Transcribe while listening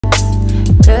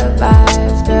good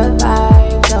vibes, good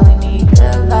vibes. All we need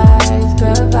good vibes,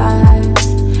 good vibes.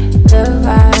 Good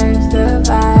vibes, good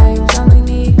vibes. All we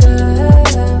need good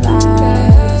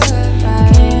vibes.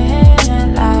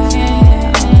 Can't lie.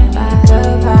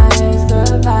 Good vibes,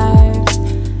 good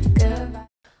vibes, good vibes.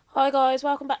 Hi guys,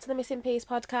 welcome back to the Missing Piece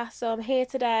podcast. So I'm here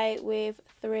today with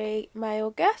 3 male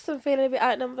guests. I'm feeling a bit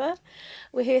outnumbered.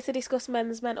 We're here to discuss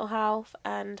men's mental health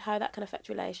and how that can affect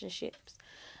relationships.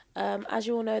 As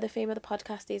you all know, the theme of the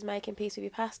podcast is making peace with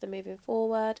your past and moving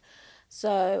forward.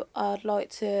 So I'd like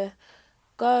to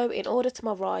go in order to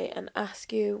my right and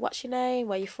ask you what's your name,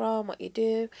 where you're from, what you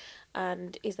do,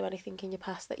 and is there anything in your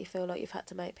past that you feel like you've had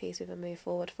to make peace with and move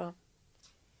forward from?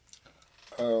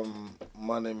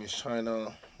 My name is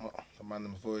China, the man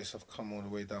in the voice. I've come all the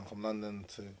way down from London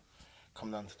to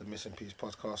come down to the Missing Piece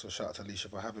podcast. So shout out to Alicia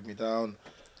for having me down.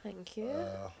 Thank you.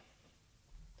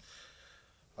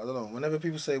 I don't know. Whenever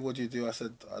people say, "What do you do?" I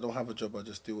said, "I don't have a job. I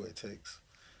just do what it takes."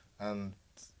 And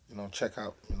check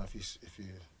out.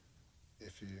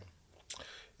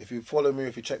 If you follow me,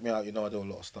 if you check me out, I do a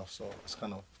lot of stuff. So it's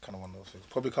kind of one of those things.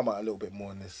 Probably come out a little bit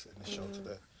more in this show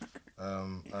today.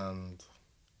 And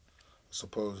I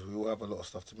suppose we all have a lot of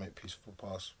stuff to make peace with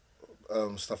our past.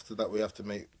 Stuff that we have to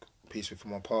make peace with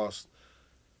from our past.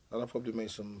 And I'll probably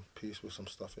make some peace with some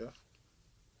stuff. Yeah.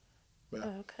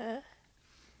 Okay.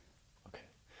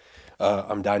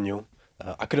 I'm Daniel.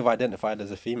 I could have identified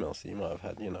as a female, so you might have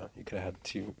had, you could have had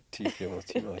two females,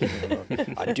 two males.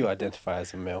 I do identify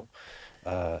as a male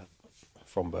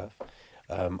from birth.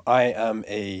 I am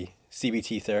a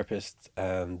CBT therapist,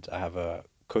 and I have a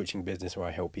coaching business where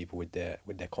I help people with their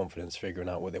confidence, figuring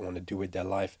out what they want to do with their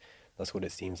life. That's what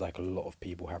it seems like a lot of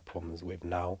people have problems with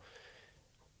now.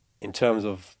 In terms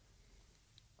of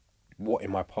what in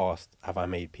my past have I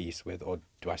made peace with, or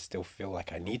do I still feel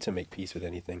like I need to make peace with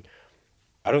anything?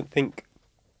 I don't think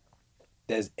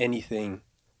there's anything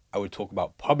I would talk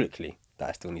about publicly that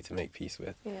I still need to make peace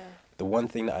with. Yeah. The one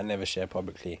thing that I never share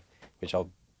publicly, which I'll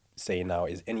say now,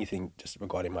 is anything just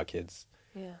regarding my kids.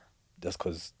 Yeah. Just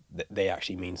because they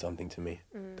actually mean something to me.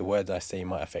 The words I say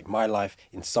might affect my life.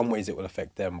 In some ways it will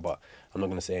affect them, but I'm not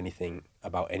going to say anything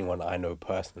about anyone that I know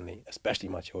personally, especially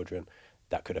my children,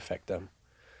 that could affect them.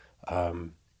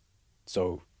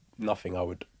 So nothing I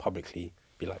would publicly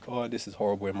be like, oh, this is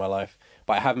horrible in my life.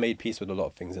 But I have made peace with a lot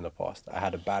of things in the past. I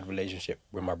had a bad relationship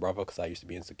with my brother because I used to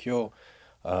be insecure.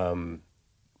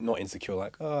 Not insecure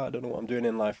like, oh, I don't know what I'm doing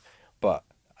in life. But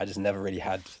I just never really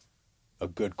had a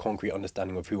good concrete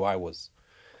understanding of who I was.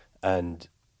 And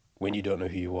when you don't know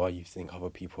who you are, you think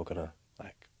other people are going to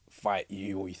fight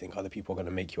you, or you think other people are going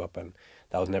to make you up. And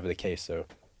that was never the case. So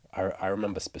I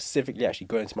remember specifically actually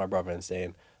going to my brother and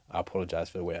saying, I apologize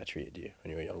for the way I treated you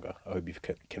when you were younger. I hope you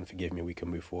can forgive me. We can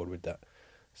move forward with that.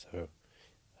 So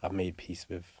I've made peace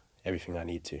with everything I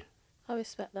need to. I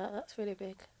respect that. That's really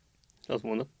big. That's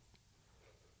wonderful.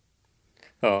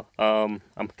 I'm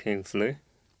Kingsley.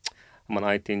 I'm an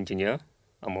IT engineer.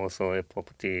 I'm also a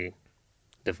property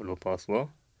developer as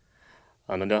well.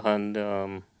 On the other hand,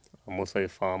 I'm also a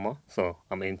farmer. So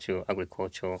I'm into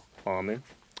agricultural farming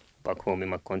back home in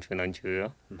my country,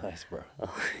 Nigeria. Nice, bro.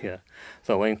 Yeah.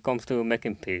 So when it comes to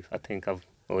making peace, I think I've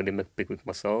already made peace with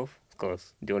myself,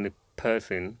 because the only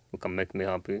person who can make me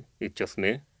happy is just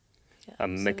me. Yeah,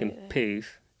 And making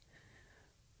peace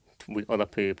with other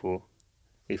people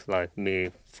is like me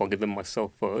forgiving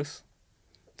myself first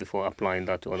before applying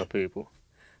that to other people.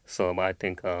 So I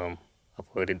think I've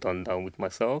already done that with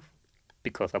myself,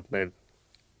 because I've made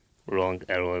wrong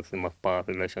errors in my past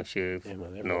relationships. Yeah,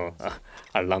 man,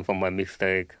 I learn from my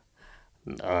mistake,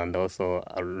 and also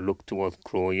I look towards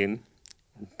growing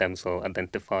in terms of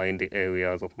identifying the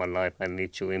areas of my life I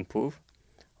need to improve,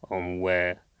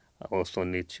 where I also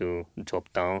need to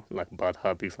drop down, like bad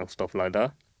habits and stuff like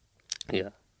that. Yeah.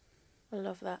 I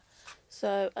love that.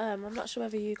 So I'm not sure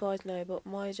whether you guys know, but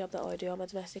my job that I do, I'm a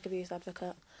domestic abuse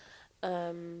advocate.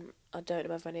 I don't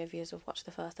know if any of you have watched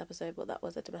the first episode, but that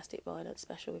was a domestic violence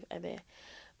special with Emmy.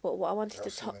 But what I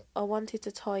wanted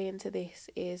to tie into this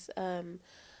is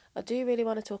I do really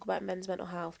want to talk about men's mental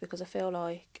health, because I feel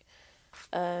like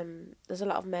there's a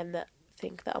lot of men that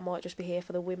think that I might just be here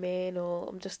for the women, or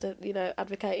I'm just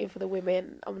advocating for the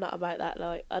women. I'm not about that.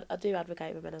 Like I do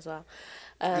advocate for men as well.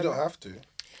 You don't have to.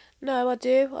 No, I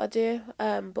do.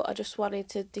 But I just wanted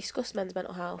to discuss men's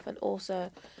mental health, and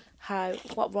also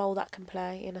what role that can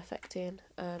play in affecting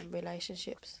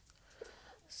relationships.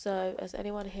 So, has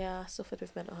anyone here suffered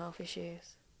with mental health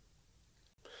issues?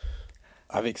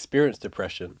 I've experienced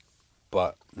depression,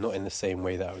 but not in the same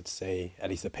way that I would say,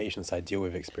 at least the patients I deal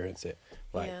with experience it.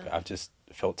 I've just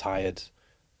felt tired,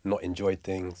 not enjoyed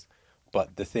things,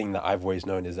 But the thing that I've always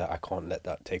known is that I can't let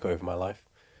that take over my life.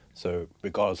 So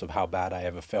regardless of how bad I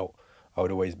ever felt, I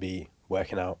would always be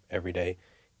working out every day,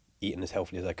 eating as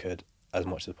healthily as I could, as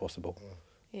much as possible.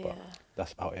 Yeah. But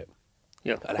that's about it.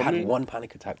 Yeah, And I for had me, one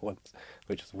panic attack once,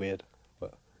 which was weird.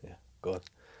 But yeah, go on.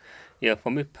 yeah,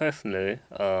 for me personally,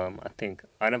 I think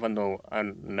I never know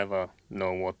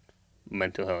what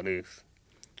mental health is.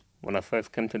 When I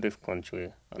first came to this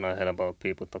country and I heard about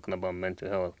people talking about mental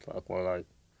health, like, well, like,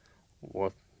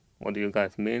 what do you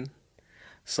guys mean?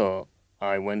 So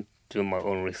I went to my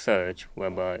own research,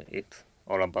 whereby it's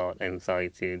all about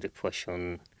anxiety,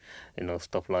 depression,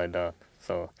 stuff like that.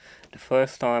 So the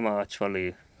first time I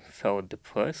actually felt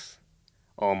depressed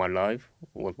all my life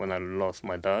was when I lost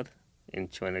my dad in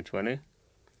 2020.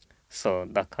 So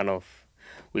that kind of,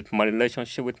 with my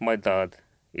relationship with my dad,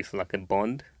 it's like a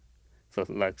bond. So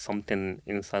like something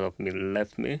inside of me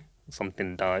left me,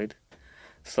 something died.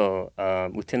 So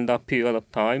within that period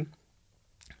of time,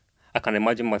 I can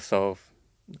imagine myself,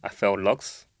 I felt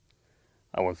lost.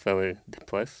 I was very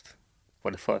depressed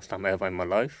for the first time ever in my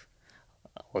life.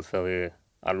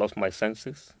 I lost my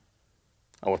senses.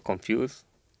 I was confused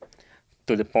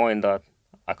to the point that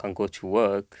I can go to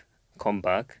work, come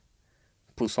back,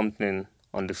 put something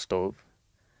on the stove,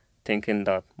 thinking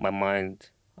that my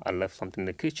mind, I left something in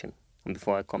the kitchen. And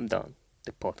before I come down,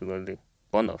 the pot already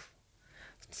burn off.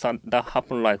 So that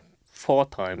happened like 4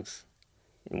 times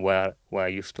where I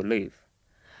used to live.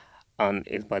 And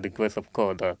it's by the grace of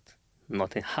God that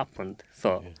nothing happened.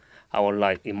 So I was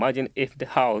like, imagine if the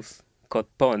house got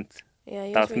burnt. Yeah, you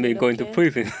was That's really me going to lucky.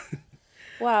 prison.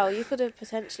 Wow, you could have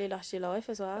potentially lost your life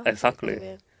as well. Exactly.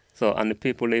 Maybe. So, and the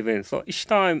people living. So each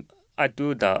time I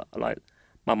do that, like,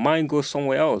 my mind goes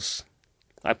somewhere else.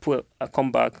 I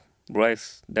come back,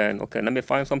 rest, then, okay, let me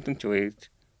find something to eat,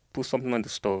 put something on the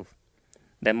stove.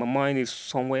 Then my mind is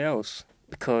somewhere else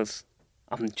because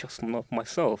I'm just not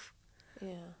myself.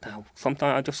 Yeah. Now,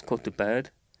 sometimes I just go to bed,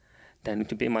 then it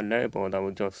would be my neighbor that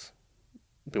would just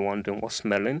be wondering what's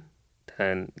smelling,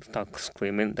 then start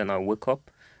screaming, then I wake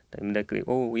up, then immediately,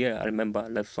 oh yeah, I remember I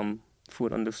left some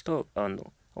food on the stove, and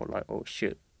I was like, oh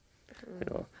shit,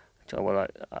 So I was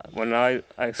like, when I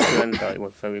experienced that, it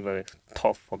was very, very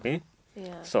tough for me.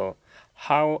 Yeah. So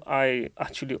how I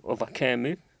actually overcame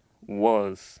it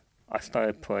was I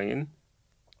started praying.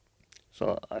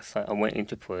 So I went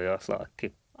into prayer, so I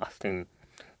keep asking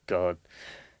God,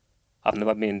 I've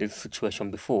never been in this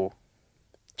situation before,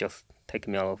 just take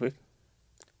me out of it.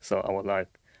 So I was like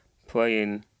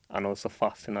praying and also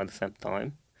fasting at the same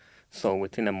time. So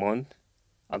within a month,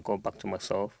 I got back to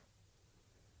myself.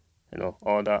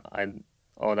 All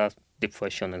that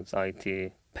depression,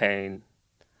 anxiety, pain,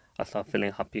 I start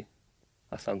feeling happy.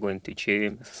 I start going to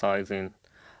gym, exercising.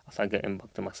 I start getting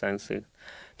back to my senses.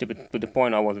 To the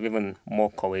point I was even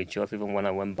more courageous, even when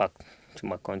I went back to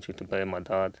my country to bury my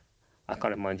dad. I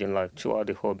can't imagine, like, throughout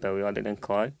the whole burial, I didn't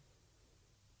cry.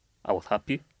 I was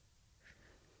happy.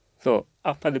 So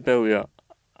after the burial,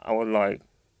 I was like,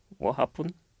 what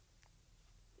happened?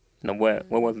 Where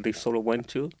was the sorrow went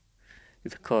to?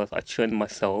 It's because I trained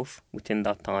myself within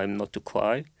that time not to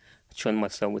cry. I trained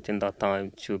myself within that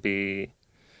time to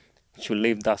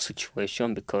leave that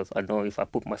situation, because I know if I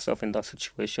put myself in that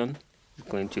situation, it's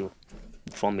going to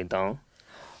draw me down.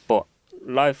 But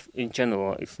life in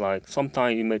general is like,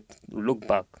 sometimes you may look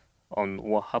back on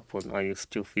what happened and you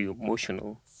still feel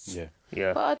emotional. Yeah.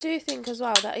 Yeah. But I do think as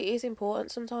well that it is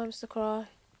important sometimes to cry.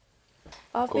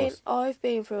 I've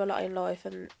been through a lot in life,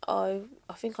 and I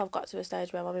think I've got to a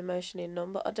stage where I'm emotionally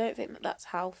numb, but I don't think that that's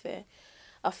healthy.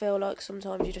 I feel like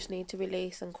sometimes you just need to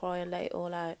release and cry and let it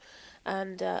all out.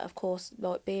 And of course,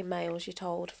 like being males, you're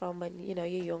told from when you're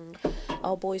young,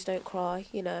 oh, boys don't cry,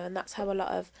 and that's how a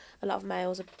lot of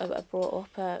males are brought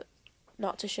up,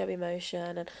 not to show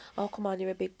emotion, and oh, come on,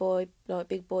 you're a big boy, like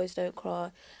big boys don't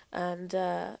cry, and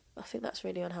I think that's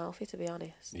really unhealthy, to be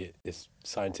honest. Yeah, it's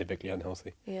scientifically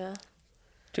unhealthy. Yeah.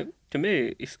 To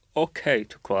me, it's okay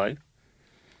to cry.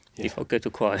 Yeah. It's okay to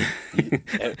cry.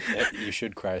 You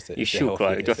should cry. You should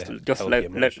cry. Just let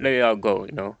it out go.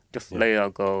 Just let it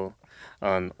out go.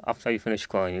 And after you finish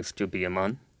crying, you still be a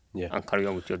man. Yeah. And carry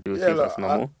on with your duties Yeah, as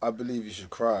normal. I believe you should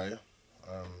cry.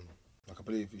 I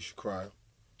believe you should cry,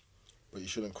 but you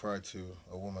shouldn't cry to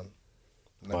a woman.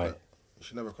 Never. Why? You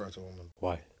should never cry to a woman.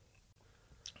 Why?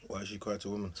 Why should you cry to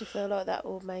a woman? Do you feel like that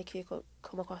will make you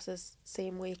come across as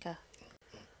seem weaker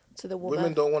to the woman?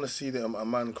 Women don't want to see a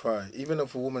man cry. Even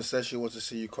if a woman says she wants to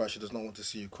see you cry, she does not want to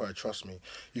see you cry. Trust me.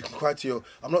 You can cry to your...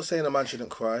 I'm not saying a man shouldn't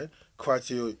cry. Cry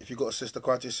to your... If you got a sister,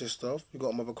 cry to your sister. If you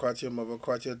got a mother, cry to your mother.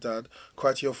 Cry to your dad.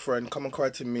 Cry to your friend. Come and cry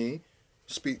to me.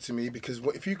 Speak to me. Because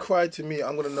if you cry to me,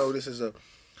 I'm going to know this is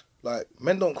Like,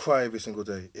 men don't cry every single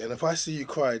day. And if I see you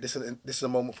cry, this is a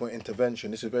moment for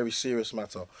intervention. This is a very serious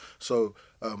matter. So,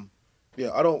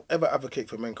 yeah, I don't ever advocate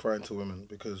for men crying to women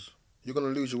because you're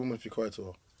going to lose your woman if you cry to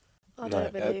her. I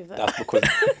don't believe that. That's because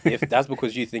that's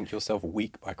because you think yourself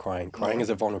weak by crying. Crying is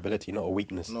a vulnerability, not a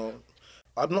weakness. No,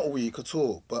 I'm not weak at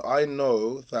all, but I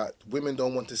know that women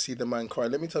don't want to see the man cry.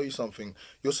 Let me tell you something.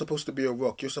 You're supposed to be a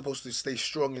rock. You're supposed to stay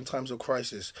strong in times of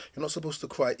crisis. You're not supposed to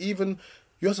cry. Even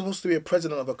you're supposed to be a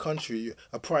president of a country,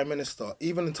 a prime minister.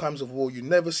 Even in times of war, you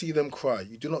never see them cry.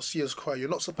 You do not see us cry. You're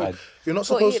not supposed. You're not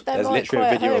supposed. There's literally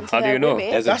a video. How do you know?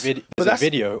 There's a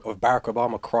video of Barack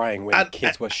Obama crying when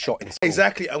kids were shot in school.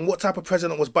 Exactly. And what type of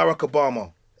president was Barack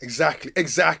Obama?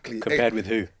 Exactly. Compared with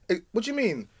who? What do you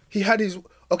mean? He had his...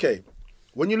 Okay,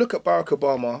 when you look at Barack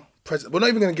Obama, we're not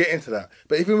even going to get into that,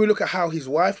 but if we look at how his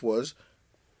wife was,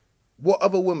 what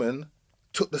other woman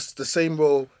took the same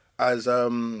role as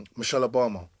Michelle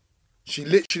Obama? She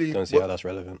literally... Don't see how that's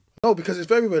relevant. No, because it's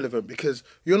very relevant, because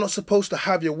you're not supposed to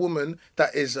have your woman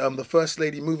that is the first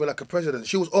lady moving like a president.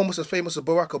 She was almost as famous as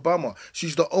Barack Obama.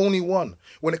 She's the only one.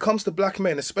 When it comes to black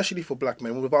men, especially for black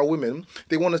men, with our women,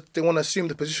 they want to assume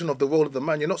the position of the role of the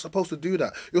man. You're not supposed to do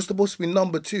that. You're supposed to be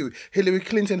number two. Hillary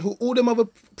Clinton, who all them other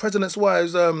presidents'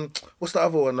 wives, what's the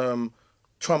other one?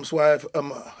 Trump's wife,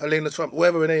 Helena Trump,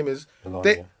 whatever her name is.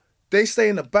 Melania. They stay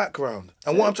in the background,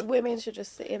 and So women should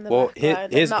just sit in the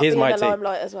background here's and not be in my the take.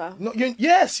 limelight as well. No,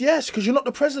 yes, because you're not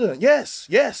the president. Yes.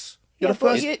 You're the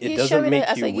first. You're It doesn't showing make it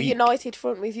as you a weak. united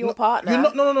front with your partner. You're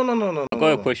not. No. I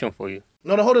got a question for you.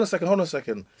 No, hold on a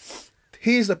second.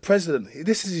 He's the president.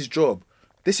 This is his job.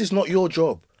 This is not your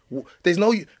job. There's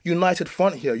no united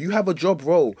front here. You have a job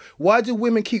role. Why do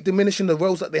women keep diminishing the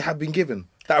roles that they have been given?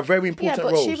 That are very important Yeah,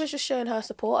 but roles. she was just showing her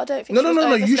support. I don't think No. she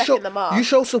was overstepping the mark. You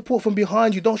show support from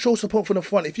behind. You don't show support from the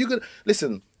front. If you could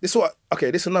listen, this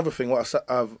is another thing.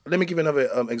 Let me give you another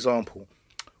example.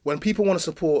 When people want to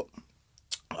support,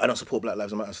 I don't support Black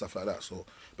Lives Matter and stuff like that. So,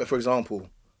 but for example,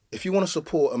 if you want to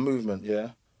support a movement, yeah,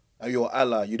 and you're an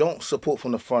ally, you don't support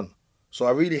from the front. So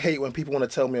I really hate when people want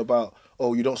to tell me about,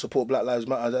 oh, you don't support Black Lives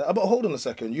Matter. But hold on a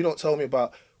second. You don't tell me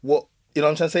about what, you know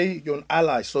what I'm trying to say? You're an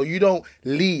ally. So you don't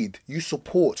lead, you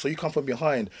support. So you come from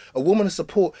behind. A woman to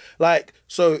support,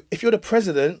 so if you're the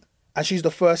president and she's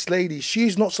the first lady,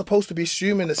 she's not supposed to be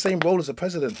assuming the same role as the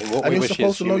president. In what and way you're was she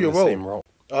supposed to know your assuming the same role?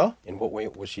 Huh? In what way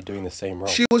was she doing the same role?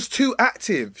 She was too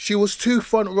active. She was too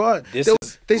front right. There's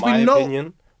my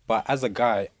opinion, but as a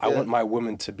guy, I want my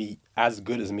woman to be as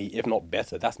good as me, if not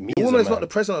better. That's me. The as a woman is man. not the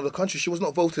president of the country. She was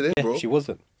not voted in, bro. She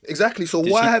wasn't. Exactly. So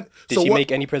Did she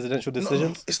make any presidential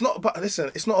decisions? No, it's not about.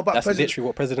 Listen, it's not about. That's literally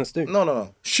what presidents do. No.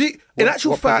 What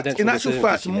presidential decisions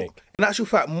did she make? In actual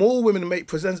fact, more women make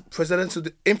presidential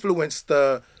influence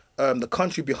the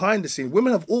country behind the scene.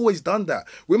 Women have always done that.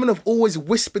 Women have always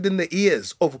whispered in the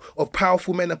ears of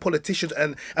powerful men and politicians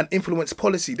and influence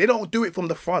policy. They don't do it from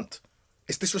the front.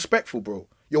 It's disrespectful, bro.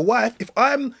 Your wife, if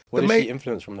I'm What the did main... she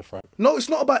influence from the front? No, it's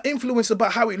not about influence, it's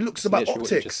about how it looks, it's about literally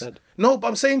what you just optics. said. No, but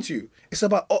I'm saying to you, it's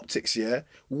about optics, yeah?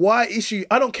 Why is she...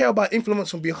 I don't care about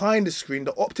influence from behind the screen.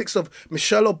 The optics of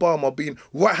Michelle Obama being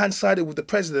right-hand sided with the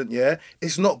president, yeah,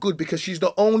 is not good because she's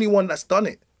the only one that's done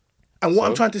it. And what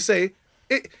I'm trying to say...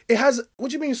 It has...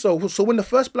 What do you mean so? So when the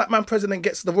first black man president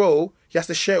gets the role, he has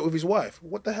to share it with his wife.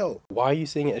 What the hell? Why are you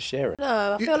seeing it as sharing?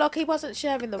 No, I feel like he wasn't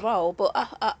sharing the role, but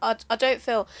I don't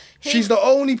feel... She's the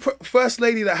only first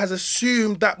lady that has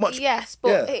assumed that much... Yes,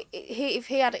 but Yeah. if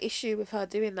he had an issue with her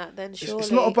doing that, then surely...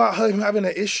 It's not about her having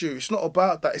an issue. It's not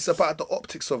about that. It's about the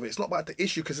optics of it. It's not about the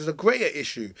issue because there's a greater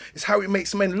issue. It's how it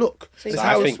makes men look. So It's you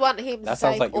how just want him to that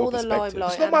sounds take like your all the perspective.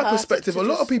 limelight. It's not and my her to perspective. A lot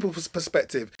just- of people's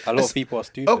perspective. A lot of people are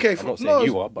stupid. Okay, I'm not saying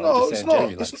you are, but I'm just saying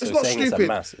generally. Like, It's not saying stupid. it's a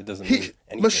mass, it doesn't mean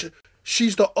anything.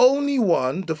 She's the only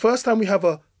one. The first time we have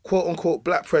a quote unquote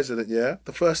black president, yeah,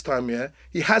 the first time, yeah,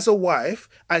 he has a wife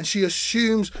and she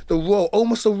assumes the role,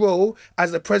 almost a role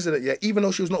as the president, yeah, even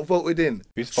though she was not voted in.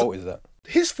 Whose fault is that?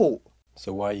 His fault.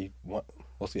 So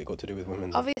what's it got to do with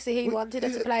women? Obviously, he wanted her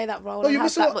to play that role No, and you're have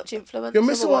missing that what- much influence. You're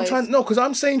missing what I'm otherwise- trying. No, because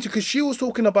I'm saying to, because she was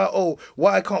talking about, oh,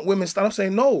 why can't women stand? I'm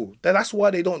saying no. That's why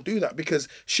they don't do that because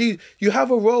you have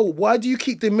a role. Why do you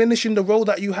keep diminishing the role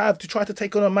that you have to try to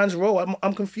take on a man's role?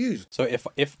 I'm confused. So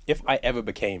if I ever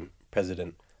became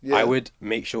president, Yeah. I would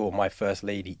make sure my first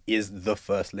lady is the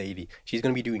first lady. She's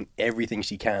going to be doing everything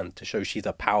she can to show she's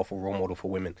a powerful role model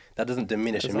for women. That doesn't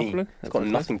diminish me. Exactly. It's got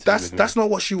nothing to do with me. That's not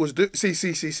what she was doing. See.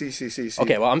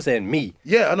 Okay, well, I'm saying me.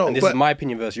 Yeah, I know. And this but, is my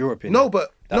opinion versus your opinion. No,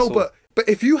 but That's all. but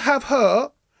if you have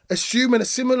her assuming a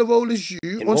similar role as you.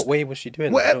 In what way was she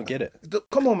doing that? I don't get it.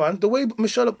 Come on, man. The way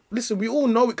Michelle, listen, we all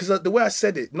know it because the way I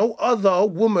said it. No other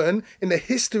woman in the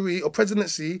history of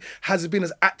presidency has been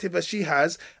as active as she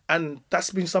has, and that's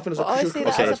been something that's I see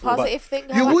that as a positive thing.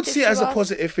 You would see it as a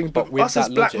positive thing, but with us as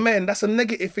that black logic. men, that's a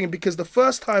negative thing because the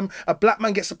first time a black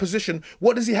man gets a position,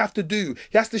 what does he have to do?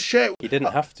 He has to share. He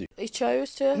didn't have to. He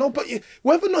chose to. No, but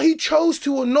whether or not he chose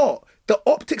to or not, the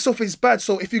optics of it is bad.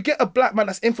 So if you get a black man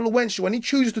that's influential and he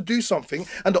chooses to do something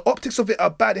and the optics of it are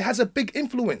bad, it has a big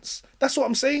influence. That's what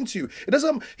I'm saying to you. It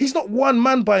doesn't. He's not one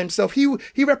man by himself. He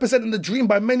represented the dream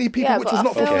by many people, Yeah, which but was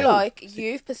not I feel fulfilled. like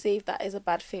you've perceived that as a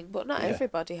bad thing, but not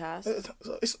everybody has.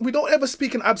 We don't ever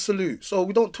speak in absolute, so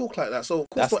we don't talk like that. So of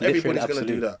course That's not literally everybody's going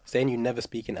to do absolute. that. Saying you never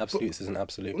speak in absolutes is an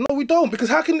absolute. No, we don't, because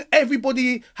how can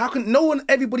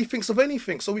everybody thinks of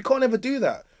anything? So we can't ever do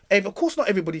that. Of course not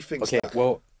everybody thinks Okay, that.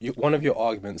 well, one of your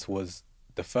arguments was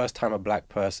the first time a black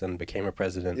person became a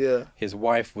president, Yeah. his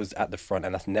wife was at the front,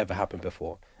 and that's never happened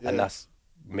before. And that's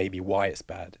maybe why it's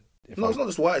bad. No, it's not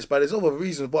just why it's bad. There's other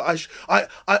reasons. But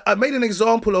I made an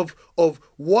example of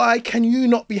why can you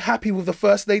not be happy with the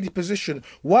first lady position?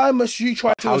 Why must you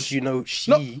try to? How do you know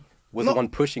she was the one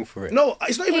pushing for it? No,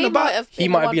 it's not even about. He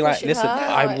might be like, listen,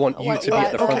 I want you to be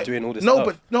at the front doing all this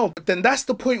stuff. But then that's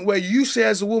the point where you say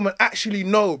as a woman, actually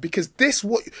no, because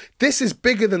this is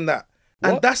bigger than that.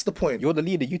 And What? that's the point. You're the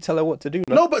leader. You tell her what to do.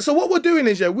 No, No, but so what we're doing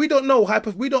is, we don't know.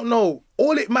 We don't know.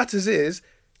 All it matters is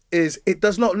it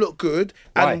does not look good.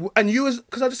 And Why? and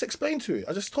because I just explained to you.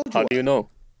 I just told you. How do you know?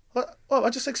 Well, I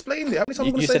just explained it. How many times am I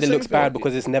gonna You say said the it same looks thing? bad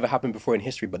because it's never happened before in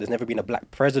history, but there's never been a black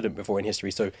president before in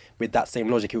history. So with that same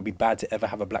logic, it would be bad to ever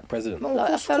have a black president. No, of Like, I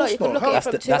course, feel like you can not. look at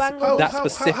it from two angles. That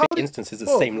specific instance is the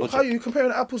same logic. How are you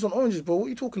comparing apples and oranges, bro? What are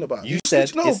you talking about? You said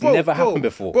it's never happened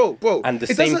before. Bro. And the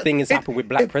It same doesn't- thing has happened with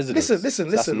black presidents. Listen.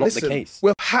 That's not the case.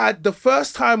 We've had the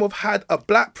first time we've had a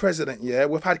black president, yeah.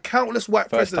 We've had countless white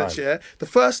First presidents, time. yeah. The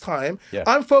first time. Yeah.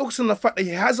 I'm focusing on the fact that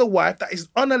he has a wife that is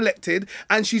unelected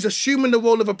and she's assuming the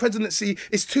role of a presidency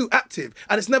is too active.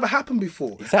 And it's never happened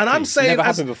before. Exactly. And I'm It's saying never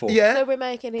happened before. Yeah. So we're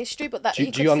making history, but that Do you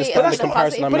you could see understand it the as a comparison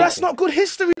positive. I'm But making? that's not good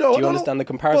history, though. Do you understand the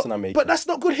comparison I'm making? But that's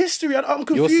not good history. I'm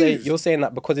confused. You're saying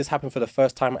that because it's happened for the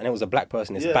first time and it was a black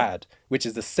person, it's Yeah. bad, which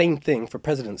is the same thing for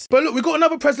presidency. But look, we've got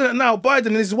another president now, Biden,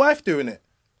 and his wife doing it.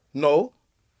 No.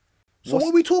 So what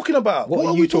are we talking about? What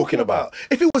are we you talking about?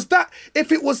 If it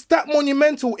was that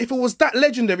monumental, if it was that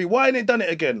legendary, why ain't it done it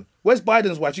again? Where's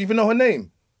Biden's wife? Do you even know her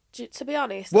name? To be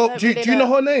honest, Well, I don't do really you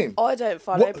know her name? I don't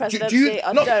follow What- presidency.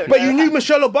 I no, don't but know you knew how-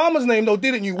 Michelle Obama's name though,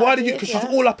 didn't you? Why did you? did, Because she's yeah.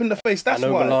 all up in the face. That's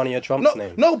know why. Melania Trump's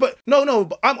name. No, but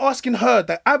I'm asking her,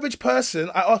 the average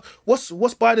person. I ask,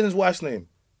 what's Biden's wife's name?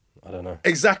 I don't know.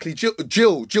 Exactly, Jill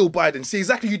Biden. See,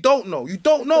 exactly, you don't know.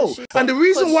 Because she's- And the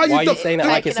reason why because you Why are you don't saying that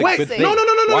like it's a wait, good thing? no.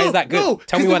 Why is that good? No,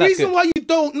 Tell me 'cause why the that's reason good. why you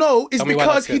don't know is Tell me why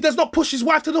because that's he good. does not push his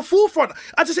wife to the forefront.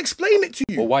 I just explained it to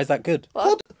you. Well, why is that good?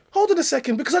 Hold on a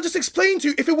second, because I just explained to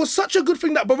you, if it was such a good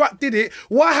thing that Barack did it,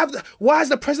 why has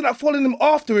the president following him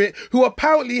after it, who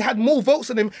apparently had more votes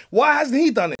than him, why hasn't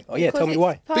he done it? Oh yeah, tell me Because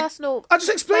why. it's Personal. I just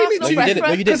explained it personal to you. No, you didn't. No,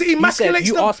 you didn't. Because it emasculates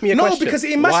You the asked me a question. because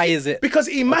Why is it? Because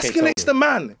it emasculates the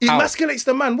man. It How? emasculates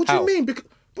the man. What do How? you mean?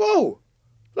 Bro,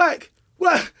 like,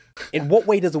 what? In what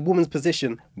way does a woman's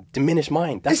position diminish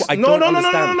mine? That's what I No, don't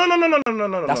understand.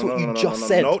 No. That's what you just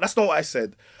said. No, that's not what I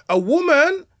said. A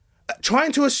woman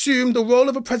trying to assume the role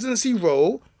of a presidency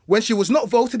role when she was not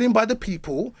voted in by the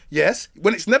people, yes,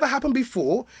 when it's never happened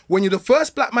before, when you're the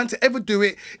first black man to ever do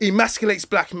it, emasculates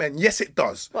black men. Yes, it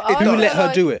does. Well, It I Who does. feel let her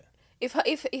like do it? If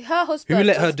her husband Who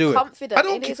let her was do it? confident I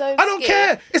don't, in his ca- own I don't skin,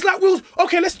 care. It's like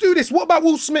Okay, let's do this. What about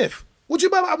Will Smith? What do you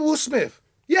about Will Smith?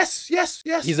 Yes.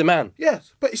 He's a man.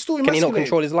 Yes, but he's still Can he not emasculated.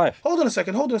 control his life? Hold on a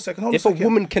second. If a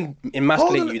woman can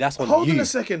emasculate you, that's on you. Hold on a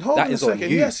second. That is on you.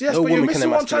 Yes, No but you're woman can missing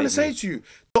what I'm trying to say emasculate to you.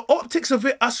 The optics of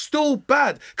it are still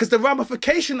bad because the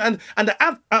ramification and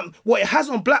what it has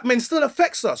on black men still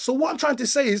affects us. So what I'm trying to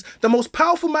say is the most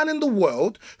powerful man in the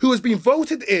world who has been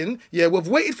voted in, we've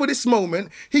waited for this moment.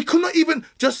 He could not even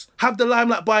just have the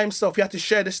limelight by himself. He had to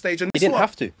share the stage. And He didn't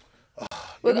have to.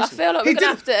 Well, I feel like we're He going to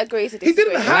have to agree to He disagree.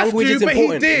 didn't have Language to, is but he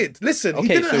important. did. Listen, he Okay,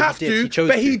 didn't so he have did. to, He chose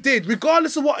but to. he did.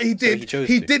 Regardless of what he did, he chose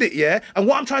he to. did it, yeah? And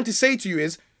what I'm trying to say to you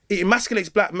is, it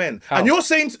emasculates black men. How? And you're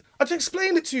saying, I just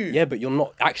explained it to you. Yeah, but you're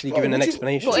not actually giving an would you-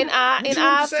 explanation. But in our What do you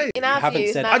want me to say? in our You haven't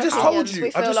views, said- and I our just opinions, told you. we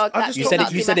I feel just- like I that's just You told said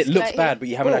not you said it looks demasculating. bad, but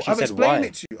you haven't actually I've said explained why.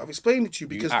 it to you. I've explained it to you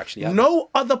because actually haven't. no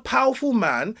other powerful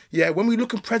man, when we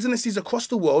look at presidencies across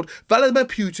the world, Vladimir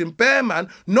Putin, Bear Man,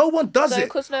 no one does So, it.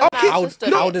 'cause no I'll man keep- has stood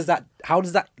no, it. How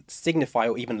does that signify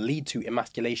or even lead to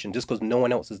emasculation just because no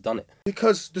one else has done it.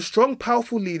 Because the strong,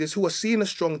 powerful leaders who are seen as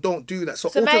strong don't do that. So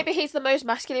maybe he's the most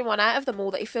masculine one out of them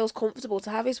all, that he feels comfortable to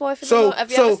have his wife in the role.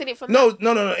 Have you ever seen it from that?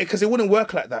 No, because it wouldn't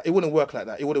work like that. It wouldn't work like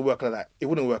that.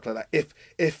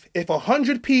 If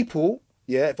 100 people,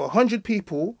 if 100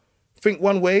 people think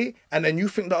one way and then you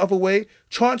think the other way,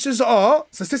 chances are,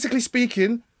 statistically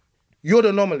speaking, you're the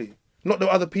anomaly, not the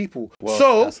other people.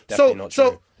 Well, that's definitely not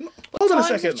true. Hold on a Times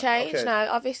second. have changed now.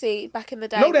 Obviously, back in the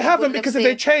day. No, they we haven't, wouldn't have because if they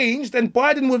seen- changed, then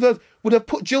Biden would have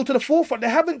put Jill to the forefront. They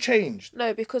haven't changed.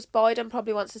 No, because Biden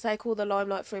probably wants to take all the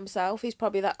limelight for himself. He's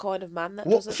probably that kind of man that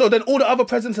doesn't. So then all the other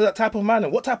presidents are that type of man.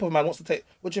 And what type of man wants to take?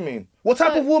 What do you mean? What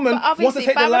type of woman but wants to obviously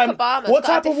take the Barack limelight? Obama's What got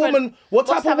type a of woman? different- What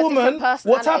must type of have a different woman?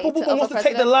 What type of personality woman to wants to other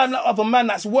take the presidents. limelight of a man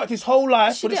that's worked his whole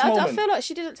life for this I moment? feel like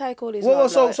she didn't take all his Well,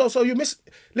 limelight. so you miss.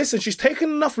 Listen, she's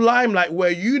taken enough limelight where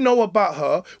you know about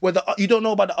her, where you don't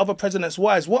know about the other president's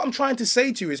wives. What I'm trying to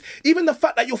say to you is, even the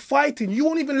fact that you're fighting, you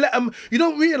won't even let him. You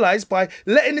don't realize by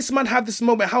letting this man have this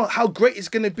moment how great it's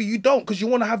gonna be. You don't, because you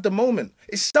want to have the moment.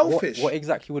 It's selfish. What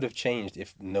exactly would have changed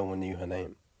if no one knew her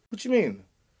name? What do you mean?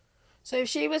 So if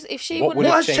she What wouldn't would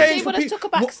have, have she changed would have took a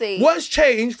back seat. What has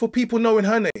changed for people knowing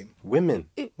her name? Women.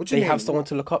 What do you They have mean? someone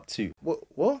to look up to.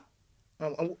 What?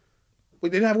 We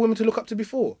didn't have women to look up to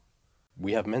before.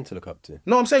 We have men to look up to.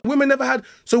 No, I'm saying women never had.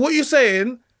 So what you're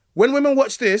saying, when women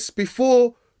watch this,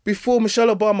 before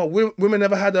Michelle Obama, women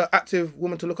never had an active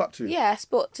woman to look up to? Yes,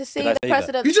 but to see Did I the say that?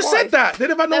 president's You just wife, said that. They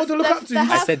never had no one to look up to. they You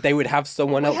have- I said they would have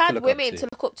someone we else to had look women up to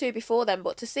look up to before them,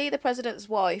 but to see the president's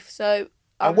wife, so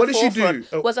And what did she do?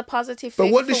 was a positive thing.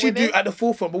 But what did for she do women. at the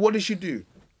forefront? But what did she do?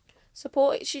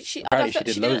 Support. She Apparently she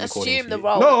did didn't loads according assume to the you.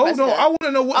 role. No, of president. I want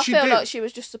to know what I she feel did. like she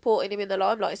was just supporting him in the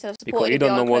limelight instead of Because supporting you him don't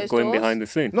know behind what's closed going doors. behind the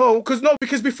scene.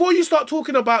 Because before you start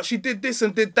talking about she did this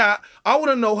and did that, I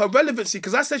want to know her relevancy,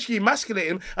 because I said she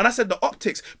emasculated him and I said the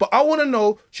optics, but I want to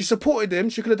know she supported him.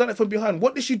 She could have done it from behind.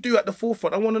 What did she do at the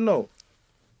forefront? I want to know.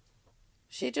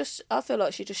 I feel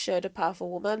like she just showed a powerful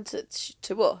woman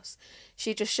to us.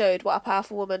 She just showed what a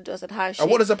powerful woman does and how she.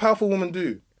 And what does a powerful woman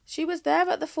do? She was there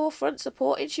at the forefront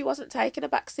supporting. She wasn't taking a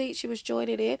back seat. She was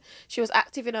joining in. She was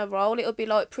active in her role. It would be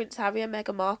like Prince Harry and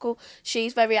Meghan Markle.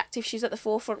 She's very active. She's at the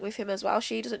forefront with him as well.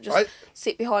 She doesn't just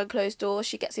sit behind closed doors.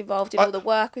 She gets involved in all the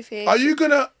work with him. Are you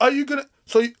gonna?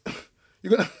 So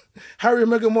you're gonna Harry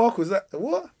and Meghan Markle? Is that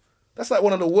what? That's like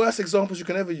one of the worst examples you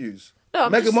can ever use. No,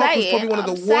 I'm Meghan just Markle is saying, probably one of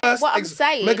the I'm saying- worst. what I'm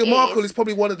saying Meghan is- Markle is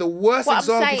probably one of the worst What I'm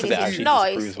examples. saying to is use.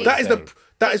 it's nice. That is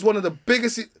that is one of the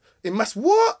biggest.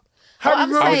 What? Harry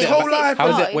I'm ruined his saying whole is life. How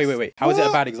is nice. it? Wait. How is it a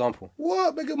What? bad example?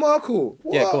 What? Meghan Markle?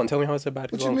 What? Yeah, go on. Tell me how it's a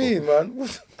bad What do you example. mean, man?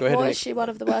 What? Go ahead Why and is she one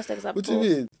of the worst examples? What do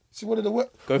you mean? She's one of the worst.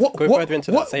 Go further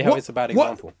into that. Say how it's a bad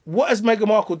example. What has Meghan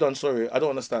Markle done? Sorry, I don't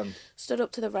understand. Stood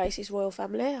up to the racist royal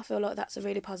family. I feel like that's a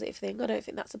really positive thing. I don't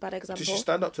think that's a bad example. Did she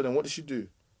stand up to them? What did she do?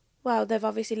 Well, they've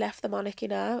obviously left the monarchy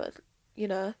now. You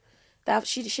know,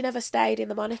 she never stayed in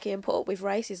the monarchy and put up with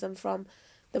racism from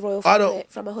the royal family,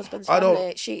 from her husband's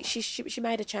family. She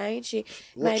made a change. She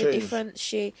made a difference.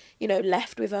 She,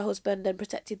 left with her husband and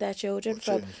protected their children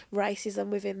from racism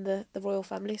within the royal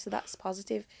family. So that's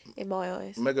positive in my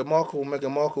eyes. Meghan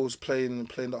Markle's playing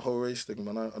that whole race thing,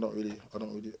 man. I don't really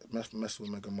mess with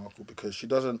Meghan Markle, because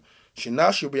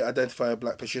she'll be identified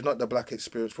black, but she's not the black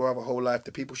experience for her whole life.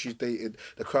 The people she's dated,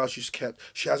 the crowd she's kept,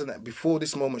 she hasn't, before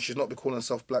this moment, she's not been calling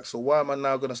herself black. So why am I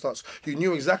now going to start? You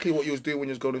knew exactly what you was doing when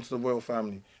you was going into the royal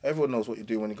family. Everyone knows what you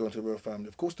do when you go into the royal family.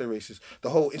 Of course they're racist. The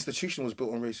whole institution was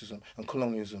built on racism and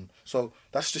colonialism. So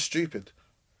that's just stupid.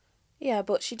 Yeah,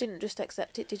 but she didn't just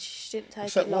accept it, did she? She didn't take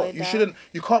Except it what? lying You down. shouldn't.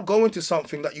 You can't go into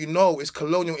something that you know is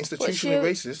colonial, institutionally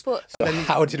racist. But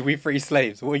How did we free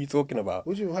slaves? What are you talking about?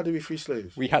 How do we free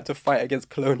slaves? We had to fight against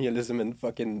colonialism and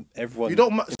fucking everyone You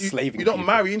don't enslaving you don't people.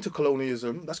 marry into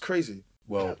colonialism. That's crazy.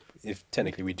 Well, if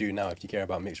technically we do now, if you care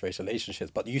about mixed race relationships.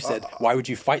 But you said, why would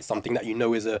you fight something that you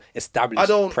know is a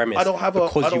established premise?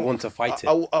 Because you want to fight it.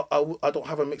 I don't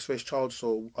have a mixed race child,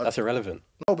 so That's irrelevant.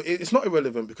 No, but it's not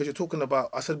irrelevant, because you're talking about.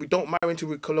 I said we don't marry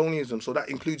into colonialism, so that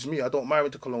includes me. I don't marry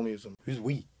into colonialism. Who's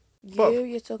we?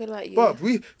 you're talking about you.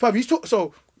 Bruv, you talk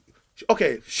so.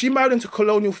 Okay, she married into a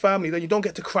colonial family, then you don't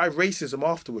get to cry racism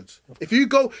afterwards. If you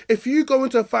go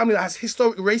into a family that has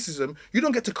historic racism, you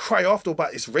don't get to cry after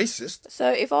about it's racist. So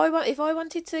if I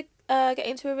wanted to get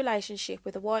into a relationship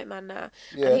with a white man now,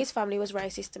 and his family was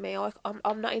racist to me,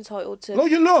 I'm not entitled to. No,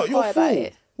 you're not. You're cry a about fool.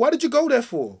 it. Why did you go there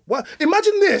for? What?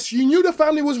 Imagine this. You knew the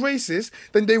family was racist,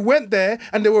 then they went there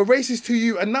and they were racist to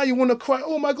you, and now you want to cry.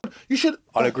 Oh my God, you should.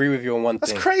 I'll agree with you on one thing.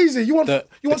 That's crazy. You want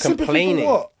sympathy for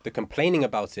what? The complaining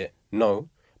about it, no.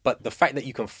 But the fact that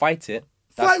you can fight it,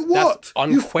 Fight what?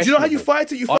 That's Do you know how you unquestionable.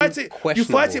 fight it? You fight it. You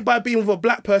fight it by being with a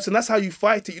black person. That's how you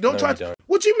fight it. You don't No, try you to. don't.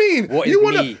 What do you mean? What you is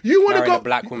wanna, me you wanna marrying go, a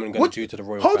black woman gonna what- do to the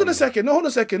royal Hold on family? a second. No, hold on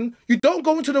a second. You don't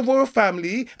go into the royal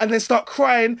family and then start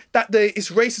crying that it's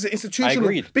racist and institutional.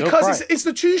 agreed. Don't Because cry. it's an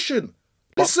institution.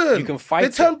 But Listen, you can fight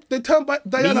They turn by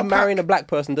Diana Me marrying Pack. a black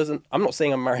person doesn't. I'm not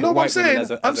saying I'm marrying No, a but I'm white woman saying,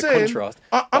 as a I'm saying, contrast.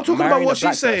 I'm but talking about marrying what a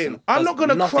black she's saying. person I'm does not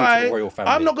gonna nothing to cry. the royal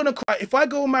family. I'm not gonna cry if I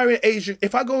go marry an Asian.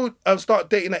 If I go start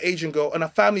dating an Asian girl and her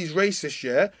family's racist,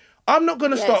 yeah, I'm not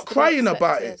gonna start it's to be crying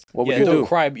about expected. it. What would Yeah, you don't do?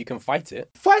 cry, but you can fight it.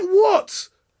 Fight what,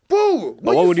 bro?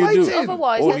 What would you do? fighting?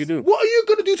 Otherwise, What would you do? What are you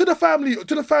gonna do to the family?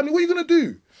 To the family, what are you gonna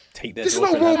do? Take their This is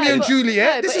daughter not and have Romeo and kids.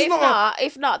 Juliet. No, This but is if not.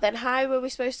 if not, then how are we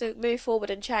supposed to move forward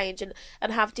and change and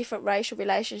have different racial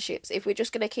relationships if we're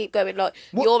just going to keep going like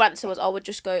your answer was I would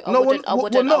just go I No, wouldn't we're I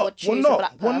would not. choose We're a black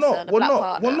not. person, We're not. a We're black not.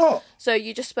 partner. We're not. So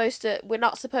you're just supposed to. We're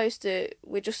not supposed to.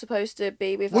 We're just supposed to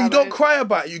be with. Well, our you don't own- cry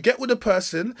about it. You get with a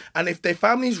person, and if their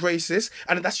family's racist,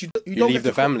 and that's you You don't leave get the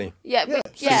to cry. family. Yeah, Yeah,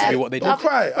 yeah. be what they did. Don't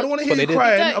cry. I don't want to hear what you they did.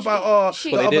 crying Don't- about she-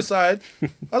 the What they other did. side. I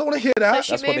don't want to hear So that.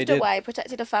 she That's what they moved did. away,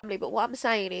 protected her family. But what I'm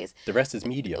saying is, The rest is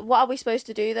media. what are we supposed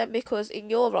to do then? Because in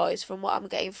your eyes, from what I'm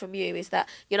getting from you, is that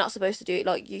you're not supposed to do it.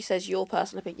 Like you says, your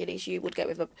personal opinion is you would get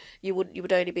with a you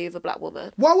would only be with a black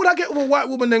woman. Why would I get with a white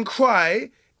woman and cry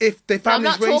if their I'm family's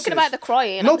not racist? talking about the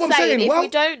crying. No, I'm but I'm saying, saying, well-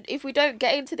 if we don't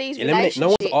get into these Eliminate- no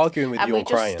one's relationships, arguing with and you we on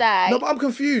just crying. stay. No, but I'm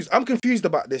confused. I'm confused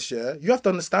about this, yeah? You have to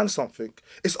understand something.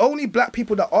 It's only black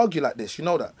people that argue like this, you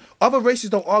know that? Other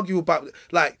races don't argue about,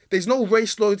 like, there's no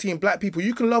race loyalty in black people.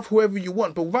 You can love whoever you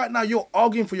want, but right now you're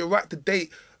arguing for your right to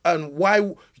date and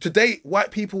why to date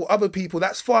white people, other people,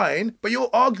 that's fine. But you're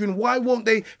arguing, why won't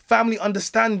they family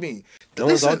understand me? No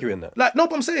one's arguing that. Like, no,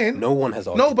 but I'm saying... No one has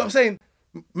argued No, but I'm that. saying...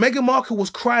 Meghan Markle was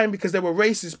crying because they were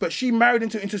racist, but she married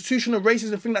into institutional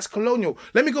racism thing that's colonial.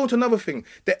 Let me go into another thing.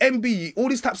 The MB, all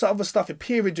these types of other stuff,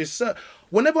 peerages.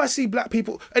 Whenever I see black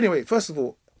people... Anyway, first of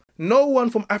all, no one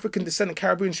from African descent and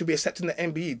Caribbean should be accepting the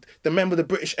MBE, the member of the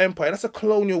British Empire. That's a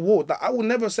colonial war. Like, I will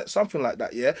never accept something like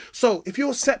that, yeah? So, if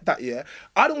you accept that, yeah,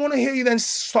 I don't want to hear you then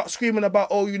start screaming about,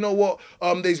 oh, you know what,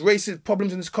 there's racist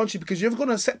problems in this country, because you've got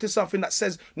to accept something that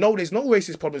says, no, there's no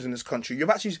racist problems in this country. You've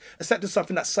actually accepted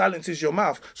something that silences your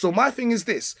mouth. So, my thing is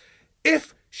this.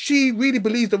 If she really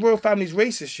believes the royal family's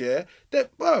racist, yeah, then,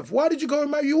 bruv, why did you go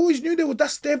and marry? You always knew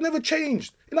they've never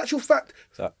changed. In actual fact,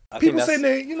 So I think people that's saying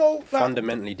they, you know, like,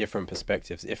 fundamentally different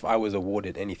perspectives. If I was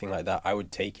awarded anything like that, I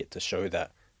would take it to show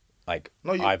that, like,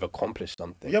 No, you- I've accomplished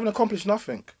something. you haven't accomplished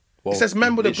nothing. Well, It says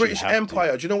member of the you literally British have to.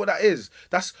 Empire. Do you know what that is?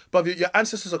 That's, bruv, your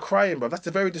ancestors are crying, bruv. That's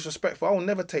very disrespectful. I will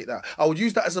never take that. I would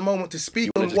use that as a moment to speak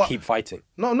You on want to just what. keep fighting.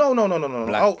 No.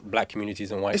 Black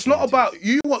communities and white It's not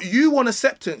communities. about you want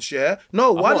acceptance, yeah?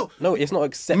 No, why don't No, it's not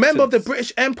acceptance. member of the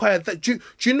British Empire? That do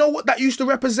you know what that used to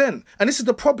represent? And this is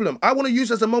the problem. I want to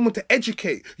use it as a moment to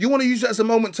educate. You want to use it as a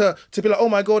moment to be like, oh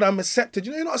my god, I'm accepted.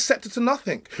 You know, you're not accepted to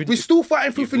nothing. We're still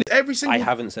fighting through things every single. I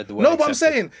haven't said the word No, but I'm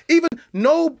accepted. saying even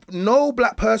no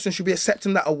black person should be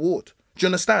accepting that award. Do you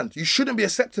understand? You shouldn't be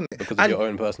accepting it because of And your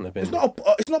own personal opinion.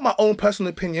 It's not my own personal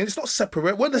opinion. It's not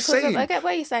separate. We're the same. I get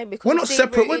what you're saying because We're not it's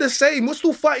separate. We're deep-rooted. the same. We're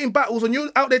still fighting battles, and you're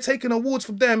out there taking awards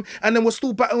from them, and then we're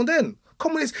still battling them.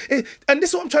 Come on, and this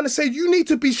is what I'm trying to say. You need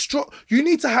to be strong. You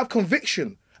need to have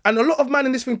conviction. And a lot of men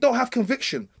in this thing don't have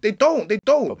conviction. They don't.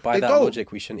 But by they that don't.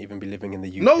 logic, we shouldn't even be living in the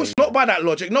UK. No, it's not by that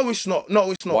logic. No, it's not.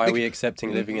 No, it's not. Why are we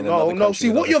accepting living in No, another country? See,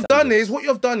 with what other you've done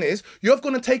standards? is you've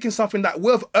gone and taken something that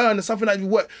we've earned and something that you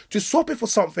worked to swap it for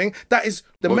something that is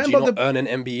the Well, do member you of not earn an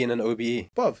MBE and an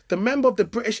OBE? Bruv, the member of the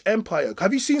British Empire.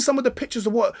 Have you seen some of the pictures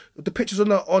of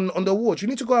on the awards? You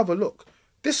need to go have a look.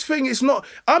 This thing is not.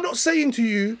 I'm not saying to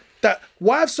you that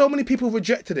why have so many people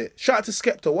rejected it. Shout out to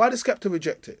Skepta. Why did Skepta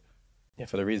reject it? Yeah,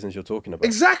 for the reasons you're talking about.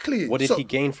 Exactly. What did So- he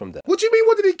gain from that? What do you mean?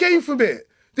 What did he gain from it?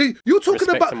 You're talking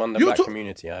Respect about among the you're black ta-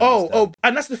 community, I Oh, understand.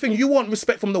 and that's the thing. You want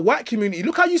respect from the white community.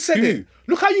 Look how you said Who? it.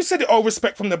 Look how you said it. Oh,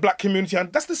 respect from the black community,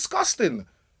 and that's disgusting.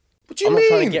 What do you I'm mean? not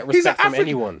trying to get He's an respect from African-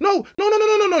 anyone.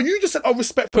 No. You just said, oh,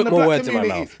 respect from Put the more black words in my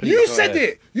community. mouth, please, You go said ahead.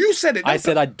 it. You said it. I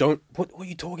said I don't. What are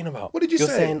you talking about? What did you You're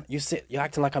say? Saying you're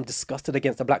acting like I'm disgusted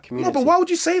against the black community. No, but why would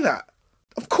you say that?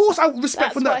 Of course, I respect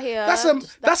That's from the. what he earned.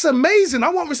 That's amazing. I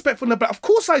want respect from the black. Of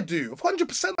course, I do.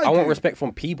 100%, I do. I want respect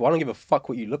from people. I don't give a fuck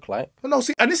what you look like. No,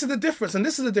 see, and this is the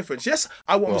difference. Yes,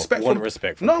 I want Well, respect want from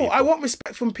respect from No, people. I want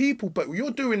respect from people, but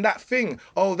you're doing that thing.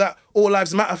 Oh, that all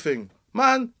lives matter thing.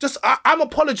 Man, I'm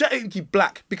apologetically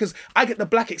black because I get the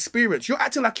black experience. You're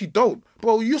acting like you don't.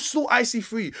 Bro, you're still IC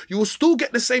free. You will still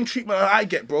get the same treatment that I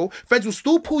get, bro. Feds will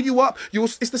still pull you up.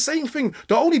 It's the same thing.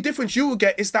 The only difference you will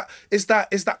get is that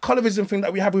colorism thing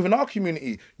that we have within our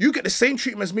community. You get the same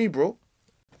treatment as me, bro.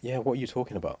 Yeah, what are you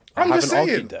talking about? I'm I just haven't saying.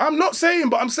 argued that. I'm not saying,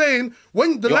 but I'm saying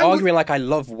when the You're language. arguing like I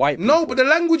love white people. No, but the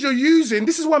language you're using.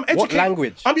 This is why I'm educated. What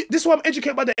language? This is why I'm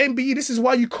educated by the MBE. This is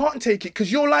why you can't take it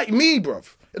because you're like me,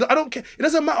 bruv. I don't care. It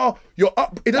doesn't matter. You're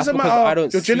up. It doesn't because matter. I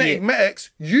don't Your see genetic it. metics.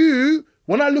 You.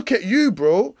 When I look at you,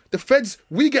 bro, the feds.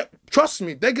 We get. Trust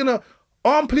me. They're gonna.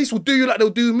 Armed police will do you like they'll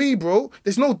do me, bro.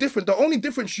 There's no difference. The only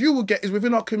difference you will get is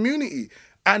within our community,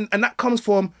 and that comes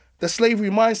from the slavery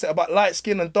mindset about light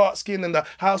skin and dark skin and the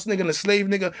house nigga and the slave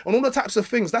nigga and all the types of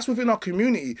things. That's within our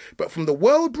community. But from the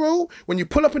world, bro, when you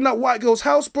pull up in that white girl's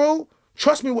house, bro,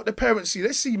 trust me what the parents see.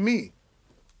 They see me.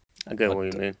 I get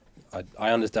what you mean. I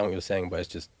understand what you're saying, but it's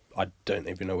just I don't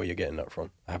even know where you're getting that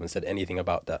from. I haven't said anything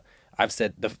about that. I've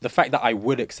said the fact that I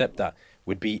would accept that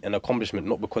would be an accomplishment,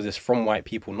 not because it's from white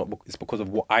people, it's because of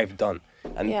what I've done.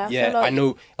 And Yeah, I yeah, feel like- I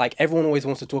know, like everyone always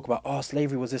wants to talk about, oh,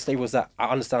 slavery was this, slavery was that. I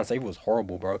understand slavery was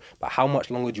horrible, bro. But how much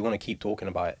longer do you want to keep talking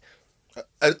about it?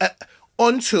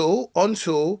 Until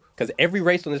Because every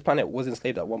race on this planet was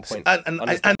enslaved at one point.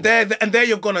 and there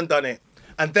you've gone and done it.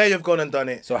 And there you've gone and done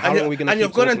it. So how long are we gonna And keep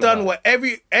you've gone and talking done about what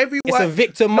every It's a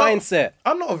victim mindset.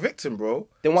 I'm not a victim, bro.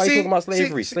 Then why are you talking about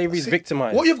slavery? Slavery is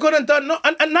victimized. What you've gone and done,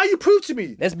 and now you prove to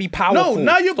me. Let's be powerful. No,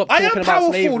 now you. Stop I am talking about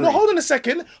powerful. slavery. No, hold on a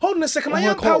second. I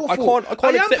am powerful. I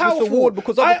can't accept this award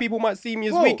because other people might see me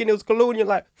as Bro, weak and it was colonial.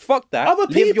 Like, fuck that. Other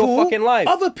people, Live your fucking life.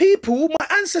 Other people,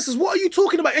 my ancestors. What are you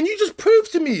talking about? And you just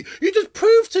proved to me. You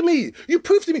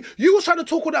proved to me. You was trying to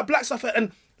talk all that black stuff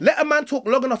and let a man talk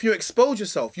long enough. You expose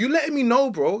yourself. You letting me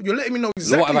know, bro. You're letting me know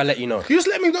exactly. What have I let you know? You just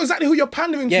let me know exactly who you're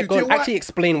pandering Yeah, to. go on. Actually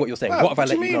explain what you're saying. Wow, what have I let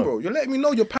do you mean, know? bro? You're letting me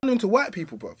know you're pandering to white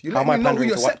people, bro. You How let am I me know who pandering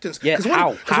your to white- acceptance. Yeah, Because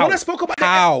how? when I spoke about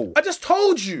How? I just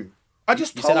told you. You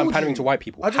said I'm pandering to white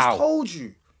people. I just How? told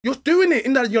you. You're doing it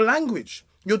in your language.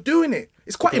 You're doing it.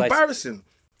 It's quite Because embarrassing.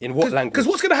 In what language? Because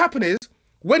what's going to happen is,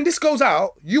 when this goes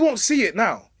out, you won't see it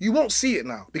now. You won't see it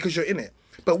now because you're in it.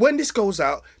 But when this goes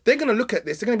out, they're going to look at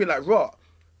this. They're going to be like, "Rah,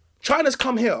 China's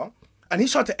come here and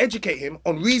he's trying to educate him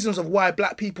on reasons of why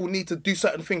black people need to do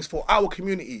certain things for our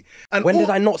community." And When did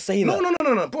I not say that?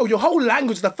 No, bro. Your whole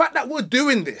language, the fact that we're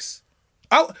doing this,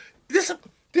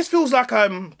 this feels like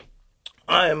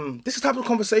this is the type of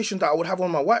conversation that I would have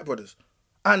with my white brothers.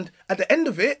 And at the end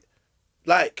of it,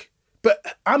 but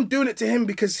I'm doing it to him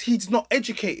because he's not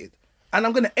educated. And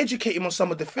I'm going to educate him on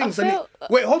some of the things.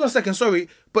 Wait, hold on a second, sorry.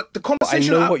 But the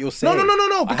conversation... I know what you're saying.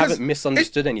 No. I haven't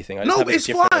misunderstood anything. I just have a it's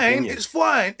different fine. opinion. It's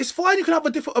fine. It's fine. You can have a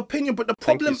different opinion, but the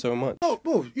problem... Thank you so much. No,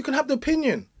 bro, you can have the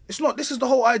opinion. It's not... This is the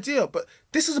whole idea. But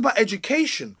this is about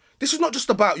education. This is not just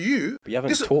about you. But you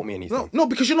haven't taught me anything. No,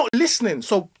 because you're not listening.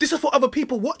 So this is for other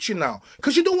people watching now.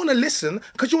 Because you don't want to listen.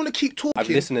 Because you want to keep talking. I've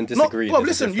listened and disagreed. Bro,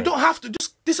 There's a listen. You don't have to.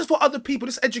 This is for other people.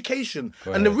 This is education.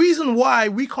 Go And the ahead. reason why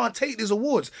we can't take these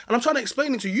awards, and I'm trying to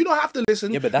explain it to you. You don't have to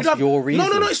listen. Yeah, but You that's don't have- your reason.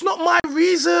 No. It's not my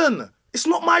reason. It's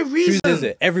not my reason. Whose is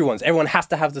it? Everyone's. Everyone has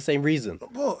to have the same reason.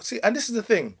 Bro, see, and this is the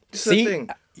thing.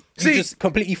 You just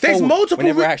completely fold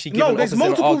whenever we're actually given there's opposite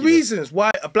multiple arguments. reasons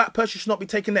why a black person should not be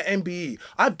taking their MBE.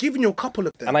 I've given you a couple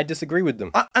of them. And I disagree with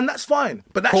them. And that's fine.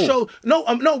 But that Cool. shows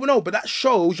but that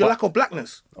shows your lack of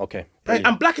blackness. Okay.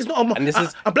 And black is not a And this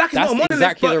is black is not a monolith.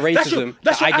 exactly the but racism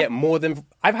that I get more than.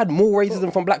 I've had more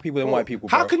racism from black people than white people.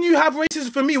 Bro. How can you have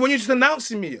racism for me when you're just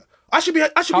denouncing me? I should be How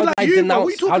like did I you, bro. denounce- What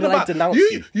are you talking how did I about? denounce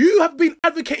you? You have been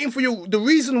advocating for the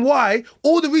reason why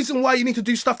you need to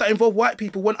do stuff that involve white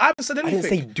people when I haven't said I anything.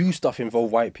 didn't say do stuff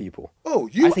involve white people. Oh,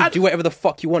 I say do whatever the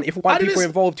fuck you want. If white people are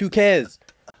involved, who cares?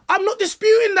 I'm not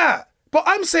disputing that. But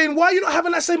I'm saying, why are you not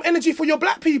having that same energy for your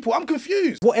black people? I'm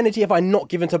confused. What energy have I not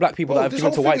given to black people that I've this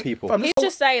given to whole white thing- people? fam, He's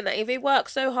just saying that if he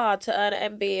worked so hard to earn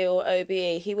an MBE or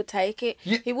OBE, he would take it.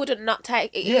 Yeah. He wouldn't not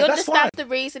take it. Yeah, You that's understand fine. the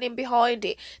reasoning behind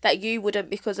it that you wouldn't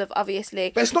because of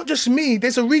obviously. But it's not just me.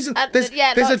 There's a reason. And There's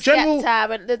a general.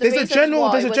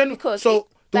 There's a general. So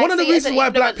one of the reasons why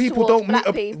black people don't. Black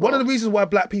One of the reasons why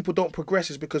black people don't progress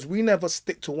is because we never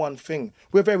stick to one thing.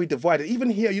 We're very divided. Even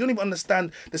here, you don't even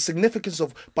understand the significance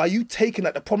of by you taking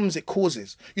that the problems it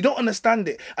causes. You don't understand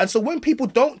it, and so when people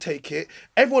don't take it,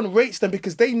 everyone rates them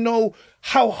because they know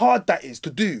how hard that is to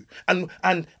do. And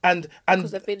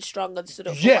because they've been strong and stood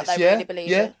up for yes, what they really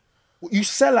believe in. You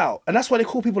sell out, and that's why they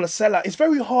call people a sellout. It's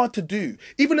very hard to do.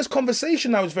 Even this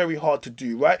conversation now is very hard to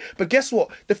do, right? But guess what?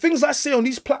 The things I say on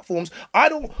these platforms,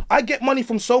 I get money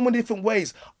from so many different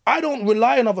ways. I don't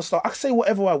rely on other stuff. I say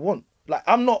whatever I want. Like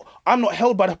I'm not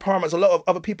held by the parameters a lot of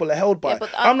other people are held by. Yeah,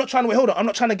 but I'm not trying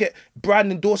to get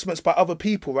brand endorsements by other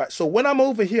people, right? So when I'm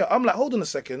over here, I'm like, hold on a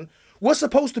second. We're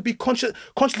supposed to be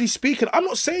consciously speaking. I'm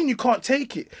not saying you can't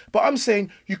take it, but I'm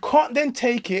saying you can't then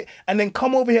take it and then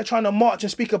come over here trying to march and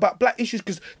speak about black issues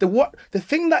because the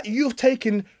thing that you've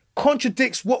taken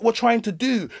contradicts what we're trying to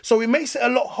do. So it makes it a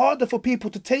lot harder for people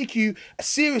to take you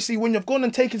seriously when you've gone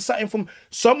and taken something from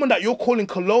someone that you're calling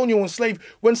colonial and slave.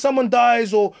 When someone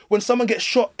dies or when someone gets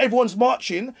shot, everyone's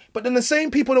marching, but then the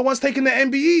same people are the ones taking their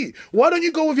MBE. Why don't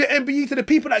you go with your MBE to the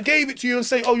people that gave it to you and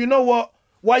say, oh, you know what?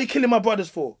 Why are you killing my brothers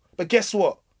for? But guess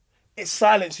what? It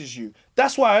silences you.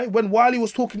 That's why when Wiley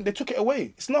was talking, they took it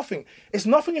away. It's nothing. It's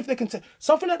nothing if they can take...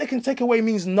 Something that they can take away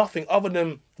means nothing other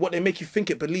than what they make you think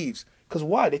it believes. Because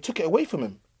why? They took it away from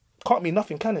him. Can't mean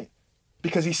nothing, can it?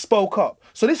 Because he spoke up.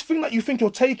 So this thing that you think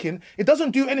you're taking, it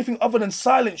doesn't do anything other than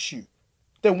silence you.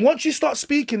 Then once you start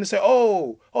speaking, they say,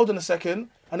 oh, hold on a second,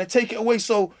 and they take it away.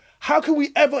 So how can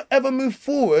we ever move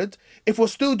forward if we're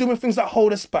still doing things that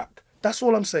hold us back? That's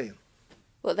all I'm saying.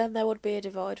 But then there would be a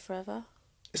divide forever.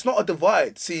 It's not a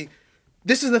divide. See,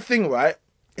 this is the thing, right?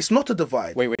 It's not a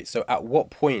divide. Wait. So at what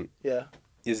point Yeah.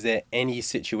 is there any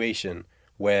situation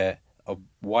where a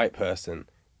white person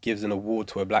gives an award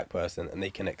to a black person and they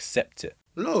can accept it?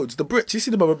 Loads. The Brits. You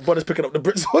see the brothers picking up the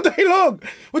Brits all day long.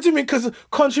 What do you mean? Because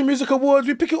country music awards,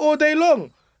 we pick it all day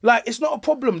long. Like, it's not a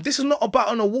problem. This is not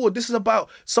about an award. This is about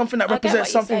something that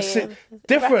represents something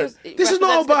different. This is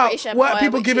not about white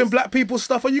people giving black people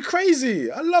stuff. Are you crazy?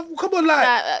 Come on,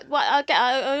 like.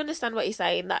 I understand what you're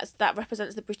saying. That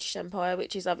represents the British Empire,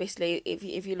 which is obviously,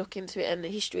 if you look into it and the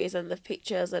histories and the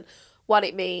pictures and what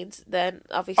it means, then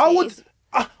obviously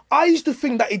I used to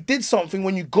think that it did something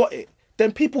when you got it.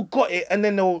 Then people got it and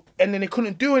then they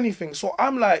couldn't do anything. So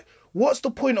I'm like, what's the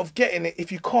point of getting it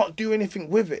if you can't do anything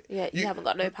with it? Yeah, you haven't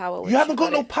got no power. You haven't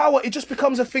got no power. It just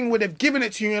becomes a thing where they've given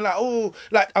it to you and you're like, oh,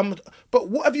 like, but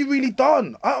what have you really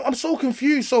done? I'm so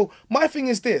confused. So my thing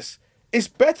is this. It's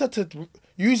better to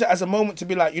use it as a moment to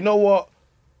be like, you know what?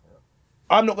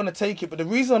 I'm not going to take it, but the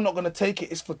reason I'm not going to take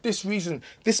it is for this reason.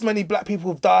 This many black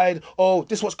people have died. Oh,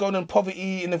 this what's going on in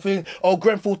poverty in the thing. Oh,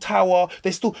 Grenfell Tower.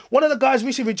 One of the guys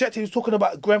recently rejected, he was talking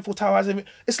about Grenfell Tower.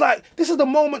 It's like, this is the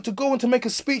moment to go and to make a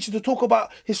speech and to talk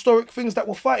about historic things that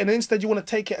we're fighting. And instead you want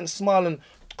to take it and smile and,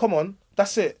 come on,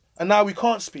 that's it. And now we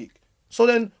can't speak. So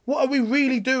then what are we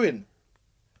really doing?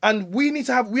 And we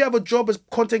have a job as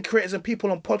content creators and people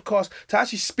on podcasts to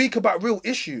actually speak about real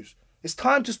issues. It's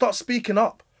time to start speaking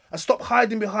up. And stop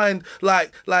hiding behind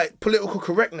like political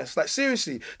correctness. Like,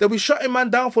 seriously, they'll be shutting man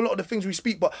down for a lot of the things we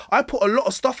speak. But I put a lot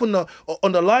of stuff on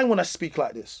the line when I speak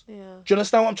like this. Yeah. Do you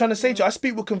understand what I'm trying to say to you? I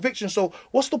speak with conviction. So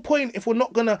what's the point if we're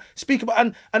not gonna speak about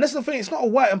and that's the thing. It's not a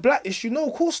white and black issue. No,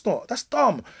 of course not. That's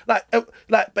dumb. But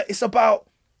it's about.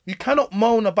 You cannot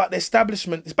moan about the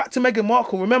establishment. It's back to Meghan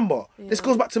Markle. Remember, this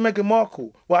goes back to Meghan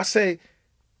Markle, where I say.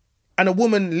 And a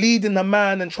woman leading the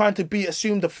man and trying to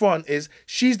assume the front is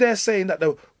she's there saying that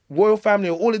the royal family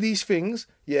or all of these things,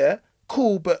 yeah,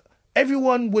 cool, but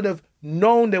everyone would have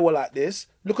known they were like this.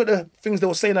 Look at the things they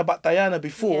were saying about Diana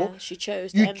before. Yeah, she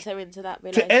chose to enter into that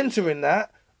relationship. To enter in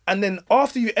that, and then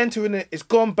after you enter in it, it's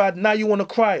gone bad, now you want to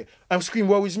cry and scream,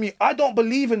 woe is me. I don't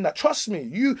believe in that, trust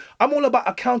me. I'm all about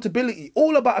accountability,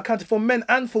 for men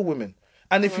and for women.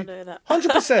 And if you,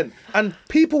 100%, and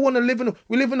people want to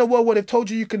we live in a world where they've told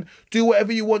you can do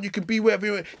whatever you want, you can be whatever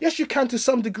you want. Yes, you can to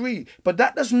some degree, but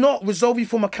that does not resolve you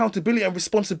from accountability and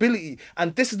responsibility.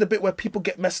 And this is the bit where people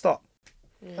get messed up.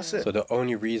 Yeah. That's it. So the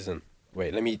only reason,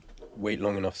 let me wait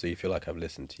long enough so you feel like I've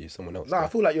listened to you. Someone else. I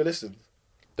feel like you're listening.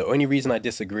 The only reason I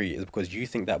disagree is because you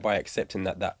think that by accepting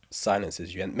that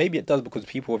silences you. And maybe it does because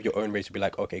people of your own race will be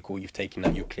like, okay, cool, you've taken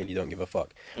that, you clearly don't give a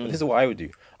fuck. But this is what I would do.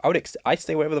 I'd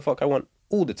say whatever the fuck I want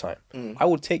all the time. I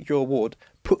would take your award,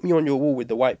 put me on your wall with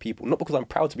the white people. Not because I'm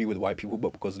proud to be with white people,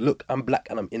 but because, look, I'm black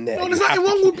and I'm in there. No, there's nothing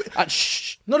wrong with...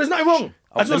 Shh. No, there's nothing wrong.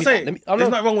 I was going to say, there's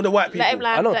nothing wrong with the white people. Let him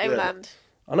land.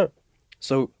 I know.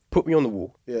 So put me on the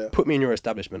wall. Yeah. Put me in your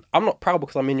establishment. I'm not proud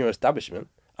because I'm in your establishment.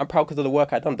 I'm proud because of the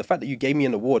work I've done. The fact that you gave me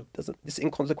an award, it's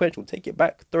inconsequential. Take it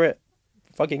back, throw it,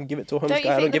 fucking give it to a homeless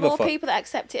guy. I don't give a fuck. Don't you think the more people that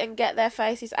accept it and get their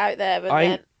faces out there...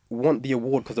 I want the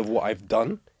award because of what I've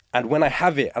done. And when I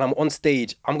have it and I'm on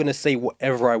stage, I'm going to say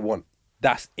whatever I want.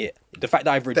 That's it. The fact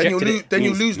that I've rejected it Then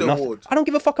you lose the award. I don't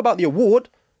give a fuck about the award.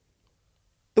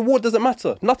 The award doesn't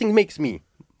matter. Nothing makes me.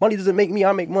 Money doesn't make me.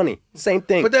 I make money. Same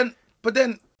thing. But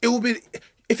then it will be...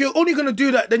 If you're only going to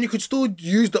do that, then you could still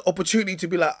use the opportunity to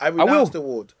be like, I renounce the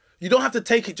award. You don't have to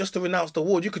take it just to renounce the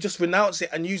award. You could just renounce it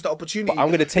and use the opportunity. But I'm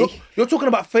going to take... You're talking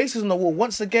about faces on the wall.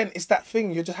 Once again, it's that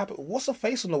thing. You're just happy. What's a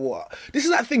face on the wall? This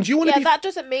is that thing. Do you want to be... that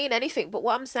doesn't mean anything. But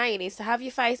what I'm saying is to have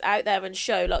your face out there and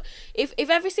show. Like, if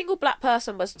every single black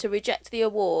person was to reject the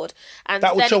award... and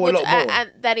that would show a lot more.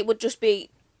 And then it would just be...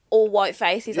 all white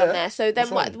faces on there. So then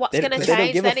what's going to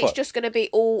change? Then it's just going to be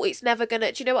all. It's never going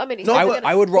to. Do you know what I mean? It's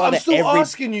I would rather I'm still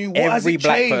asking you, what has it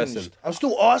changed? I'm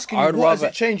still asking you, what has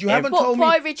it changed? You haven't told me.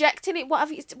 By rejecting it, what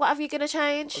have you going to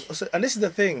change? And this is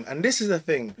the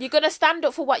thing. You're going to stand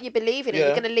up for what you believe in, and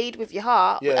you're going to lead with your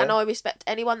heart. And I respect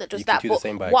anyone that does that.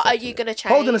 But what are you going to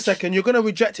change? Hold on a second. You're going to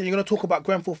reject it. You're going to talk about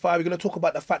Grenfell 5. You're going to talk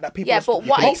about the fact that people. Yeah, but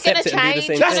what is going to change?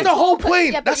 That's the whole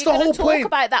point. That's the whole point. Talk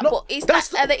about that,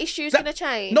 but are the issues going to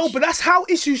change? No, but that's how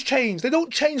issues change. They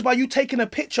don't change by you taking a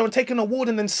picture and taking an award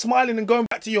and then smiling and going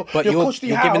back to your But you're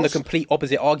giving the complete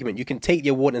opposite argument. You can take the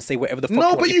award and say whatever the fuck you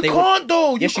want. No, but you can't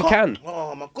though. Yes, you can.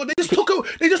 Oh my god,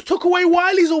 they just took away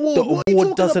Wiley's award. The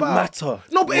award doesn't matter.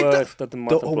 No, but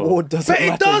the award doesn't matter.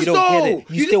 But it does, you don't though. get it.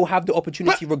 You still have the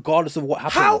opportunity regardless of what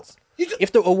happens. How?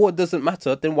 If the award doesn't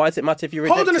matter, then why does it matter if you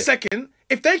reject it? Hold on a second.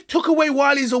 If they took away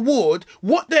Wiley's award,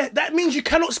 that means you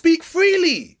cannot speak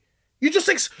freely. You just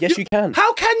yes, you can.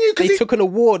 How can you? They took an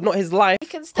award, not his life.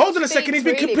 Hold on a second. He's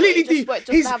been completely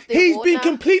he's been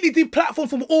completely deplatformed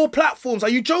from all platforms. Are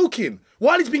you joking?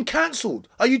 Wiley's been cancelled.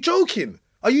 Are you joking?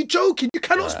 You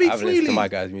cannot speak I've freely. listened to my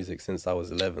guy's music since I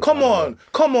was 11. Come on,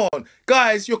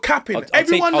 guys, you're capping.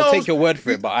 Everyone knows. I'll take your word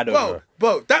for it, but I don't know.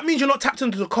 Bro, that means you're not tapped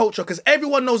into the culture because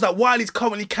everyone knows that Wiley's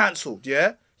currently cancelled.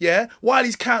 Yeah.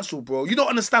 Wiley's cancelled, bro. You don't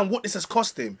understand what this has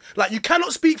cost him. Like, you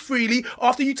cannot speak freely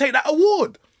after you take that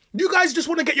award. You guys just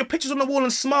want to get your pictures on the wall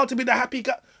and smile to be the happy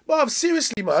guy. Bruv,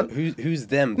 seriously, man. So who's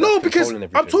them? No, because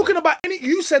I'm talking about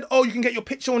you said, oh, you can get your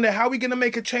picture on there. How are we going to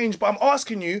make a change? But I'm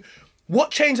asking you, what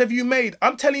change have you made?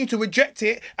 I'm telling you to reject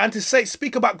it and to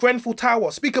speak about Grenfell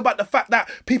Tower. Speak about the fact that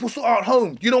people still aren't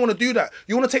home. You don't want to do that.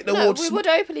 You want to take the awards. We would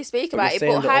openly speak about it,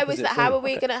 but how is that? How are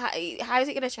we gonna? How is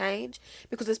it gonna change?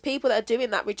 Because there's people that are doing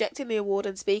that, rejecting the award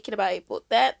and speaking about it, but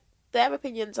their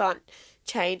opinions aren't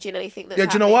changing anything.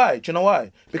 That's do you know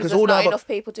why? Because all not enough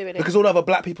people doing it. Because all the other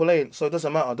black people ain't, so it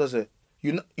doesn't matter, does it?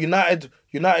 United.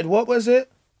 What was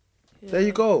it? Yeah. There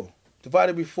you go.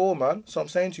 Divided we fall, man. So I'm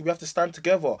saying to you, we have to stand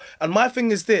together. And my thing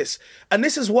is this, and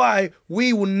this is why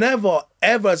we will never,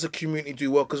 ever as a community do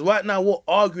well, because right now we're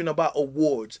arguing about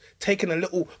awards, taking a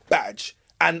little badge.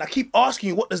 And I keep asking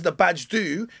you, what does the badge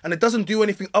do? And it doesn't do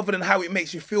anything other than how it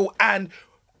makes you feel and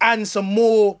some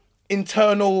more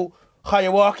internal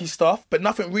hierarchy stuff, but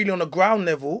nothing really on a ground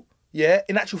level. Yeah,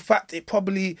 in actual fact, it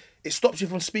stops you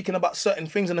from speaking about certain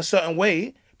things in a certain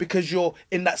way, because you're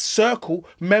in that circle,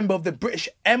 member of the British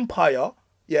Empire,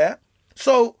 yeah?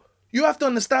 So you have to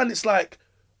understand, it's like,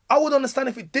 I would understand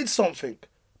if it did something,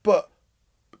 but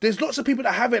there's lots of people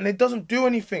that have it and it doesn't do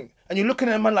anything. And you're looking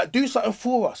at them and like, do something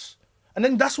for us. And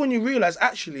then that's when you realise,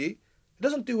 actually, it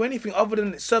doesn't do anything other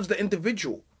than it serves the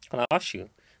individual. Can I ask you,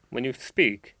 when you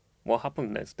speak, what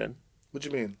happens next then? What do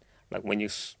you mean? Like when you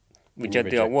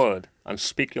reject their word and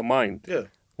speak your mind, yeah.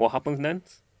 What happens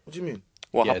next? What do you mean?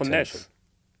 What happens next?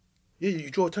 Yeah,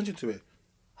 you draw attention to it.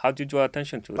 How do you draw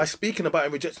attention to it? By speaking about it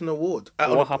and rejecting the award.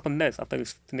 What happened next after you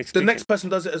finish The next person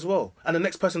does it as well. And the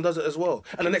next person does it as well.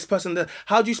 And the next person does.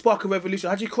 How do you spark a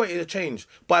revolution? How do you create a change?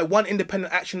 By one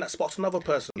independent action that sparks another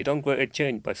person. You don't create a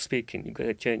change by speaking. You create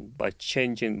a change by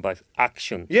changing by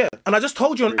action. Yeah, and I just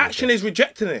told you, an action is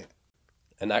rejecting it.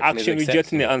 An action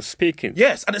rejecting it and speaking.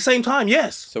 Yes, at the same time,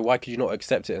 yes. So why could you not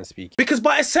accept it and speak? Because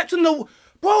by accepting the...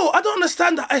 Bro, I don't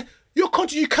understand that... Your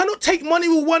country, you cannot take money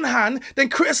with one hand, then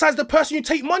criticize the person you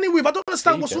take money with. I don't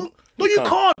understand what's wrong. No, you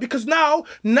can't, because now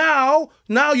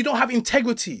you don't have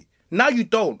integrity. Now you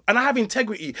don't, and I have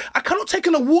integrity. I cannot take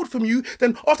an award from you,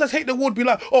 then after I take the award, be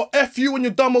like, oh, F you and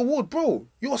your dumb award. Bro,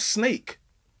 you're a snake.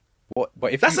 What?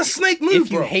 But that's a snake move,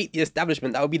 If you hate the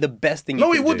establishment, that would be the best thing you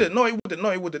could do. No, it wouldn't.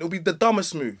 It would be the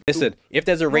dumbest move. Listen, if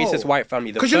there's a racist white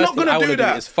family, the first you're not thing I want to do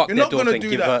is fuck you're their not gonna daughter and do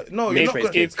give that. her No, you're not gonna.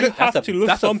 If you have to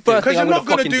lose something, because you're not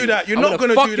gonna do that. You're not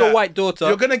gonna do that. Fuck your white daughter.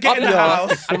 You're gonna get in the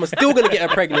house. I'm still gonna get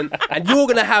her pregnant, and you're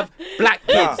gonna have black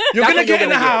kids. You're gonna get in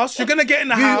the house. You're gonna get in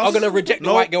the house. You are gonna reject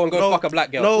the white girl and go fuck a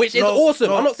black girl, which is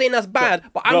awesome. I'm not saying that's bad,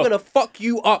 but I'm gonna fuck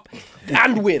you up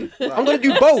and win. I'm gonna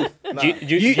do both.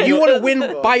 You want to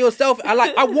win by yourself.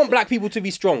 I want black people to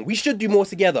be strong. We should do more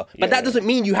together. But that doesn't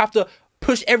mean you have to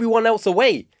push everyone else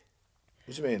away.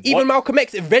 What do you mean? Even Malcolm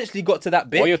X eventually got to that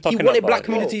bit. He wanted black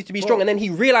communities to be strong, and then he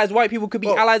realised white people could be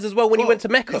allies as well when he went to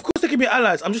Mecca. Of course they can be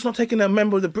allies. I'm just not taking a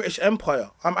member of the British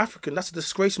Empire. I'm African. That's a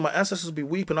disgrace. My ancestors will be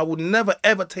weeping. I would never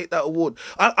ever take that award.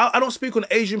 I don't speak on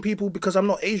Asian people because I'm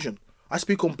not Asian. I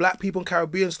speak on black people and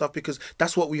Caribbean stuff because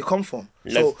that's what we come from.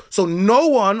 So no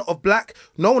one of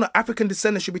African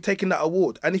descendants should be taking that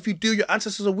award. And if you do, your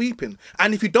ancestors are weeping.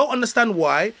 And if you don't understand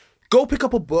why, go pick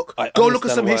up a book, go look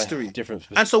at some history.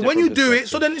 And so when you do it,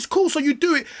 so then it's cool. So you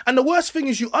do it. And the worst thing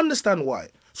is you understand why.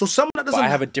 So someone that doesn't... I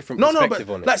have a different perspective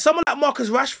on it. Like someone like Marcus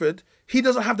Rashford, he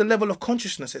doesn't have the level of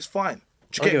consciousness. It's fine.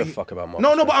 I don't give a fuck about Marcus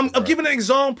No, but Rashford, I'm giving an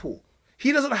example.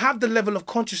 He doesn't have the level of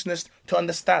consciousness to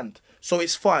understand. So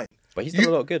it's fine. But he's doing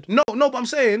a lot of good. No, but I'm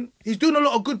saying he's doing a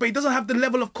lot of good, but he doesn't have the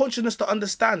level of consciousness to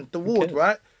understand the ward,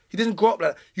 right? He didn't grow up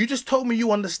like that. You just told me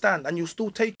you understand and you'll still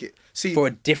take it. See, for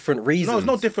a different reason. No, it's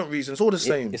not different reasons. It's all the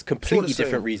same. It's completely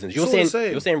different reasons. You're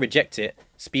saying reject it,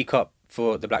 speak up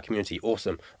for the black community.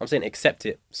 Awesome. I'm saying accept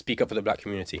it, speak up for the black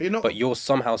community. But you're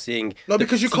somehow seeing... No,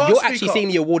 because you can't You're speak actually up. seeing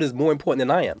the award as more important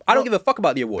than I am. I don't give a fuck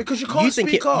about the award. Because you can't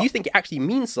speak up. You think it actually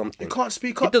means something. You can't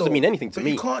speak up. It doesn't though. mean anything to But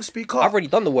me. You can't speak up. I've already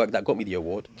done the work that got me the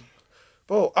award.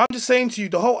 Bro, I'm just saying to you,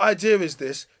 the whole idea is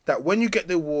this, that when you get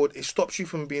the award, it stops you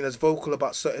from being as vocal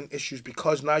about certain issues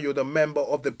because now you're the member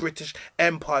of the British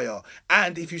Empire.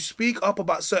 And if you speak up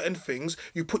about certain things,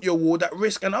 you put your award at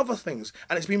risk and other things.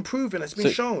 And it's been proven, it's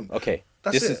been shown. Okay.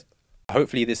 That's it.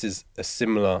 Hopefully this is a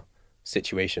similar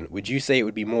situation. Would you say it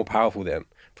would be more powerful then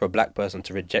for a black person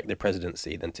to reject the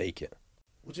presidency than take it?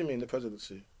 What do you mean, the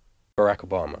presidency? Barack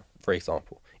Obama, for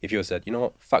example. If you had said, you know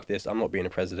what, fuck this, I'm not being a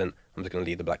president, I'm just going to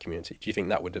lead the black community. Do you think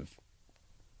that would have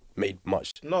made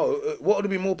much? No, what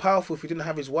would be more powerful if he didn't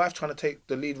have his wife trying to take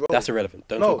the lead role? That's irrelevant.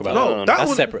 Don't talk about that.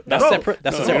 That's separate. That's separate.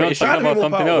 That's a separate issue. About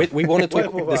something else. We want to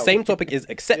talk. The same topic is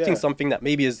accepting something that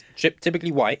maybe is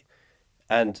typically white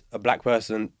and a black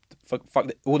person.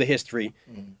 Fuck all the history.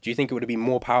 Do you think it would have been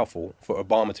more powerful for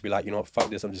Obama to be like, you know what, fuck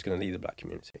this, I'm just going to lead the black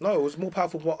community? No, it was more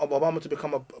powerful for Obama to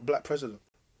become a black president.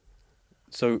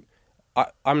 So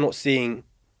I'm not seeing,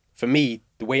 for me,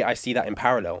 the way I see that in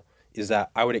parallel is that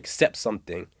I would accept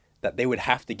something that they would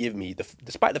have to give me,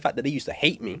 despite the fact that they used to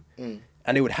hate me,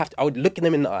 and they would have to, I would look at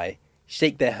them in the eye,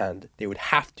 shake their hand, they would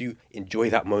have to enjoy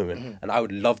that moment, and I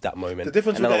would love that moment. The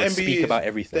difference and with then the I would NBA speak is, about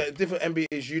everything. The different NBA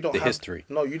is you don't The have history.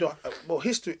 No, you don't. Well,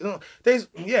 history. No, there's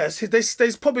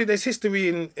probably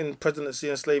history in presidency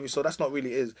and slavery, so that's not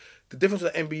really is. The difference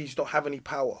with the NBA is you don't have any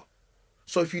power.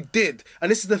 So if you did, and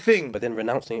this is the thing. But then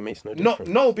renouncing it makes no difference.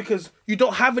 No, because you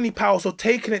don't have any power, so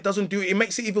taking it doesn't do it. It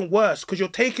makes it even worse because you're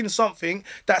taking something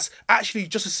that's actually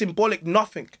just a symbolic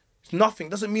nothing. It's nothing.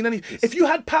 Doesn't mean anything. If you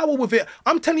had power with it,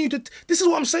 I'm telling you that this is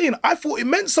what I'm saying. I thought it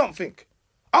meant something.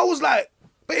 I was like,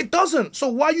 but it doesn't. So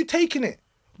why are you taking it?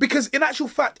 Because in actual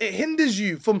fact, it hinders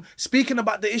you from speaking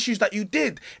about the issues that you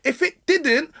did. If it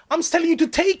didn't, I'm telling you to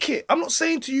take it. I'm not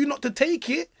saying to you not to take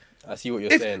it. I see what you're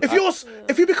saying.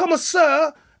 If you become a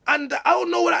sir, and I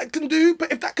don't know what that can do,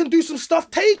 but if that can do some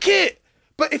stuff, take it.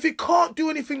 But if it can't do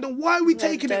anything, then why are we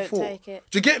taking it for? Take it.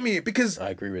 Do you get me? Because I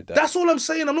agree with that. That's all I'm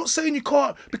saying. I'm not saying you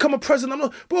can't become a president. I'm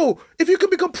not, bro. If you can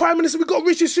become prime minister, we got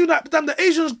Rishi Sunak. But then the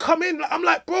Asians come in. I'm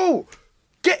like, bro,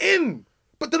 get in.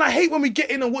 But then I hate when we get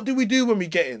in, and what do we do when we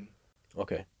get in?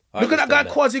 Okay. Look at that guy,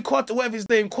 Kwasi Kwarteng, whatever his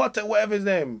name, Kwarteng, whatever his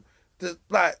name.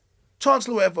 Like,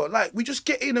 Chancellor, whatever. Like, we just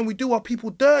get in and we do our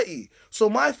people dirty. So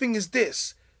my thing is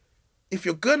this. If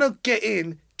you're gonna get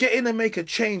in and make a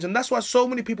change. And that's why so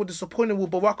many people are disappointed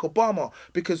with Barack Obama,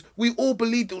 because we all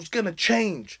believed it was gonna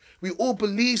change. We all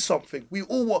believed something.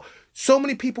 So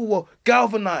many people were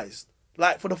galvanized.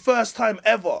 Like, for the first time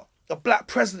ever, a black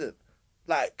president.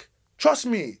 Like, trust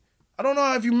me. I don't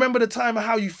know if you remember the time of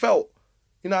how you felt.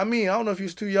 You know what I mean? I don't know if you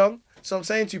was too young. So I'm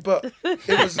saying to you, but it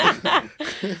was...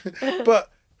 but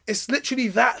it's literally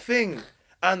that thing.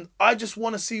 And I just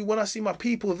want to see, when I see my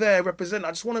people there represent, I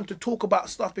just want them to talk about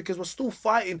stuff because we're still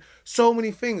fighting so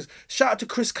many things. Shout out to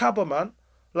Chris Cabba, man.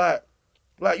 Like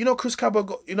you know, Chris Cabba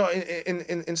got, you know,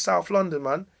 in South London,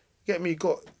 man. He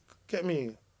got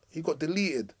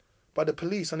deleted by the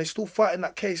police and they're still fighting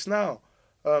that case now.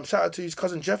 Shout out to his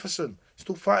cousin Jefferson.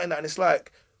 Still fighting that. And it's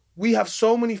like, we have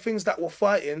so many things that we're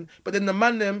fighting, but then the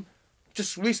man them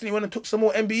just recently went and took some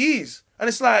more MBEs. And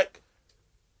it's like,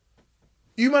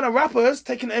 you man are rappers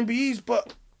taking MBEs,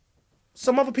 but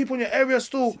some other people in your area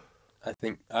still... I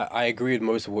think I agree with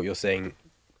most of what you're saying,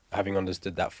 having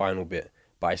understood that final bit.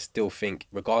 But I still think,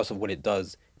 regardless of what it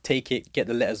does, take it, get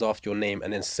the letters after your name,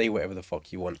 and then say whatever the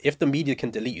fuck you want. If the media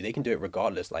can delete you, they can do it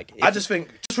regardless. Like, I just think,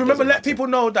 just remember, let people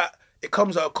know that it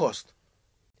comes at a cost.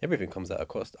 Everything comes at a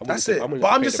cost. That's it.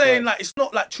 But I'm just saying, like, it's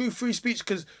not like true free speech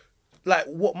because, like,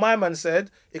 what my man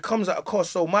said, it comes at a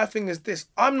cost. So my thing is this: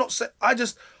 I'm not saying.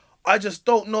 I just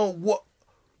don't know what.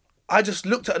 I just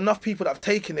looked at enough people that have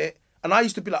taken it, and I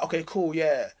used to be like, okay, cool,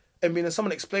 yeah. And then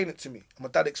someone explained it to me. And my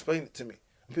dad explained it to me.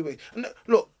 And people, and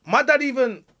look, my dad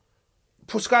even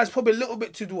prescribes probably a little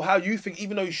bit to do how you think,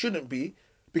 even though you shouldn't be,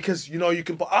 because you know you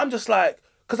can. But I'm just like,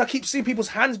 because I keep seeing people's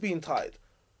hands being tied,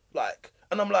 like,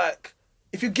 and I'm like,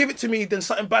 if you give it to me, then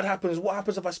something bad happens. What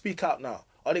happens if I speak out now?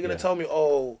 Are they gonna tell me,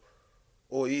 oh,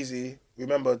 easy?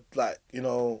 Remember, like, you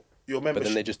know, your But membership.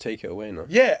 then they just take it away, no?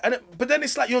 Yeah, but then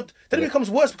it's like it becomes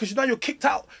worse because now you're kicked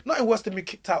out. Nothing worse than being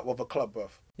kicked out of a club, bruv.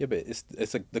 Yeah, but it's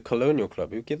the colonial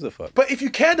club. Who gives a fuck? But if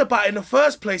you cared about it in the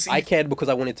first place, I cared because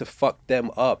I wanted to fuck them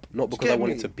up, not because I get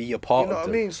wanted me? to be a part You know of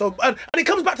what them. I mean? So and it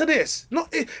comes back to this.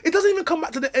 It doesn't even come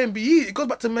back to the MBE. It goes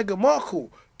back to Meghan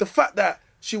Markle. The fact that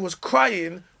she was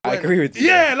crying. I agree with you.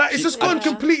 Yeah, like it's just gone Yeah.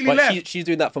 completely But left. she's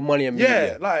doing that for money and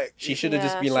media. Yeah, like she should have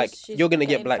just Yeah, been like, she's "You're gonna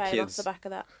getting get black fame off kids." the back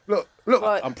of that. look,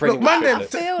 Right. I'm pretty look, man, much them,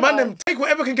 sure feel man, like- them, take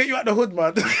whatever can get you out the hood,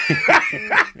 man.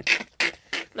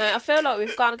 No, I feel like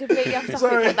we've gone completely off topic,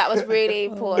 Sorry. but that was really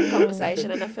important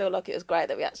conversation, and I feel like it was great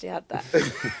that we actually had that.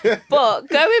 But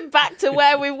going back to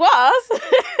where we was,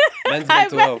 Men's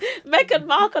mental health. Meghan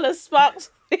Markle has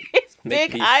sparked this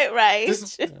Make big peace. outrage.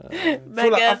 This-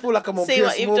 Meghan, I feel like I'm on see Piers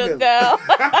what you've Morgan. done, girl.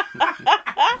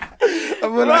 I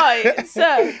feel like- Right,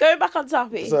 so going back on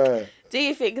topic, So, do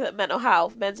you think that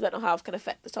men's mental health can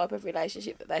affect the type of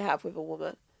relationship that they have with a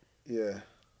woman? yeah.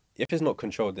 If it's not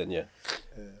controlled, then yeah.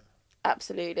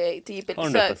 Absolutely. Do you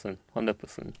believe 100%.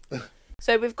 100%.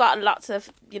 So we've got lots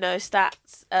of,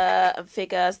 stats and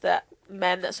figures that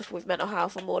men that suffer with mental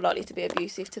health are more likely to be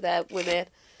abusive to their women.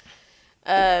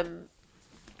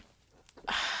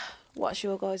 What's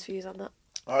your guys' views on that?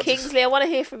 Kingsley, I want to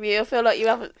hear from you. I feel like you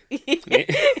haven't. You're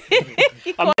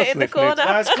I'm quite in the just corner.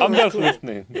 That's cool, I'm that's just cool.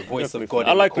 listening. voice of Just God listening.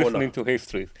 I in like the corner. listening to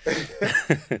history.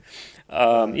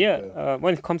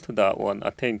 When it comes to that one, I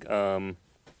think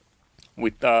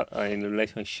with that in a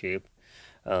relationship,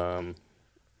 when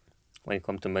it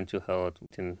comes to mental health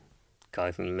within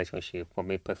guys in a relationship, for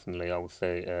me personally, I would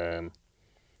say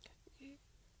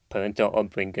parental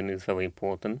upbringing is very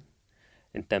important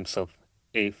in terms of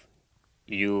if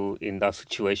you in that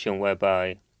situation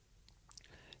whereby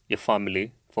your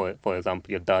family, for example,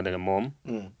 your dad and your mom,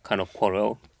 kind of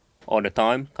quarrel all the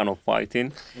time, kind of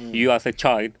fighting. You as a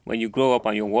child, when you grow up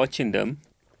and you're watching them,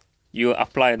 you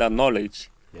apply that knowledge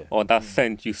or that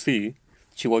sense you see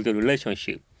towards the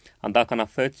relationship, and that can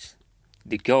affect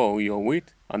the girl you're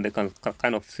with, and they can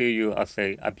kind of see you as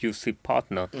a abusive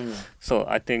partner. So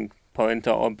I think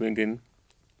parental upbringing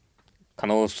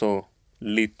can also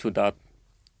lead to that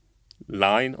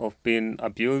line of being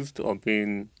abused or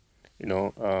being,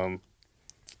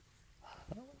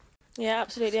 Yeah,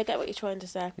 absolutely. I get what you're trying to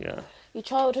say. yeah. Your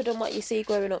childhood and what you see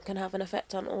growing up can have an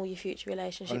effect on all your future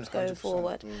relationships going 100%,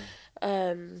 forward.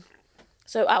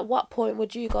 So at what point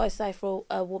would you guys say for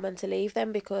a woman to leave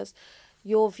them? Because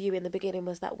your view in the beginning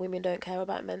was that women don't care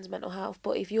about men's mental health.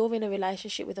 But if you're in a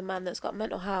relationship with a man that's got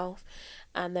mental health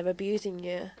and they're abusing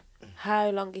you, how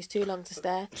long is too long to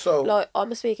stay? So- like,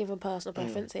 I'm speaking from personal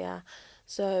preference here.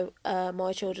 So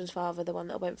my children's father, the one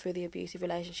that I went through the abusive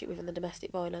relationship with and the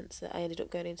domestic violence that I ended up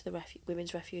going into the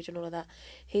women's refuge and all of that,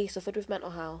 he suffered with mental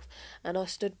health, and I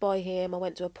stood by him. I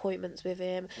went to appointments with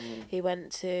him. He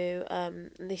went to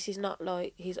and this is not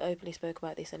like he's openly spoke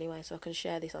about this anyway, so I can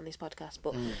share this on this podcast,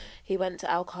 but he went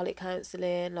to alcoholic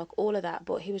counselling, like all of that,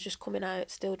 but he was just coming out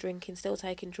still drinking, still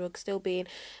taking drugs, still being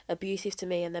abusive to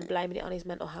me, and then blaming it on his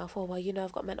mental health. Oh, well,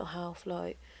 I've got mental health,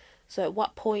 like. So at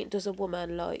what point does a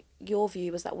woman, like, your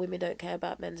view was that women don't care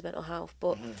about men's mental health,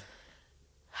 but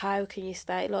how can you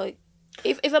stay, like,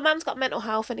 if a man's got mental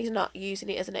health and he's not using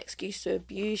it as an excuse to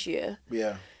abuse you,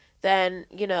 Yeah. then,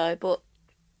 but...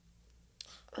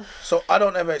 So I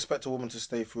don't ever expect a woman to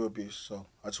stay through abuse. So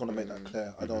I just want to make that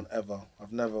clear.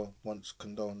 I've never once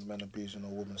condoned men abusing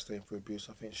or women staying through abuse.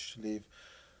 I think she should leave.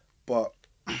 But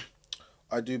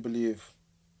I do believe,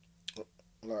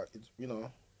 like,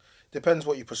 depends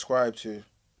what you prescribe to,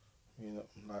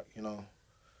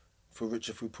 for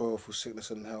richer, through poor, for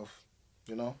sickness and health,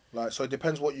 so it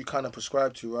depends what you kind of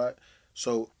prescribe to, right?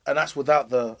 So, and that's without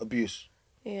the abuse.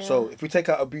 Yeah. So if we take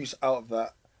out abuse out of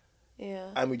that Yeah.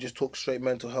 and we just talk straight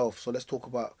mental health, so let's talk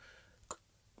about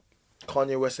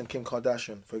Kanye West and Kim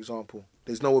Kardashian, for example.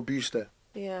 There's no abuse there.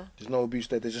 Yeah. There's no abuse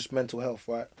there. There's just mental health,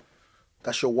 right?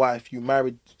 That's your wife. You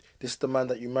married. This is the man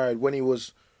that you married when he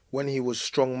was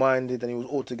strong-minded and he was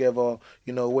all together.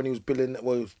 When he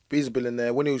was he's a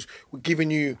billionaire. When he was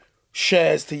giving you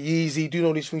shares to Yeezy, doing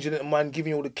all these things you didn't mind,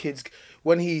 giving you all the kids.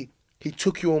 When he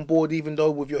took you on board, even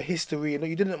though with your history,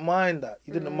 you didn't mind that.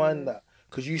 You didn't mind that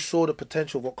because you saw the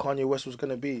potential of what Kanye West was going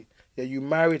to be. Yeah, you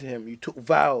married him. You took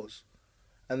vows,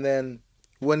 and then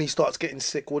when he starts getting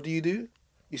sick, what do?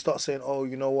 You start saying, "Oh,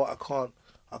 you know what? I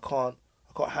can't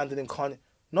handle him, Kanye."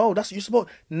 No,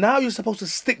 you're supposed to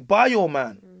stick by your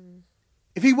man.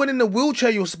 If he went in the wheelchair,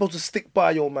 you're supposed to stick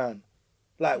by your man.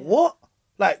 Like, what?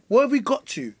 Like, where have we got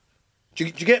to? Do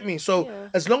you get me? So,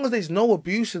 as long as there's no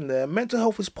abuse in there, mental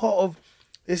health is part of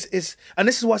And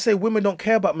this is why I say women don't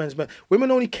care about men's mental.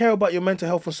 Women only care about your mental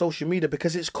health on social media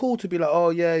because it's cool to be like, oh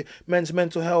yeah, men's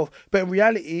mental health. But in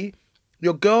reality,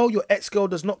 your ex-girl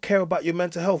does not care about your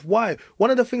mental health. Why?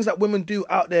 One of the things that women do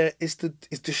out there is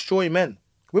destroy men.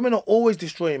 Women are always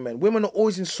destroying men. Women are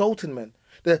always insulting men.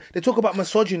 They talk about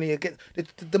misogyny again.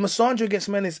 The misogyny against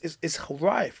men is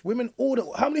rife. Women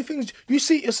how many things you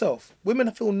see it yourself? Women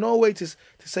feel no way to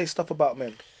say stuff about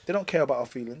men. They don't care about our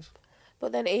feelings.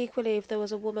 But then equally, if there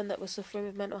was a woman that was suffering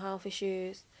with mental health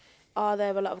issues, are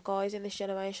there a lot of guys in this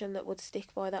generation that would stick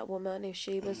by that woman if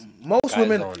she was... Most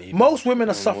women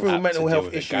are suffering with mental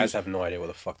health issues. Guys have no idea what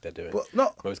the fuck they're doing. But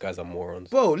most guys are morons.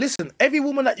 Bro, listen, every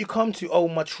woman that you come to, oh,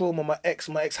 my trauma, my ex.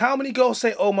 How many girls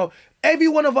say, oh, my... Every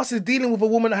one of us is dealing with a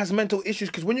woman that has mental issues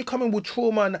because when you're coming with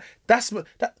trauma, and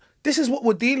this is what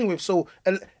we're dealing with. So...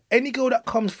 Any girl that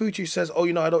comes through to you says, oh,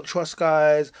 I don't trust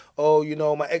guys. Oh,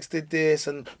 my ex did this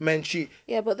and men cheat.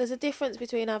 Yeah, but there's a difference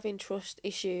between having trust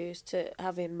issues to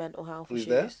having mental health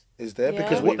issues. Is there? Yeah.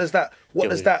 Because what does that...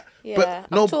 Yeah,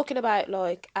 I'm talking about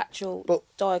like actual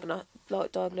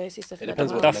diagnosis of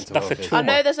mental health. That's a trauma. I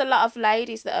know there's a lot of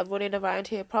ladies that are running around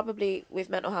here probably with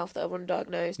mental health that are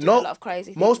undiagnosed, doing a lot of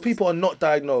crazy things. Most people are not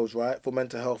diagnosed, right, for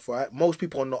mental health, right? Most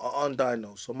people are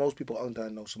undiagnosed. So most people are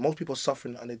undiagnosed. So most people are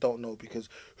suffering and they don't know because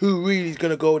who really is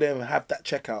going to go there and have that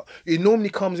checkout? It normally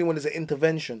comes in when there's an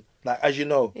intervention, like, as you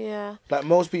know. Yeah. Like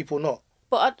most people not.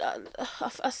 But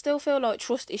I still feel like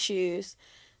trust issues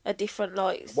are different.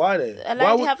 Like, why they? A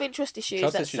lady having trust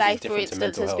issues that, say, for different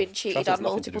instance, has been cheated on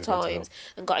multiple mental health. times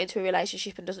and got into a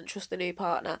relationship and doesn't trust the new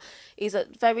partner is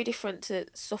very different to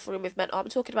suffering with mental. I'm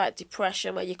talking about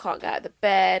depression where you can't get out of the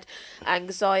bed,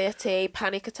 anxiety,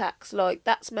 panic attacks. Like,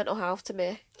 that's mental health to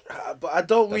me. But I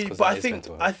don't really. But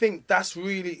I think that's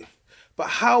really. But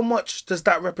how much does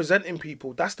that represent in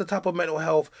people? That's the type of mental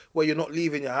health where you're not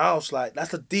leaving your house. Like,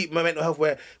 that's the deep mental health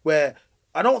where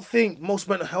I don't think most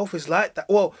mental health is like that.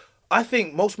 Well, I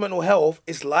think most mental health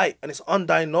is light and it's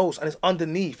undiagnosed and it's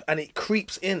underneath and it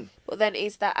creeps in. But then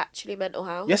is that actually mental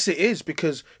health? Yes, it is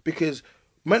because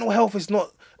mental health is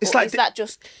not. It's like is that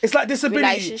just? It's like disability.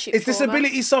 Relationship Is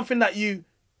disability something that do you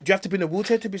have to be in a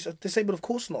wheelchair to be disabled? Of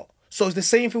course not. So it's the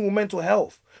same thing with mental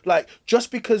health. Like,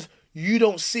 just because you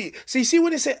don't see it. See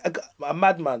when they say a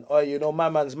madman, or my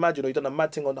man's mad, he done a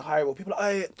mad thing on the high road. People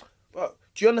are like, bro,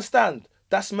 do you understand?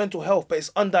 That's mental health, but it's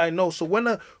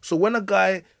undiagnosed. So when a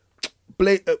guy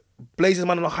blazes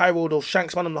man on the high road or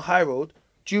shanks man on the high road,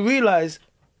 do you realise,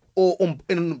 or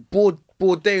in broad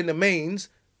day in the mains,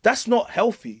 that's not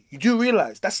healthy. You do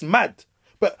realise that's mad.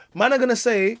 But man are gonna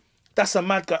say that's a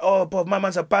mad guy. Oh, but my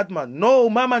man's a bad man. No,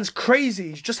 my man's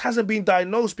crazy. He just hasn't been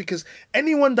diagnosed because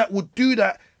anyone that would do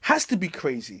that has to be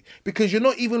crazy because you're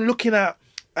not even looking at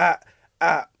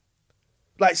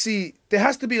like, see, there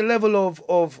has to be a level of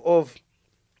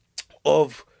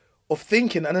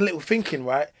thinking and a little thinking,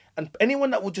 right? And anyone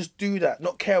that will just do that,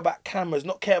 not care about cameras,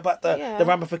 not care about the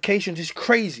ramifications, is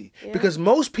crazy. Yeah. Because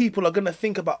most people are going to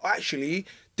think about, actually,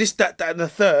 this, that, and the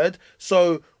third.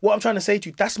 So what I'm trying to say to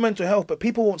you, that's mental health, but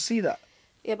people won't see that.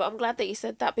 Yeah, but I'm glad that you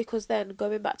said that because then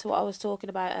going back to what I was talking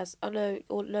about, as I know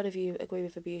none of you agree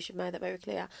with abuse, you've made that very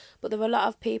clear, but there are a lot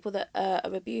of people that are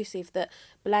abusive that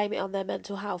blame it on their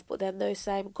mental health, but then those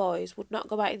same guys would not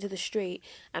go out into the street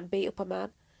and beat up a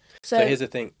man. So here's the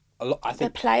thing. I think they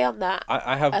play on that.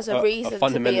 I have as a reason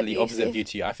fundamentally to be opposite view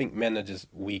to you. I think men are just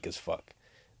weak as fuck.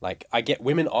 Like, I get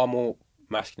women are more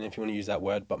masculine, if you want to use that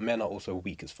word, but men are also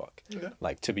weak as fuck. Yeah.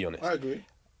 Like, to be honest. I agree.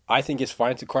 I think it's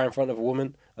fine to cry in front of a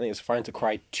woman. I think it's fine to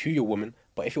cry to your woman.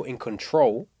 But if you're in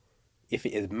control, if it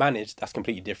is managed, that's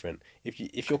completely different.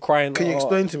 If you're crying... Can you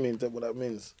explain to me what that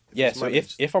means? Yeah, so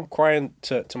if I'm crying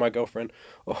to my girlfriend,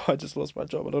 oh, I just lost my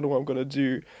job, I don't know what I'm going to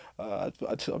do,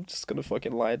 I'm just going to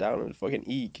fucking lie down and fucking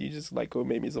eat, can you just like go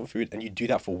make me some food? And you do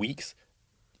that for weeks,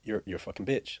 you're a fucking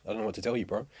bitch. I don't know what to tell you,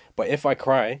 bro. But if I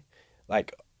cry,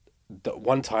 like the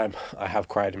one time I have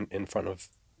cried in front of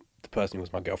the person who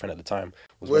was my girlfriend at the time.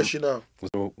 Where's she now?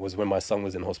 Was when my son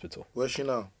was in hospital. Where's she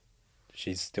now?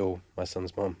 She's still my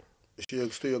son's mom. Is she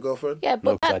still your girlfriend? Yeah,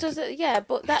 but that doesn't. Yeah,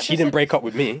 but that. She didn't break up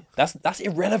with me. That's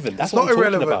irrelevant. That's not what I'm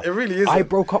irrelevant. Talking about. It really isn't. I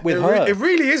broke up with her. It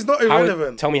really is not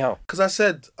irrelevant. Tell me how. Because I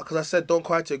said don't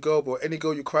cry to a girl, but any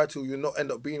girl you cry to, you'll not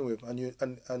end up being with,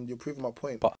 and you're proving my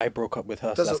point. But I broke up with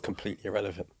her, so that's completely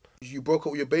irrelevant. You broke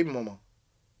up with your baby mama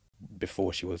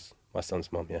before she was my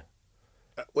son's mom. Yeah.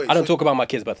 Wait, I don't talk about my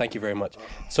kids, but thank you very much.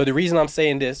 So the reason I'm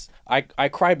saying this, I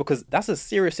cry because that's a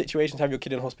serious situation to have your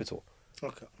kid in hospital.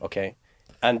 Okay. Okay,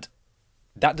 and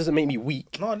that doesn't make me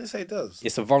weak. No, I didn't say it does.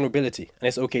 It's a vulnerability, and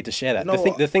it's okay to share that. No,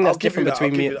 The thing I'll that's give you different that,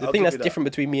 between I'll me, give you- the I'll thing give that's you that. different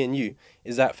between me and you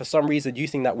is that for some reason you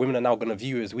think that women are now going to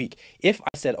view you as weak. If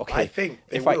I said, okay, I think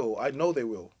they if will. I know they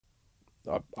will.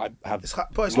 I have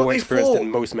But it's not more their experience fault. than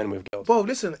most men with girls. Bro,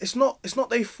 listen, it's not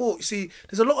their fault. You see,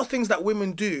 there's a lot of things that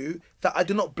women do that I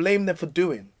do not blame them for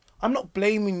doing. I'm not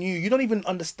blaming you. You don't even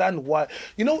understand why. Do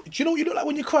you know what you look like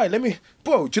when you cry? Do you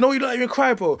know what you look like when you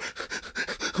cry, bro?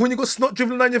 When you got snot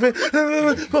dribbling down your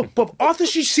face. Bro, after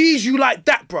she sees you like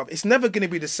that, bro, it's never going to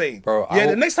be the same. Bro,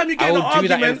 the next time you get I in will an do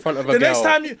argument, that in front of a the next girl,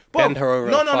 time you... bend her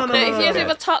over No, and no, fuck no, her. no, But no, if no, you're no.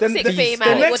 with a toxic Then female,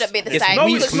 the it next- wouldn't be the it's same.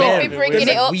 weak Because men. you'll be bringing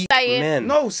It's it up, weak saying... men.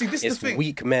 No, see, this is It's the thing.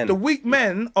 weak men. The weak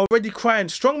men are already crying.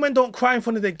 Strong men don't cry in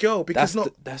front of their girl because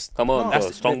Come on, that's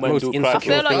bro. Strong the men most do cry.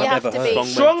 insecure I feel like thing you I've have ever to heard. be-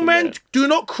 strong men do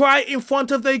not cry in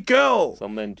front of their girl.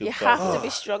 Some men do You cry. have to be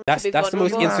strong That's to be the most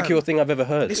vulnerable. insecure thing I've ever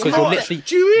heard. It's Because you're not. literally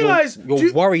Do you realise-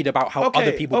 you're worried about how Okay,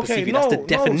 other people okay, perceive you. That's the no,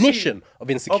 definition of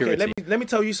Okay, insecurity. let me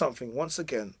tell you something once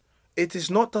again. It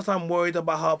is not that I'm worried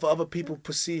about how other people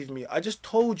perceive me. I just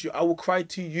told you I will cry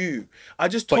to you. I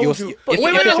just But told you're- you. if- Wait,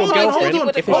 if it's your hold on, girlfriend- hold on,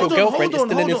 if it's hold your on, girlfriend, hold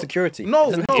it's still an on. insecurity. No, It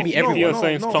doesn't have to be everyone. If you're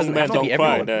saying strong men don't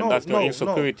cry, then that's not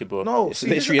insecurity, bro. No, It's see,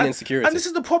 literally an insecurity. And this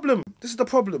is the problem. This is the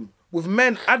problem with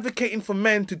men advocating for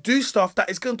men to do stuff that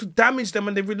is going to damage them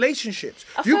and their relationships.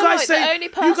 I You feel guys like say, the only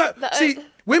you guys person- see.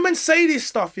 Women say this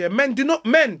stuff, yeah. Men do not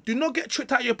get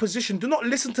tricked out of your position. Do not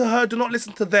listen to her. Do not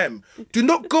listen to them. Do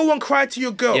not go and cry to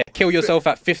your girl. Yeah, kill yourself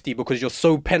at 50 because you're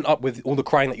so pent up with all the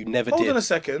crying that you never Hold did. on a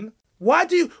second. Why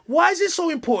is it so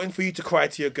important for you to cry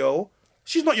to your girl?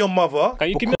 She's not your mother. Can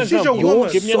you give me an She's your example? woman.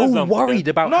 You're Give me an so example, worried then.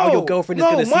 about how your girlfriend is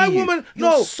going to see my you. woman. You're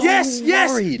No, so yes.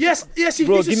 He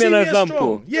Bro, needs to give me see an me as example.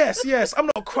 strong. Yes. I'm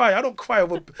not crying. I don't cry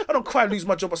over. I don't cry. Lose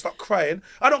my job. I start crying.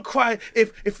 I don't cry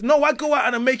if no. I go out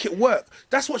and I make it work.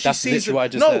 That's what she That's sees. literally what I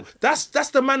just said. That's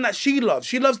the man that she loves.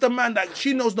 She loves the man that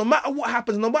she knows. No matter what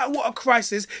happens, no matter what a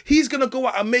crisis, he's gonna go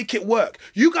out and make it work.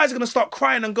 You guys are gonna start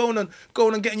crying and going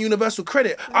and getting universal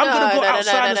credit. I'm gonna go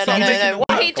outside and start making it work.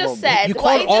 What he just said. You what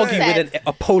can't he just argue said, with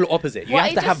a polar opposite. You What have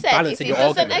he to just have said balance is in he your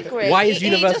doesn't argument. agree. Why is He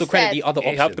universal just credit said- the other You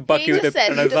have option? to back He you with just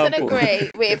said an he doesn't example.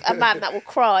 agree with a man that will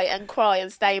cry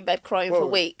and stay in bed crying for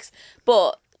weeks.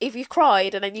 But if you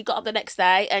cried and then you got up the next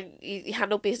day and you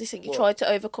handled business and you tried to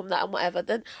overcome that and whatever,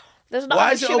 then there's not Why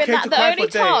an is it issue in okay that. to The cry only for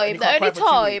a day and time, you the can't only cry for 2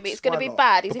 time weeks? it's going to Why be not?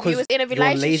 bad is if you was in a you're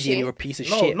relationship. lazy and you're a piece of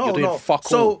shit. You're doing fuck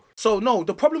so, all. So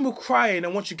the problem with crying,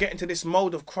 and once you get into this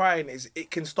mode of crying, is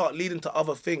it can start leading to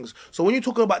other things. So when you're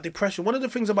talking about depression, one of the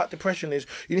things about depression is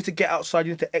you need to get outside,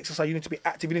 you need to exercise, you need to be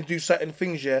active, you need to do certain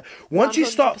things. Yeah. Once you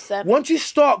 100%.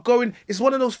 start going, it's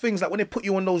one of those things that when they put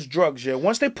you on those drugs, yeah.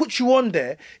 Once they put you on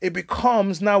there, it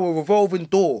becomes now a revolving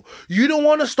door. You don't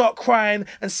want to start crying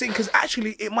and sing because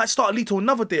actually it might start lead to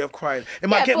another day of crying. It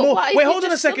might get but more. what if Wait, you hold on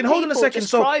a just- some second. Hold on a people second.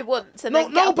 just So cry once and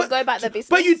then get up and go about their business.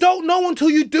 but you don't know until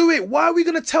you do it. Why are we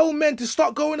gonna tell men to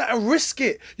start going out and risk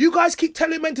it? You guys keep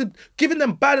telling men to giving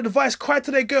them bad advice, cry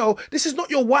to their girl. This is not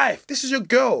your wife. This is your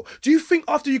girl. Do you think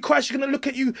after you cry she's gonna look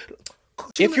at you?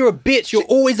 If you're a bitch, you're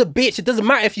always a bitch. It doesn't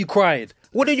matter if you cried.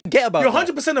 What do you get about You're that?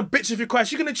 100% a bitch if you cry.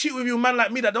 She's gonna cheat with you, a man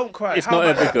like me that don't cry. It's How not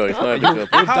about every that? girl. It's not every girl.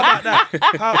 How about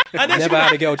that? And then Never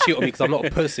had a girl cheat on me because I'm not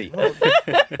a pussy.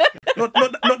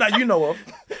 not that you know of.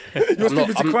 You're I'm not-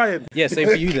 too busy I'm- crying. Yeah, same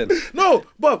for you then. No,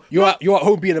 but You're at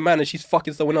home being a man and she's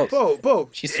fucking someone else. bro.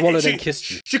 She swallowed and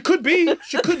kissed you. She could be.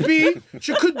 She could be.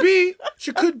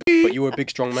 But you were a big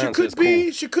strong man, so it's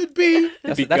cool. She could be.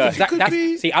 That's Big guy. exact, Could that's,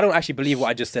 be. see, I don't actually believe what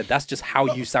I just said. That's just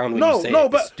how you sound when you say it.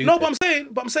 It's stupid.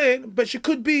 But I'm saying, but she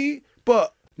could be,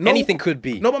 but no, Anything could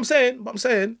be. No, but I'm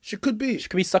saying, she could be. She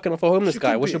could be sucking off a homeless She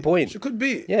guy. could What's be. your point? She could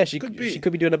be. Yeah, she could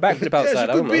be doing a backflip outside. Yeah, I she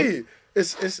don't could know. be.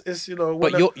 It's you know.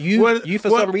 But you for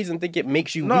some reason think it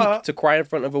makes you Nah. weak to cry in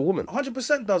front of a woman.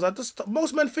 100% does.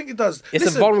 Most men think it does. It's a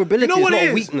Listen, vulnerability, You know it's what not it a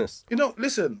is? weakness. You know,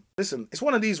 listen. It's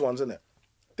one of these ones, isn't it?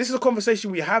 This is a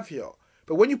conversation we have here.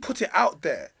 But when you put it out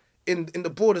there in the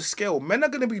broader scale, men are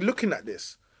going to be looking at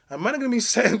this. And men are going to be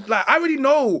saying, like, I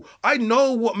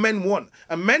know what men want.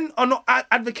 And men are not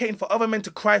advocating for other men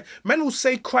to cry. Men will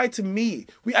say, cry to me.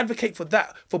 We advocate for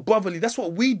that, for brotherly. That's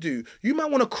what we do. You might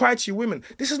want to cry to your women.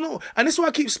 This is not, and this is why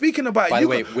I keep speaking about it. By the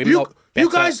way, women are you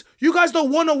better. you guys don't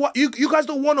want you guys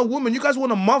don't want a woman. You guys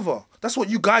want a mother. That's what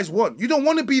you guys want. You don't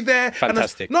want to be there.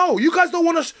 Fantastic. No, you guys don't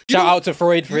want to. Shout out to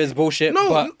Freud for his bullshit.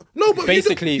 No, but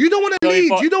basically, you don't want to No, lead.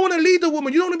 but- You don't want to lead the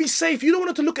woman. You don't want to be safe. You don't want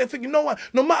her to look at it and think, you know what?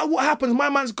 No matter what happens, my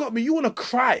man's got me. You want to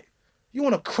cry. You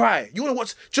want to cry. You want to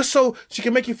watch just so she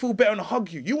can make you feel better and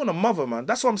hug you. You want a mother, man.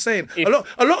 That's what I'm saying. A lot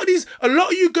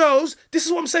of you girls. This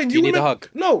is what I'm saying. You need a hug.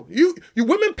 No, you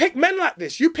women pick men like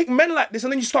this. You pick men like this,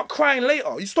 and then you start crying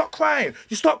later. You start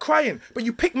crying. But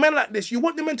you pick men like this. You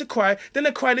want the men to cry, then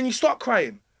they cry, then you start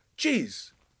crying.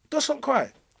 Jeez, just don't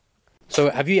cry. So,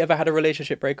 have you ever had a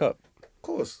relationship break up? Of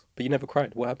course. But you never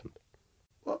cried. What happened?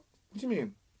 What do you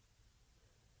mean?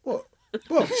 What?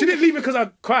 Well, she didn't leave me because I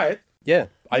cried. Yeah,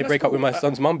 I break up with my cool.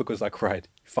 son's mum because I cried.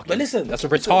 Fucking, But listen, that's a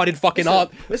retarded fucking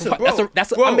art. listen, bro,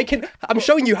 I'm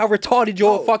showing you how retarded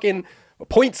your fucking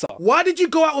points are. Why did you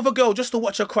go out with a girl just to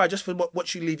watch her cry, just for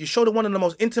what you leave? You showed her one of the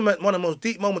most intimate, one of the most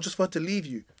deep moments just for her to leave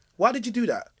you. Why did you do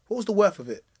that? What was the worth of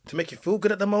it? To make you feel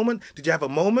good at the moment? Did you have a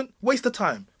moment? Waste of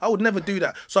time. I would never do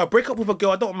that. So I break up with a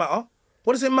girl, I don't matter.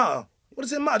 What does it matter? What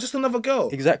does it matter? Just another girl.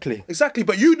 Exactly.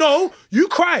 But you know, you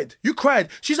cried.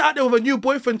 She's out there with a new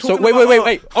boyfriend talking So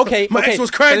wait. Okay, my ex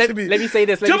was crying to me. Let me say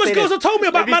this. Do you know how much girls have told me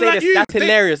about man like you? That's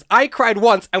hilarious. I cried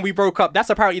once and we broke up. That's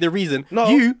apparently the reason. No.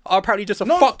 You are apparently just a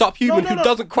fucked up human who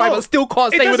doesn't cry but still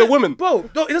can't stay with a woman. Bro,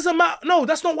 no, it doesn't matter. No,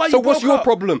 that's not why you So broke what's your up.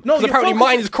 problem? No, Because apparently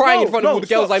mine is crying in front of all the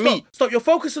girls I meet. Stop, you're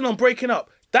focusing on breaking up.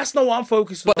 That's not what I'm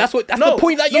focusing on. But that's the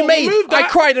point that you made. remove that. I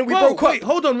cried and we broke up. Wait,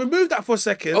 hold on, remove that for a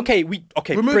second. Okay, Remove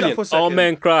brilliant. that for a second. All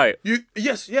men cry.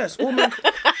 Yes, all men.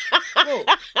 Bro,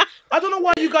 I don't know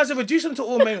why you guys are reducing to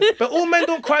all men, but all men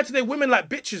don't cry to their women like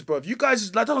bitches, bro. You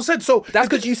guys, like I said, so That's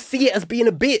because you see it as being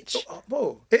a bitch.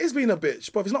 bro, it is being a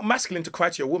bitch, bro. It's not masculine to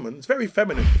cry to your woman. It's very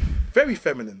feminine, very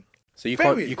feminine. So you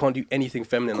can't do anything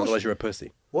feminine otherwise you're a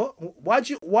pussy. What?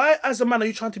 Why as a man are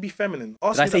you trying to be feminine?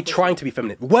 Did I say trying to be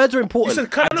feminine? Words are important. You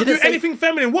said, can I not do anything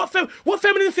feminine? What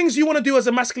feminine things do you want to do as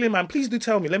a masculine man? Please do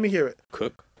tell me. Let me hear it.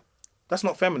 Cook. That's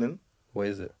not feminine. What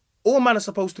is it? All men are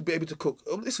supposed to be able to cook.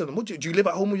 Listen, do you live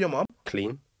at home with your mum?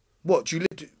 Clean. What do you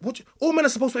live? All men are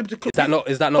supposed to be able to cook.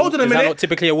 Is that Hold on a minute. not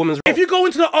typically a woman's role? If you go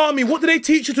into the army, what do they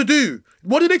teach you to do?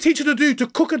 What do they teach you to do? To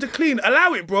cook and to clean?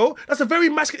 Allow it, bro. That's a very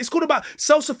masculine. It's called about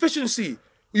self-sufficiency.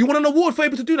 You want an award for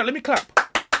able to do that? Let me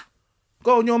clap.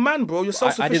 Go on, you're a man, bro. You're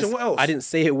self-sufficient. What else? I didn't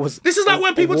say it was. This is like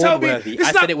when people tell me. I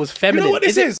said it was feminine. You know what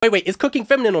this is? Wait. Is cooking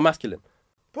feminine or masculine?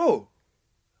 Bro,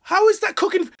 how is that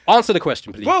cooking? Answer the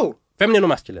question, please. Bro, feminine or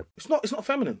masculine? it's not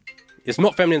feminine. It's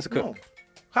not feminine to cook. No.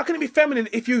 How can it be feminine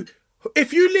if you're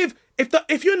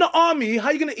in the army? How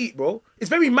are you gonna eat, bro? It's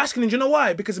very masculine. Do you know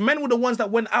why? Because men were the ones that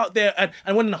went out there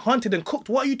and went and hunted and cooked.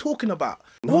 What are you talking about?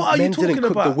 No, what are you men talking didn't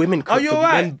cook, about? the women cooked. Are you The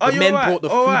alright? men- the men brought the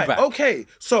food back. Okay,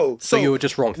 so you were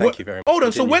just wrong. Thank you very much. Hold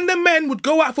on. So Continue. when the men would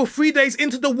go out for 3 days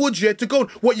into the woods, to go,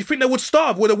 what you think they would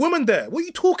starve? Were the women there? What are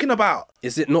you talking about?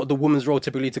 Is it not the woman's role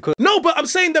typically to cook? No, but I'm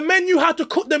saying the men knew how to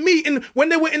cook the meat when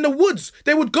they were in the woods.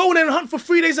 They would go and hunt for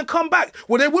 3 days and come back.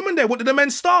 Were there women there? What did the men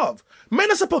starve? Men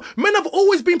have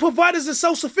always been providers and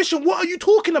self-sufficient. What are you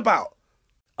talking about?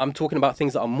 I'm talking about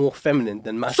things that are more feminine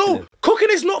than masculine. So cooking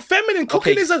is not feminine.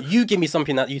 Cooking is a. You give me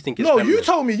something that you think is No, feminine. you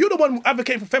told me. You're the one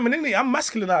advocating for femininity. I'm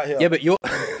masculine out here. Yeah, but you're...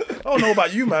 I don't know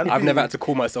about you, man. I've never had to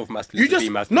call myself masculine You to just be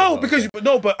masculine.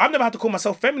 but I've never had to call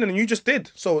myself feminine, and you just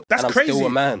did. So that's and I'm crazy. still a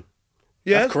man.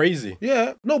 Yeah, That's crazy.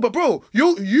 Yeah, no, but bro,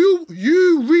 you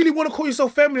really want to call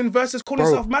yourself feminine versus calling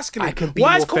yourself masculine? I can be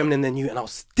more feminine than you, and I'll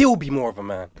still be more of a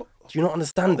man. Do you not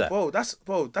understand that? Bro,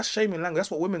 that's shaming language.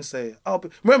 That's what women say.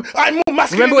 Remember, I'm more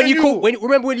masculine Remember when than you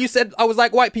remember when you said I was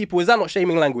like white people? Is that not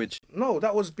shaming language? No,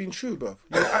 that was being true, bro.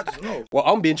 No. Well,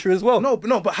 I'm being true as well. No,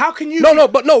 but how can you?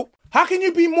 No. How can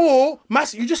you be more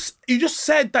masculine? You just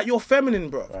said that you're feminine,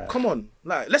 bro. Right. Come on,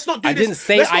 like let's not do this. I didn't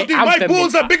say let's not do, am my feminine.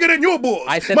 balls are bigger than your balls.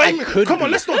 I said I could. Come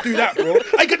on, let's not do that, bro.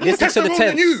 I get more testosterone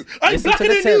than you. I'm blacker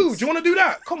than you. Do you want to do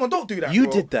that? Come on, don't do that. You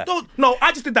bro. did that. No,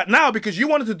 I just did that now because you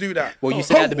wanted to do that. Well, you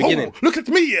said at the beginning. Look at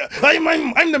me,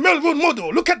 I'm the Melbourne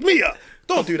model. Look at me.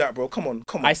 Don't do that, bro. Come on.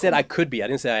 I said I could be. I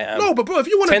didn't say I am. No, but bro, if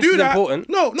you want to do that, important.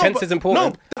 No, tense is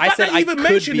important. No, I said I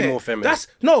could be more feminine.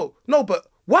 But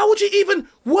why would you even?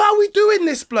 Why are we doing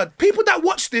this, blood? People that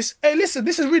watch this, hey, listen,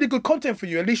 this is really good content for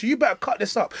you, Alicia. You better cut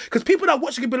this up because people that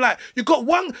watch it can be like, you got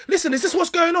one. Listen, is this what's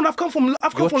going on? I've come from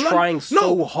You're trying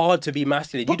so hard to be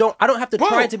masculine. I don't have to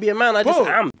try to be a man. I just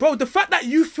am. Bro, the fact that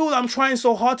you feel that I'm trying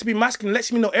so hard to be masculine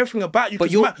lets me know everything about you.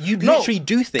 But you literally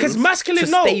do things because masculine.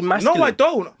 Stay masculine. No, I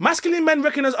don't. Masculine men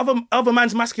recognize other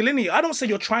man's masculinity. I don't say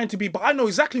you're trying to be, but I know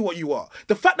exactly what you are.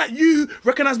 The fact that you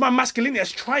recognize my masculinity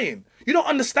as trying. You don't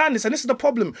understand this, and this is the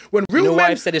problem. When real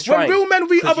men, I've said it's trying. When real men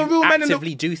read other real men,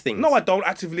 actively do things. No, I don't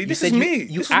actively. This is me.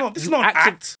 This is not an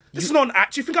act. This is not an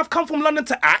act. You think I've come from London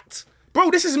to act,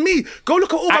 bro? This is me. Go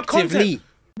look at all my content.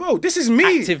 Bro, this is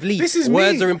me. Actively. This is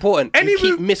words me. are important. You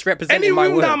keep misrepresenting my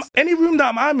words. Any room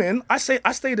that I'm in, I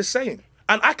stay the same.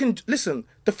 And I can listen.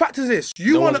 The fact is this: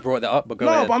 you No want one's brought that up, but go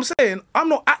No, ahead. but I'm saying I'm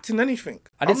not acting anything.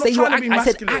 I didn't I'm say not you were. trying to be I said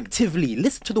masculine. actively.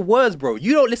 Listen to the words, bro.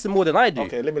 You don't listen more than I do.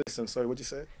 Okay, let me listen. Sorry, what'd you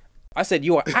say? I said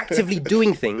you are actively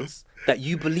doing things that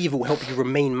you believe will help you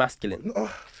remain masculine.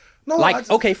 No, Like,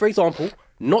 okay, for example,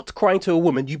 not crying to a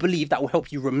woman, you believe that will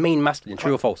help you remain masculine.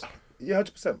 True or false? Yeah,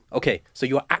 100%. Okay, so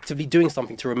you're actively doing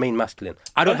something to remain masculine.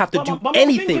 I don't have to But do I'm not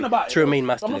anything thinking about it, to remain though.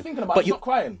 masculine. I'm not thinking about but it. you, Not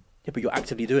crying. yeah, but you're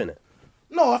actively doing it.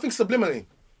 No, I think subliminally.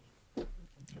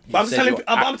 But I'm said telling, you're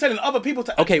I'm telling other people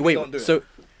to. Okay, wait. Don't do So,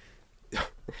 it.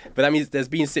 but that means there's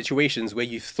been situations where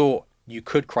you thought you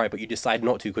could cry, but you decide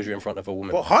not to because you're in front of a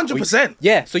woman. Well, 100%.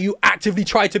 Yeah, so you actively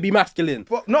try to be masculine.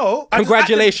 But no.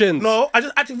 Congratulations. I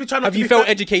just actively try not Have to you be felt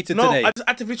educated today? No, I just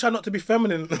actively try not to be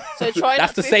feminine. So try That's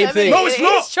not the to be same thing. feminine. No, it's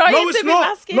not. Trying No, to it's be not.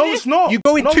 masculine. No, it's not. You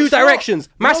go in No, two it's not. directions,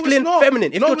 No, it's masculine, not.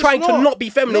 feminine. If No, you're it's trying to not be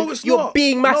feminine, No, it's you're not.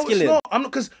 being masculine. No,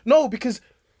 it's not. Because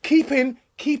keeping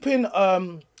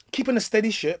a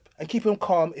steady ship and keeping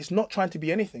calm is not trying to be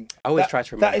anything. I always try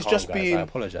to remain That is calm, just guys. being. I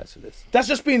apologise for this. That's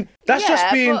just being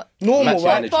but- normal, Match your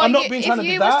right? energy. I'm not being trying to If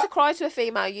do you was that. to cry to a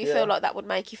female, you Yeah. feel like that would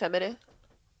make you feminine.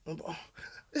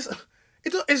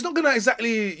 It's not gonna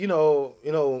exactly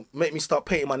make me start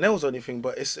painting my nails or anything,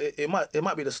 but it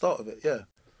might be the start of it. Yeah.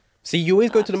 See, you always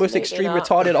go to the most Absolutely extreme not.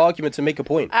 retarded argument to make a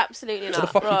point. Absolutely not. What the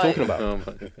fuck are you talking about? Oh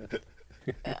my God.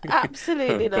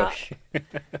 Absolutely not.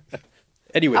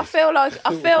 Anyway, I feel like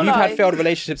you've had failed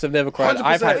relationships, I've never cried.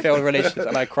 i have had 100%. failed relationships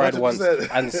and I cried once, 100%.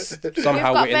 and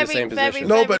somehow got we're in the very, same very, position. very-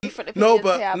 No, different but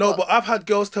opinions here, but- I've had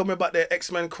girls tell me about their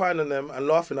ex-men crying on them and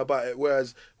laughing about it,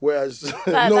 whereas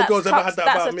That- no that's girls ever had that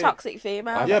that's about a me. toxic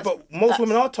female. Yeah, but most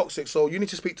women are toxic, so you need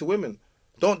to speak to women.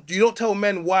 You don't tell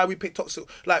men why we pick toxic.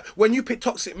 Like when you pick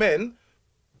toxic men,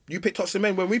 you pick toxic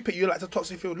men. When we pick you like the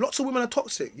toxic field, lots of women are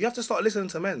toxic. You have to start listening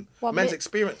to men, Well, men's me-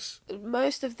 experience.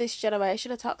 Most of this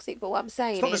generation are toxic, but what I'm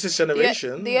saying It's not is just this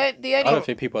generation. The I don't only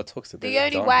think people are toxic. the they're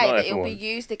only dumb. way Not that it'll be everyone.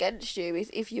 used against you is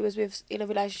if you was in a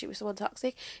relationship with someone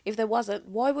toxic. If there wasn't,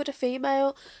 why would a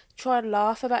female try and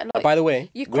laugh about it? Like, By the way,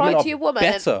 you women cry are to your woman.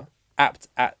 and better apt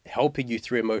at helping you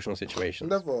through emotional situations.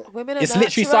 Never. women are It's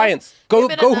literally nurturers. science.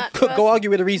 Women are nurturers. Go argue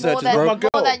with the researchers, more than, bro. Not my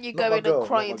More girl. than you Not my going girl. and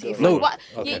crying Not to my your girl. friend. No.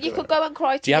 What? Okay. You could go and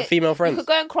cry to Do you have female friends? You could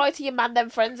go and cry to your man them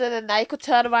friends and then they could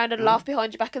turn around and laugh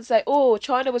behind your back and say, oh,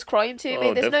 China was crying to me.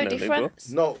 Oh, There's no definitely, bro.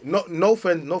 difference.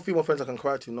 No female friends I can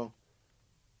cry to. No.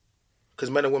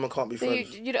 Because men and women can't be So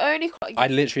friends. you'd only cry. I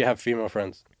literally have female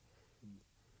friends.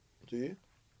 Do you?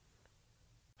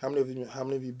 How many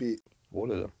of you beat?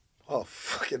 All of them. Oh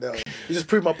fucking hell! You just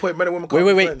proved my point. Men and women can't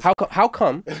Wait. be friends. How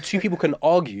come two people can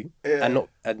argue Yeah.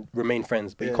 and remain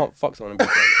friends, but you Yeah. can't fuck someone and be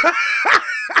friends?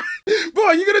 Bro,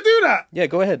 are you gonna do that? Yeah,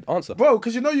 go ahead, answer. Bro,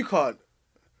 because you know you can't.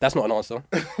 That's not an answer.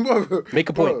 Bro, Make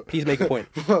a point. bro. Please make a point.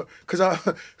 Because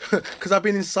I've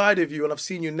been inside of you and I've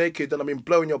seen you naked and I've been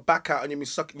blowing your back out and you've been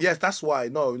sucking. Yes, that's why.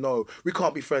 No, we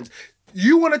can't be friends.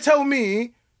 You want to tell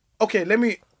me, okay,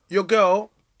 your girl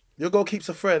keeps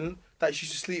a friend that she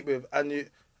should sleep with and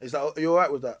are you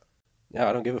alright with that? Yeah,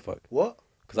 I don't give a fuck. What?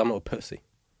 Because I'm not a pussy.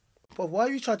 But why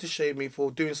are you trying to shame me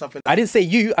for doing something? I didn't say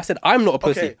you. I said I'm not a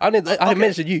pussy. Okay. I didn't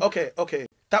mention you. Okay.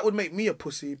 That would make me a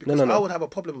pussy because No. I would have a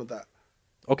problem with that.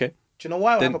 Okay. Do you know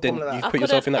why I would Then- have a problem then with you that? put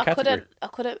yourself in that category.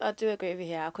 I do agree with you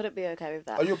here. I couldn't be okay with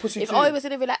that. Are you a pussy if too? I was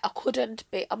in a relationship, I couldn't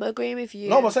be. I'm agreeing with you.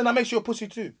 No, but I'm saying that makes you a pussy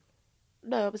too.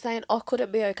 No, I'm saying I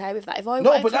couldn't be okay with that. If I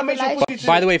No, got but into that a makes you a relationship, pussy too.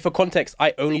 By the way, for context,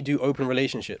 I only do open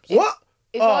relationships. What?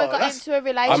 if I got that's- into a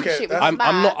relationship with a I'm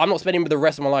man, not spending the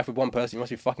rest of my life with one person. You must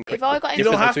be fucking. If I got You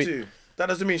don't have between- to. That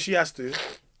doesn't mean she has to.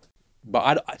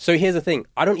 But so here's the thing.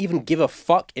 I don't even give a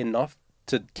fuck enough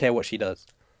to care what she does.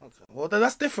 Well, then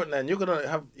that's different. Then you're gonna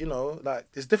have, like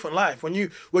it's different life. When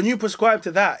you prescribe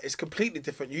to that, it's completely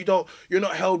different. You're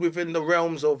not held within the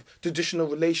realms of traditional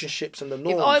relationships and the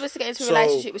norms. if I was to get into a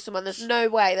relationship with someone, there's no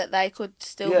way that they could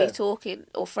still Yeah. be talking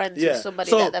or friends yeah, with somebody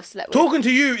so that they've slept with. talking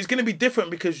to you is going to be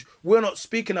different because we're not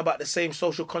speaking about the same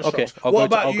social constructs. I'll What go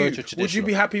about to you? Would you traditional.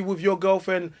 be happy with your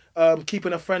girlfriend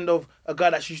keeping a friend of a guy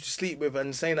that she used to sleep with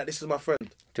and saying that this is my friend?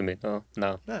 To me, no.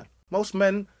 Yeah, most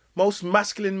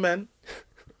masculine men.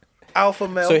 Alpha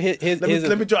male. So here's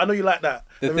let me drop. I know you like that.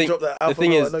 Let me drop that. The Alpha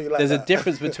thing male. is, I know you like there's that. a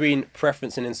difference between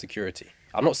preference and insecurity.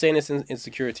 I'm not saying it's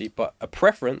insecurity, but a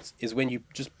preference is when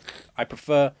I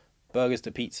prefer burgers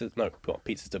to pizzas. No, not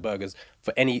pizzas to burgers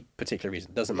for any particular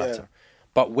reason. Doesn't matter.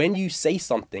 But when you say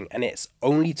something and it's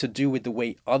only to do with the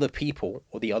way other people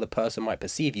or the other person might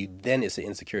perceive you, then it's an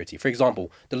insecurity. For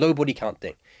example, the low body count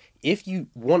thing. if you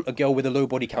want a girl with a low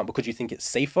body count because you think it's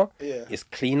safer, Yeah. it's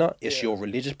cleaner, it's your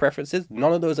religious preferences,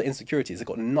 none of those are insecurities. It's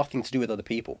got nothing to do with other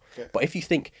people. Okay. But if you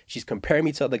think she's comparing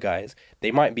me to other guys,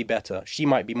 they might be better, she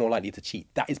might be more likely to cheat,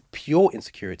 that is pure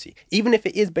insecurity. Even if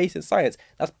it is based in science,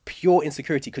 that's pure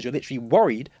insecurity because you're literally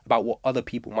worried about what other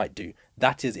people might do.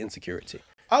 That is insecurity.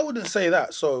 I wouldn't say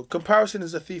that. So comparison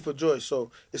is a thief of joy.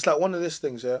 So it's like one of these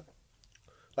things, yeah.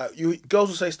 Like girls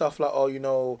will say stuff like, oh, you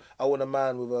know, I want a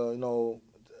man with a, you know,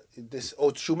 this,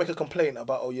 or she'll make a complaint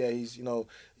about, oh yeah, he's, you know,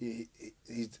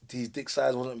 his dick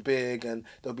size wasn't big, and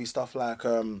there'll be stuff like,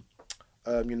 you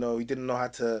know, he didn't know how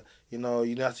to, you know,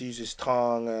 you didn't have to use his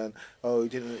tongue, and oh, he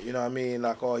didn't, you know what I mean,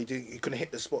 like, oh, he couldn't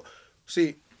hit the spot.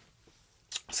 See,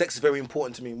 sex is very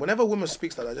important to me. Whenever a woman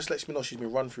speaks like that, just lets me know she's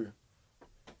been run through,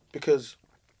 because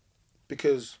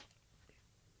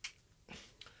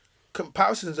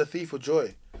comparison is a thief of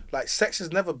joy. Like, sex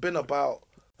has never been about.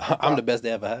 I'm the best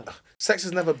they ever had. Sex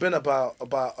has never been about.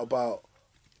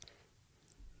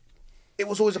 It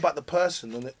was always about the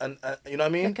person and you know what I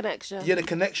mean? The connection. Yeah, the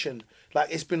connection. Like,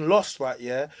 it's been lost, right?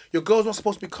 Yeah, your girl's not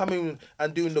supposed to be coming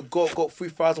and doing the got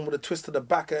 3,000 with a twist to the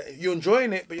back. You're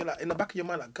enjoying it, but you're like, in the back of your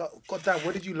mind, like, God damn,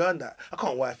 where did you learn that? I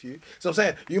can't wife you. So I'm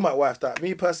saying, you might wife that.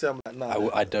 Me personally, I'm like, nah.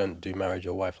 I don't do marriage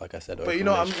or wife, like I said. But you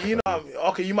know,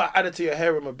 okay, you might add it to your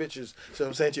harem of bitches. So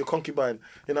I'm saying, to your concubine.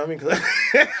 You know what I mean? 'Cause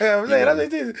I'm saying, that's what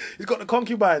it is. He's got the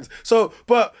concubines. So,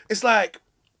 but it's like,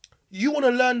 you want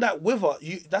to learn that with her.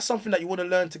 That's something that you want to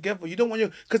learn together. You don't want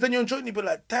because then you're enjoying it, but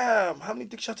like, damn, how many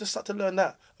dicks shots start to learn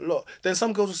that? A lot. Then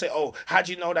some girls will say, oh, how'd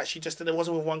you know that she just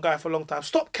wasn't with one guy for a long time?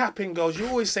 Stop capping, girls. You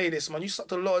always say this, man. You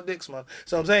sucked a lot of dicks, man.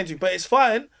 So I'm saying to you, but it's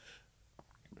fine.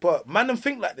 But man, them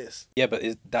think like this. Yeah, but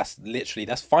that's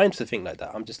fine to think like that.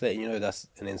 I'm just letting you know that's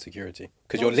an insecurity.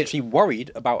 Because you're literally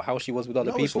worried about how she was with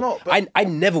other people. It's not, but I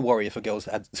never worry if a girl's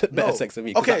had better sex than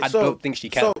me. Because I don't think she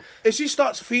can. So if she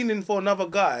starts feeling for another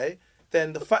guy,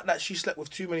 then the fact that she slept with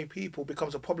too many people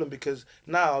becomes a problem, because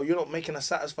now you're not making her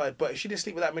satisfied. But if she didn't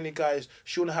sleep with that many guys,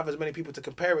 she wouldn't have as many people to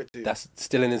compare it to. That's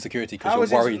still an insecurity because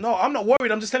you're worried. No, I'm not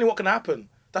worried. I'm just telling you what can happen.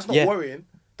 That's not worrying.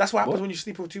 That's what happens when you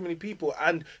sleep with too many people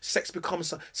and sex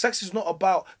becomes... Sex is not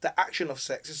about the action of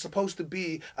sex. It's supposed to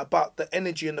be about the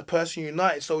energy and the person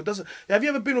united. So it doesn't... Have you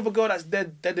ever been with a girl that's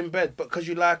dead in bed, but because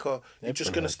you like her, you're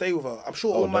just going to stay with her? I'm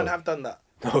sure all men have done that.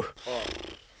 No. Oh.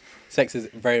 Sex is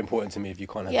very important to me. If you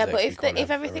can't have sex, but if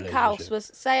everything else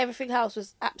was... Say everything else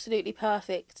was absolutely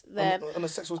perfect, then... And the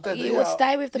sex was dead. You would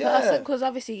stay with the person because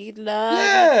obviously you'd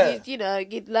learn.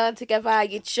 You'd learn together.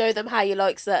 You'd show them how you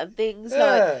like certain things.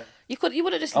 Like... You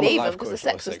wouldn't just leave them because the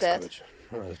sex was dead.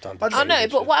 I know,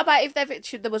 but what about if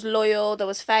there was loyal, there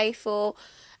was faithful,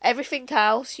 everything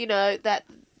else, you know, that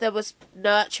there was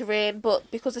nurturing,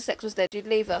 but because the sex was dead, you'd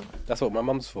leave them? That's what my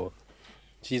mum's for.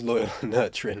 She's loyal and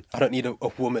nurturing. I don't need a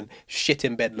woman shit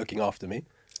in bed looking after me.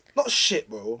 Not shit,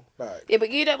 bro. Like... Yeah, but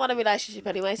you don't want a relationship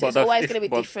anyway, so it's always going to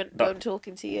be different when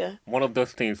talking to you. One of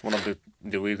those things, one of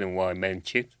the reason why men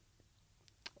cheat,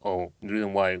 or the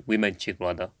reason why women cheat,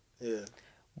 rather. Yeah.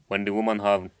 When the woman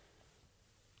have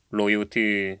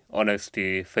loyalty,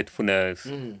 honesty, faithfulness,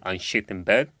 and shit in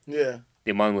bed, the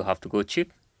man will have to go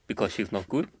cheat because she's not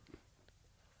good.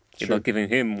 She's not giving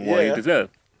him what he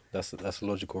deserves. That's a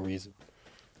logical reason.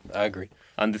 I agree.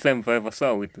 And the same for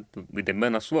versa with the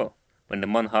men as well. When the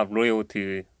man have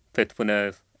loyalty,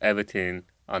 faithfulness, everything,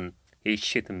 and he's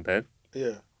shit in bed,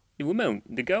 the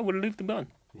girl will leave the man.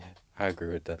 Yeah, I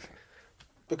agree with that.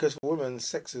 Because for women,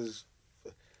 sex is...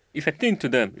 It's a thing to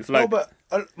them. It's like... No,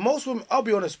 but most women, I'll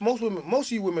be honest, most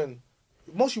of you women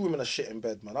are shit in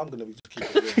bed, man. I'm going to be just keep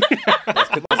it real. That's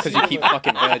because you keep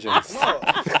fucking virgins. No.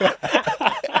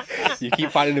 You keep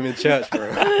finding them in church,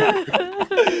 bro.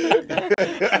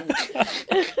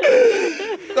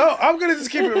 No, I'm going to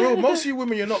just keep it real. Most of you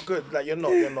women, you're not good. Like, you're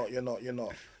not.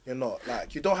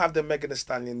 Like, you don't have the Megan Thee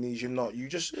Stallion knees. You're not. You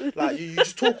just, like, you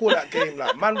just talk all that game.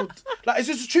 Like, man would... Like, it's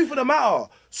just the truth of the matter.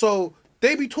 So...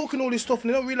 They be talking all this stuff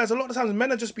and they don't realise a lot of times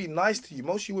men are just being nice to you.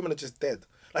 Most of you women are just dead.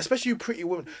 Like, especially you pretty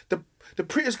women. The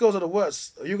prettiest girls are the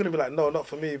worst. You're going to be like, no, not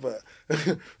for me, but...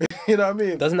 you know what I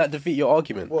mean? Doesn't that defeat your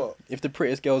argument? What? If the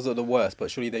prettiest girls are the worst,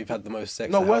 but surely they've had the most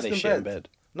sex, no, so worse how are they than shit in bed. bed?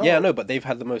 No. Yeah, no, but they've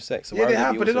had the most sex. So yeah, they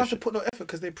have, but they don't have to put no effort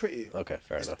because they're pretty. Okay,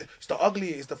 fair enough. It's the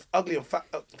ugly and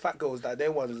fat girls that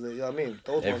they're ones that, you know what I mean?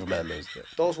 Those Every ones, man knows that.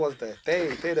 Those ones there,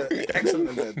 they're excellent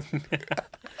in bed.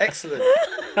 Excellent.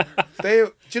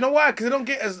 Do you know why? Because they don't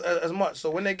get as much. So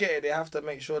when they get it, they have to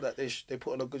make sure that they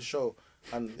put on a good show.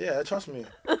 And yeah, trust me,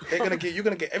 you're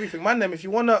gonna get everything. Man, them if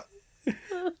you wanna.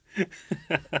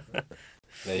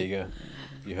 There you go.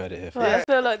 You heard it here. Well, I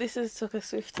feel like this has took a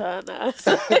swift turn now.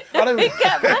 So I don't even...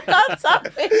 get back on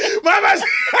topic. My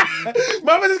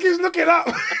Mama just keeps looking up.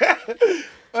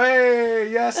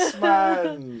 Hey, yes,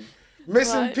 man.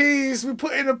 Missing Right. piece. We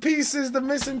put in the pieces, the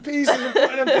missing pieces, and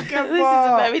putting them together. This is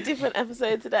a very different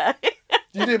episode today.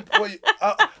 You did.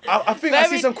 I think I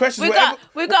see some questions.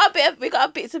 We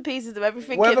got bits and pieces of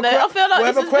everything Whatever, in there. I feel like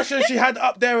whatever this question she had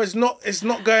up there is not. It's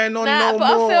not going on Nah, no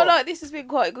but more. I feel like this has been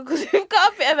quite good because we've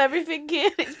got a bit of everything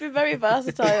here. It's been very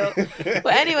versatile.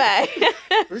 But anyway,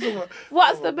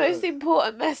 what's the most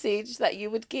important message that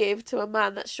you would give to a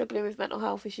man that's struggling with mental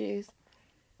health issues?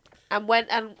 And when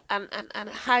and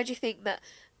how do you think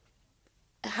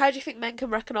men can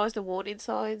recognise the warning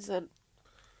signs and?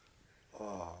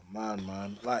 Oh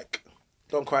man, like,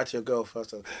 don't cry to your girl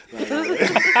first. Like,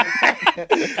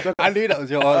 I knew that was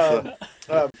your answer.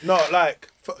 no, like,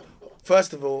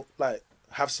 first of all, like,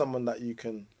 have someone that you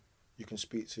can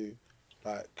speak to.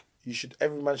 Like,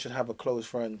 every man should have a close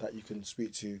friend that you can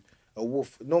speak to. A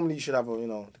wolf. Normally, you should have they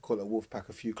call it a wolf pack,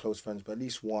 a few close friends, but at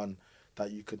least one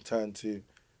that you can turn to,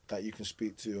 that you can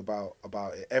speak to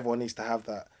about it. Everyone needs to have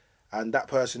that, and that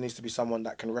person needs to be someone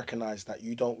that can recognise that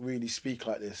you don't really speak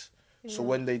like this. Yeah. So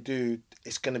when they do,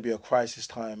 it's going to be a crisis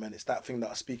time, and it's that thing that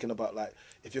I'm speaking about. Like,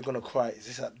 if you're going to cry, is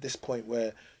this at this point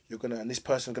where you're going to, and this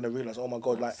person's going to realise, oh my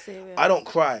God, like, serious. I don't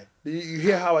cry. You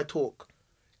hear how I talk.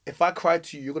 If I cry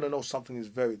to you, you're going to know something is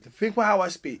think about how I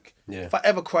speak. Yeah. If I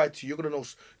ever cry to you, you're going to know,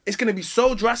 it's going to be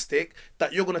so drastic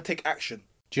that you're going to take action.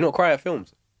 Do you not cry at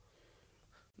films?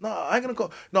 No, I ain't going to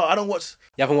go. No, I don't watch.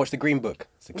 You haven't watched The Green Book?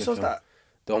 Which one's that?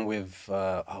 The one with,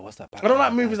 what's that? I don't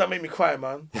like movies that make me cry,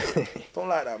 man. Don't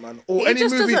like that, man. Or he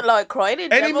just doesn't like crying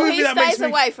in general. He stays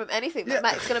away from anything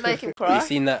that's going to make him cry. You've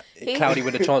seen that Cloudy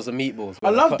with a Chance of Meatballs? I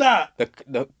love that.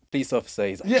 The police officer,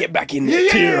 he's like, get back in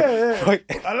there. Yeah.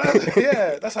 I love it.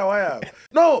 Yeah, that's how I am.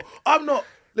 No, I'm not.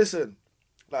 Listen,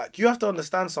 like, you have to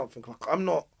understand something. Like, I'm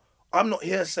not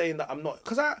here saying that I'm not,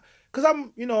 because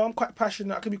I'm, I'm quite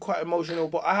passionate. I can be quite emotional,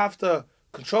 but I have to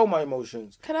control my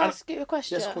emotions. Can I ask you a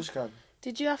question? Yes, of course you can.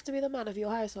 Did you have to be the man of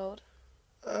your household?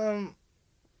 No,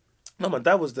 my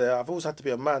dad was there. I've always had to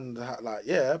be a man.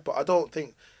 But I don't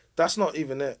think that's not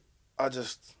even it. I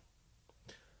just,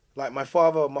 like, my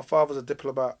father's a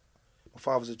diplomat. My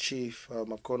father's a chief.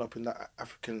 I've grown up in that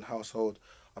African household.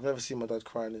 I've never seen my dad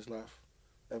cry in his life,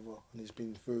 ever. And he's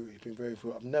been very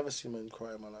through. I've never seen him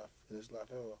cry in my life, in his life,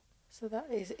 ever. So that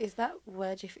is that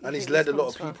where do you think? And he's led a lot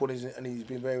of people, and he's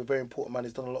been very, very important man.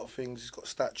 He's done a lot of things. He's got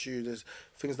statues. There's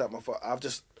things that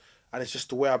and it's just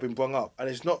the way I've been brought up. And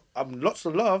it's not, I'm lots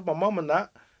of love, my mum and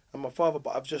that, and my father,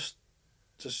 but I've just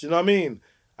you know what I mean.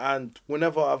 And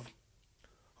whenever I'm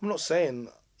not saying,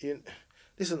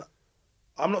 listen,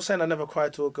 I'm not saying I never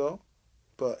cried to a girl,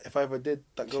 but if I ever did,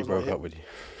 that girl's not here. She broke up with you.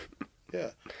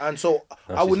 Yeah, and so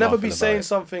I would never be saying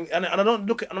something, and I'm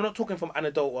not talking from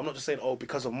anecdotal. I'm not just saying, oh,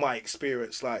 because of my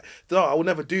experience. Like, no, I would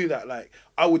never do that. Like,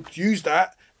 I would use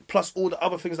that plus all the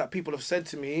other things that people have said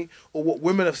to me or what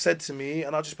women have said to me,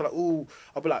 and I'll just be like, ooh,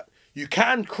 I'll be like, you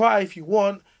can cry if you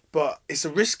want, but it's a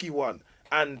risky one,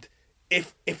 and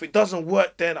if it doesn't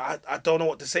work, then I don't know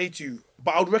what to say to you.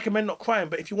 But I would recommend not crying.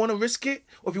 But if you want to risk it,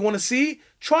 or if you want to see,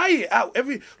 try it out.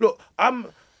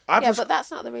 But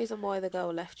that's not the reason why the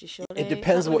girl left you, surely. It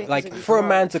depends what, like, for a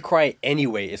man to cry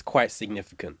anyway is quite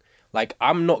significant. Like,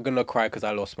 I'm not going to cry because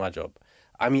I lost my job.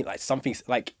 I mean, like, something's,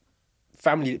 like,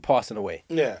 family passing away.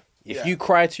 Yeah. If you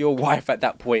cry to your wife at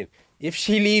that point, if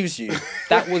she leaves you,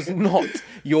 that was not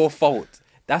your fault.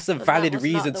 That's a valid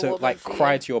reason to, like,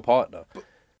 cry to your partner.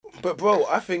 But, bro,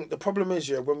 I think the problem is,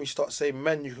 when we start saying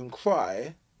men, you can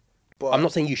cry, but... I'm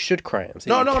not saying you should cry. I'm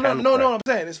saying No, I'm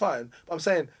saying it's fine. I'm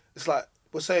saying, it's like,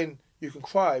 we're saying you can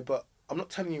cry, but I'm not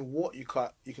telling you what you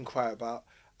can cry about,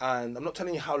 and I'm not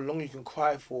telling you how long you can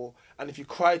cry for. And if you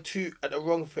cry too at the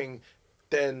wrong thing,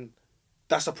 then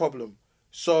that's a problem.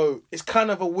 So it's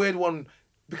kind of a weird one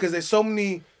because there's so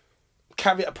many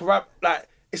like,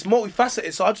 it's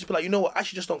multifaceted. So I'll just be like, you know what?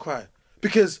 Actually, just don't cry,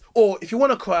 or if you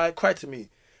want to cry to me.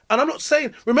 And I'm not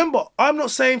saying for men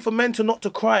not to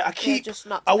cry.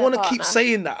 I want to keep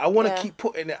saying that. I want to keep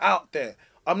putting it out there.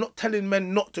 I'm not telling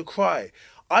men not to cry.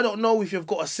 I don't know if you've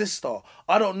got a sister.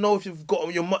 I don't know if you've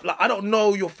got your mother. Like, I don't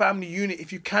know your family unit,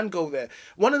 if you can go there.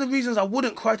 One of the reasons I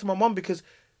wouldn't cry to my mum, because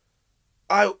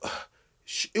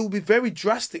it would be very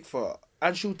drastic for her.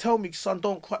 And she would tell me, son,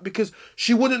 don't cry. Because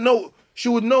she wouldn't know. She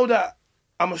would know that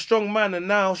I'm a strong man, and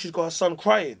now she's got her son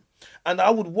crying. And I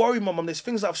would worry my mum. There's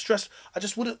things that I've stressed. I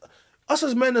just wouldn't. Us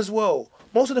as men as well,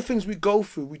 most of the things we go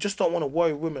through, we just don't want to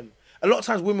worry women. A lot of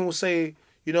times women will say,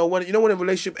 when a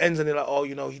relationship ends and they're like, oh,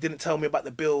 he didn't tell me about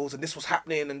the bills and this was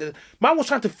happening. And then man was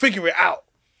trying to figure it out.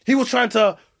 He was trying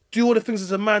to do all the things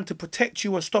as a man to protect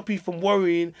you and stop you from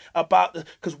worrying about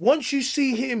because once you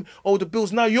see him, the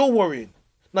bills, now you're worrying.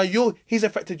 Now he's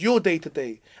affected your day to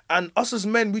day, and us as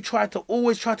men, we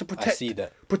always try to protect. I see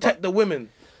that. Protect the women.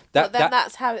 But then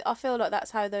that's how I feel like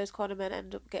that's how those kind of men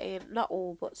end up getting, not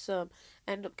all but some,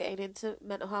 end up getting into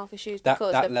mental health issues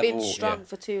because they've been strong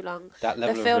for too long.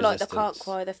 They feel like they can't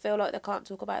cry. They feel like they can't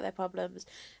talk about their problems.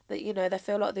 That they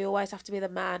feel like they always have to be the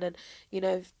man and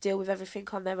deal with everything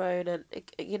on their own and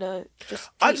just.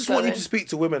 I just want you to speak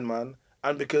to women, man,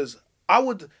 and because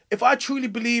if I truly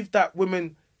believe that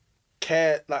women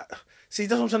care, like. See,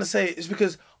 that's what I'm trying to say. It's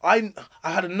because I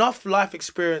had enough life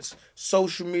experience,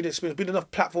 social media experience, been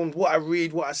enough platforms, what I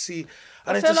read, what I see.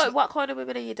 And I feel like, what kind of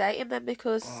women are you dating then?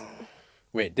 Because...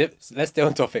 Wait, let's stay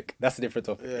on topic. That's a different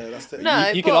topic. Yeah, that's the... No,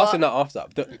 you can ask them that after.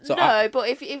 But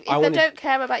if they don't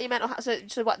care about your mental health,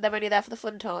 so what, they're only there for the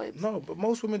fun times? No, but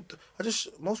most women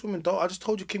don't. I just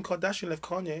told you Kim Kardashian left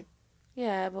Kanye.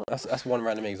 Yeah, but that's one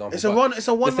random example. It's a one.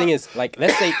 The thing is, like,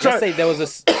 let's say there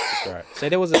was say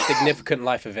there was a significant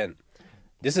life event.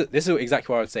 This is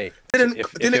exactly what I would say.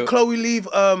 Didn't Chloe leave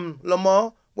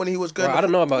Lamar when he was going? Well, I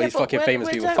don't know about these fucking famous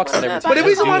people. Fuck celebrities. But the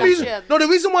reason why I'm using I don't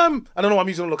know why I'm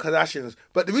using all the Kardashians,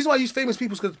 but the reason why I use famous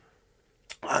people is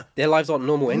because their lives aren't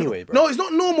normal anyway, bro. No, it's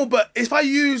not normal. But if I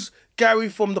use Gary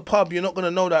from the pub, you're not gonna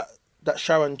know that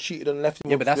Sharon cheated and left him.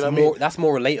 Yeah, but that's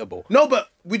more relatable. No, but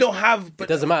we don't have. But it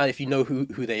doesn't matter if you know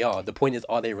who they are. The point is,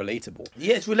 are they relatable?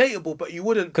 Yeah, it's relatable, but you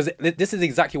wouldn't. Because this is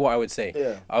exactly what I would say.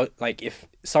 Yeah. I would, like, if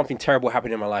something terrible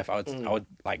happened in my life, I would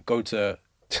like go to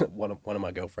one of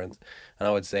my girlfriends, and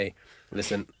I would say,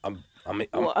 "Listen, I'm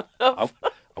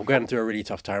going through a really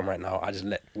tough time right now. I just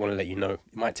want to let you know. It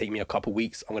might take me a couple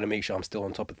weeks. I'm gonna make sure I'm still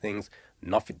on top of things.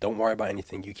 Nothing. Don't worry about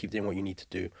anything. You keep doing what you need to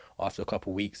do. After a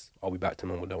couple weeks, I'll be back to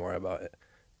normal. Don't worry about it."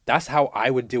 That's how I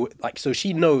would do it. Like, so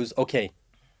she knows. Okay,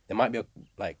 there might be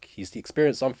he's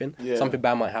experienced something. Yeah. Something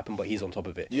bad might happen, but he's on top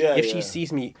of it. Yeah. If she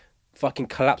sees me fucking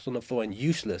collapse on the floor and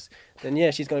useless, then yeah,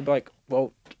 she's gonna be like,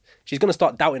 well, she's gonna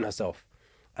start doubting herself,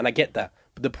 and I get that.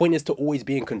 But the point is to always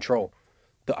be in control.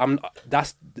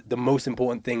 That's the most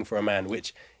important thing for a man,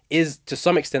 which is to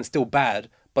some extent still bad.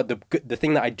 But the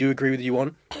thing that I do agree with you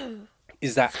on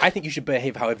is that I think you should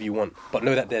behave however you want, but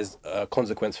know that there's a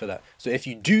consequence for that. So if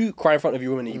you do cry in front of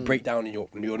your woman and you break down and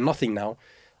you're nothing now,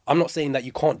 I'm not saying that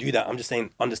you can't do that. I'm just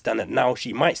saying understand that now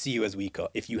she might see you as weaker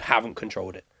if you haven't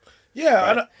controlled it.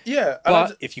 Yeah, right?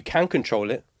 But if you can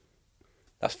control it,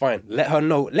 that's fine. Let her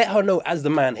know as the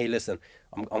man, hey, listen,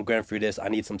 I'm going through this. I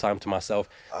need some time to myself.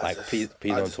 Please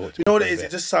don't talk to me. You know what it is?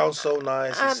 It just sounds so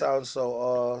nice. It sounds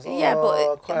so.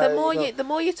 But the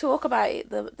more you talk about it,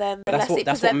 then the less it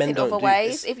presents in other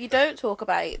ways. If you don't talk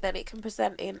about it, then it can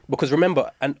present in. Because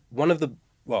remember, and one of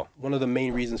the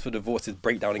main reasons for divorce is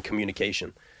breakdown in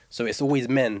communication. So it's always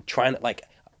men trying to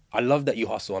I love that you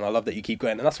hustle and I love that you keep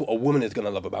going, and that's what a woman is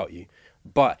gonna love about you.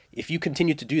 But if you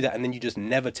continue to do that and then you just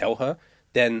never tell her,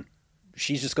 then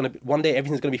she's just gonna one day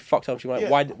everything's gonna be fucked up. She's like,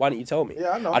 why don't you tell me?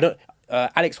 Yeah, I know. I don't.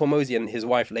 Alex Hormozy and his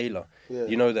wife Layla,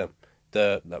 you know them,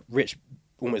 the rich,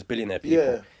 almost billionaire people.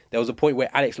 Yeah. There was a point where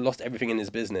Alex lost everything in his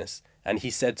business, and he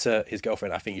said to his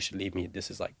girlfriend, "I think you should leave me.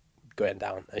 This is going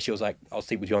down." And she was like, "I'll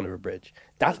sleep with you under a bridge."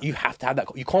 You have to have that.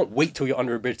 You can't wait till you're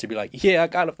under a bridge to be like, "Yeah, I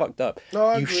kind of fucked up." No,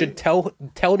 I you agree. should tell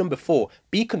them before.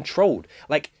 Be controlled.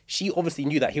 Like, she obviously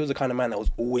knew that he was the kind of man that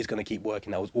was always going to keep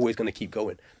working, that was always going to keep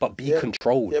going. But be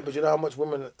controlled. Yeah, but you know how much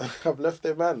women have left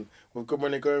their man when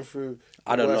they're going through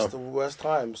the worst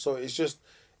time. So it's just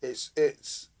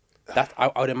it's.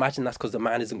 I would imagine that's because the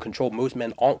man isn't controlled. Most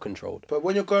men aren't controlled. But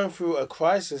when you're going through a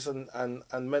crisis and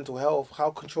mental health, how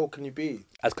controlled can you be?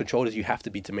 As controlled as you have to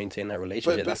be to maintain that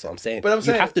relationship. That's what I'm saying. But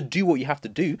you have to do what you have to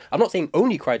do. I'm not saying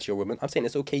only cry to your woman. I'm saying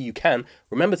it's okay, you can.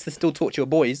 Remember to still talk to your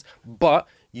boys, but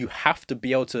you have to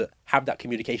be able to have that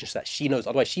communication so that she knows.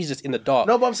 Otherwise, she's just in the dark.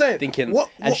 No, but I'm saying thinking,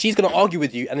 and she's going to argue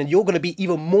with you, and then you're going to be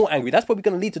even more angry. That's probably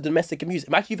going to lead to domestic abuse.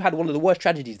 Imagine you've had one of the worst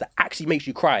tragedies that actually makes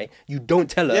you cry. You don't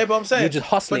tell her. Yeah, but I'm saying you're just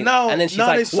hustling. But now, and then she's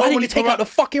like, "Why didn't you take out the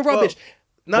fucking rubbish?"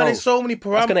 Now there's so many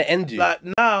parameters. That's going to end you.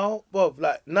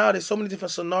 Now there's so many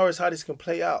different scenarios how this can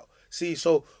play out. See,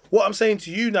 so what I'm saying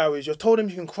to you now is you've told him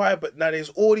you can cry, but now there's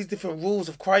all these different rules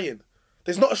of crying.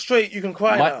 There's not a straight you can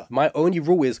cry now. My only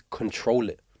rule is control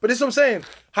it. But that's what I'm saying.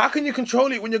 How can you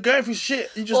control it when you're going through shit?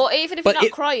 You just or even if you're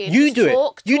not crying, you do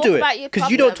talk it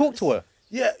because you don't talk to her.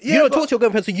 Yeah, you don't talk to your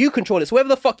girlfriend, so you control it. So whatever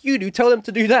the fuck you do, tell them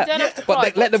to do that. You don't have to cry,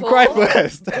 but let them cry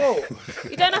first.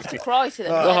 You don't have to cry to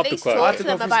them. You don't have At to least cry. talk to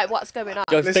them about what's going on.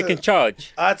 Just taking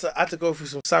charge. I had to go through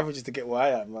some savages to get where I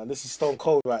am, man. This is stone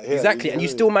cold right here. Exactly, and you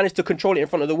still manage to control it in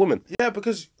front of the woman. Yeah,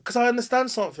 because I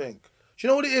understand something. Do you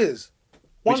know what it is?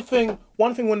 One thing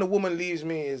when the woman leaves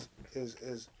me is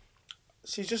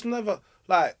she's just never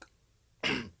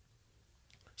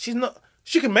she's not.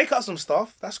 she can make up some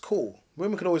stuff. That's cool.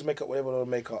 Women can always make up whatever they want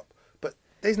to make up. But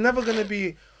there's never going to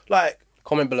be, like...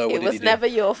 Comment below, what It did was he do? never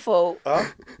your fault. Huh?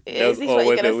 Is this what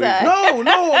you're going to say?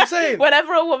 No, I'm saying...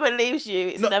 Whenever a woman leaves you,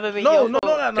 it's never been your fault.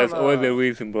 No. There's always a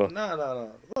reason, bro.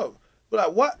 No. Look,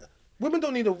 like, what? Women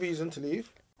don't need a reason to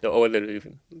leave. There's always a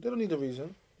reason. They don't need a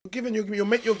reason.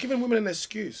 You're giving women an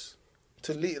excuse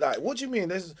to leave. Like, what do you mean?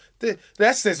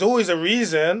 There's always a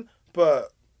reason,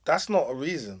 but that's not a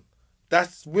reason.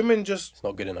 That's women just... It's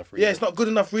not good enough reason. Yeah, it's not good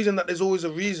enough reason that there's always a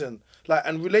reason. Like,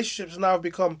 and relationships now have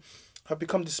become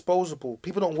disposable.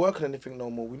 People don't work on anything no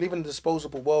more. We live in a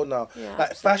disposable world now. Yeah,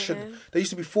 like absolutely. fashion, there used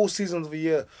to be 4 seasons of a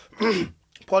year.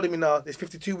 Pardon me now. There's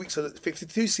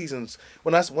 52 seasons.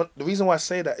 The reason why I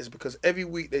say that is because every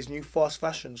week there's new fast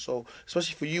fashion. So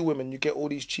especially for you women, you get all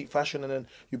these cheap fashion and then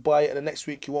you buy it and the next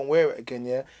week you won't wear it again.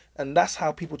 Yeah, and that's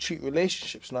how people treat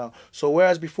relationships now. So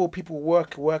whereas before people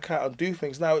work out and do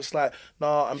things, now it's like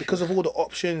nah. And because of all the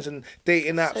options and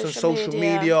dating apps and social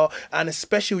media, and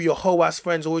especially with your hoe ass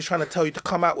friends always trying to tell you to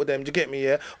come out with them. Do you get me?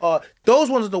 Yeah. Those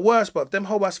ones are the worst. But them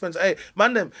hoe ass friends, hey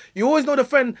man, them you always know the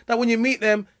friend that when you meet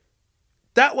them.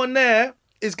 That one there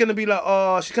is going to be like,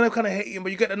 oh, she's going to kind of hate you,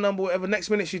 but you get the number, whatever. Next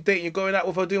minute she's dating, you're going out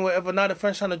with her, doing whatever. Now the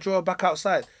friend's trying to draw her back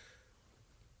outside.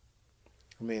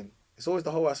 I mean, it's always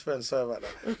the whole ass friend, sorry about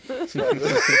that.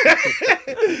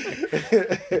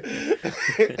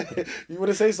 You want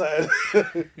to say something?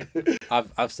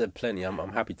 I've said plenty.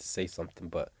 I'm happy to say something,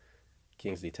 but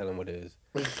Kingsley, tell him what it is.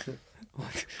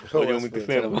 What do you want me to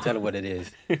say? Tell him what it is.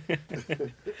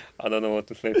 I don't know what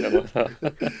to say about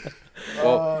that.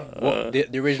 Well,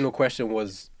 the original question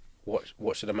was,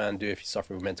 what should a man do if he's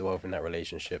suffering with mental health in that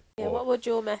relationship? Yeah, what would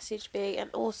your message be? And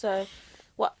also,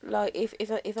 what like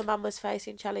if a man was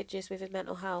facing challenges with his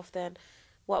mental health, then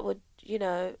what would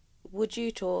would you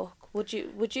talk? Would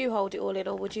you hold it all in,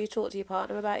 or would you talk to your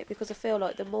partner about it? Because I feel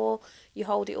like the more you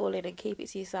hold it all in and keep it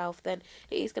to yourself, then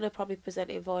it is going to probably present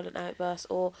in violent outbursts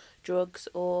or drugs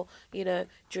or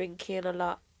drinking a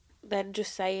lot. Then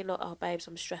just saying like, oh babes,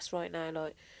 I'm stressed right now,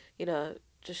 like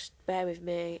just bear with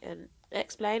me, and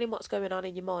explaining what's going on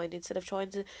in your mind instead of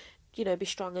trying to be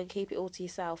strong and keep it all to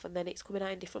yourself, and then it's coming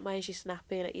out in different ways. You're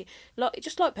snapping at you,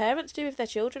 just like parents do with their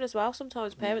children as well.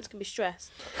 Sometimes parents can be stressed,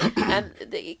 and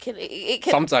it can.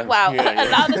 Sometimes, wow, yeah.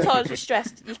 a lot of the times with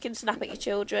stressed, you can snap at your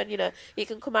children. It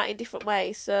can come out in different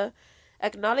ways. So,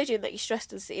 acknowledging that you're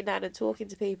stressed and sitting down and talking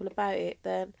to people about it,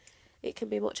 then it can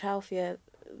be much healthier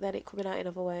than it coming out in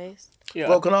other ways. Yeah,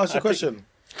 Well, can I ask you a question?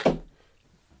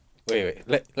 Wait.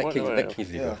 Let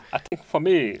Kingsley go. I think for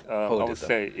me, I Hold would it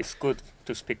say it's good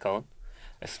to speak out,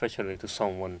 especially to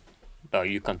someone that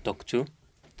you can talk to.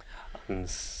 And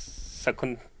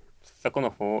second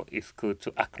of all, it's good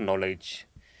to acknowledge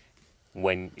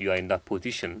when you are in that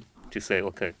position to say,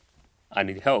 okay, I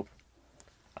need help.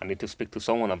 I need to speak to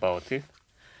someone about it.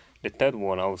 The third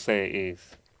one I would say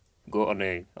is go on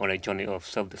a journey of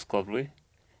self-discovery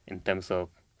in terms of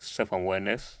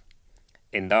self-awareness.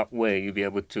 In that way, you'll be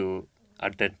able to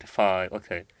identify,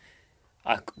 okay,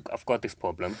 I've got this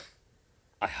problem.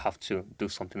 I have to do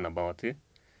something about it.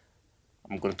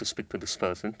 I'm going to speak to this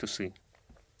person to see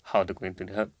how they're going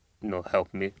to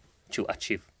help me to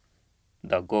achieve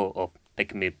the goal of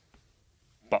taking me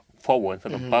forward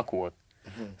instead of backward.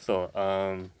 Mm-hmm.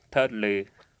 So, thirdly,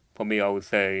 for me, I would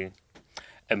say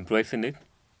embracing it.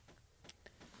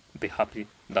 Be happy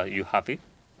that you have it.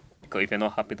 Because if you're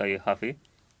not happy that you have it,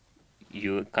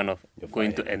 you're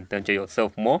going to endanger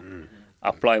yourself more,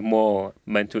 apply more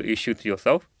mental issue to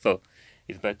yourself. So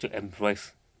it's better to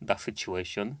embrace that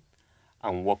situation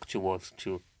and work towards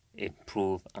to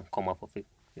improve and come up with it.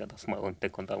 Yeah, that's my own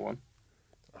take on that one.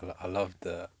 I love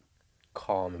the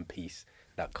calm and peace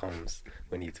that comes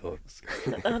when he talks.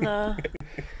 I know.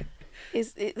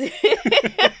 Is it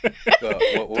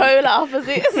what? polar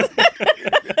opposites?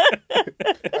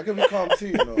 I can be calm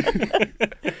too, I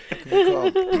can be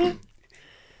calm.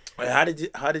 How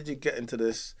did you get into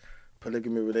this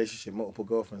polygamy relationship, multiple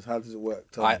girlfriends? How does it work?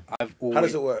 How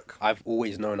does it work? I've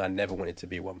always known I never wanted to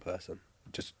be one person.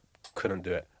 Just couldn't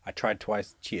do it. I tried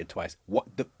twice, cheated twice.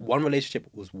 The one relationship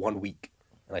was 1 week,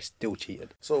 and I still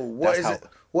cheated. So what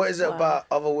is it about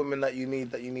other women that you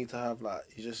need to have? Like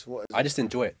I just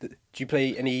enjoy it. Do you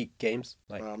play any games?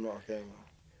 No, I'm not a gamer.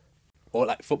 Or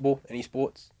like football? Any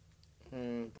sports?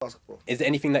 Basketball. Is there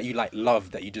anything that you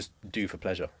love that you just do for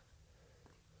pleasure?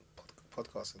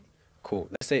 Podcasting. Cool.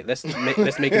 Let's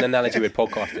make an analogy with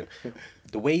podcasting.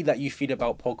 The way that you feel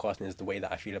about podcasting is the way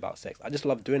that I feel about sex. I just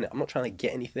love doing it. I'm not trying to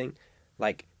get anything.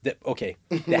 Okay,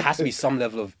 there has to be some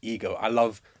level of ego. I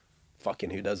love fucking,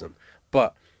 who doesn't?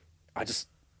 But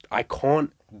I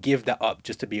can't give that up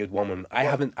just to be with one woman. I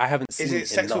haven't seen Is it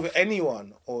sex enough. with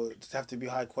anyone, or does it have to be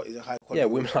high quality? Is it high quality? Yeah,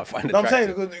 women I find No, I'm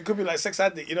attractive. saying it could be like sex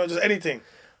addict. You know, just anything.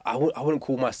 I wouldn't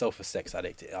call myself a sex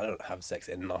addict. I don't have sex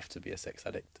enough to be a sex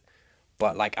addict.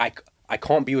 But like I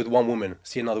can't be with one woman,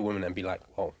 see another woman, and be like,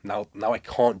 oh, now I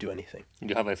can't do anything.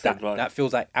 You have a sex drive. That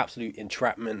feels like absolute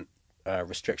entrapment,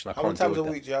 restriction. I How can't many times deal a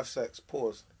with week do you have sex?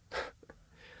 Pause.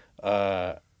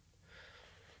 that.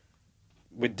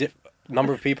 With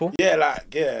number of people. Yeah,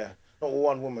 like not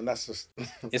one woman. That's just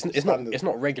It's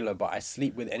not regular, but I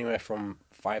sleep with anywhere from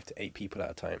 5 to 8 people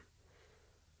at a time.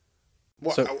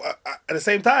 What, So- at the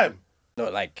same time. No,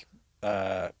 like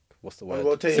what's the word?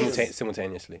 rotation.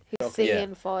 Simultaneously. He's seeing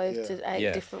Yeah. 5 to 8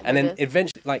 Yeah, different and women. then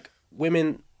eventually, like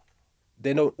women,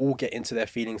 they don't all get into their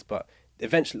feelings, but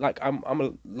eventually, like I'm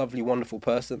a lovely, wonderful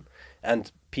person, and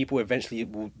people eventually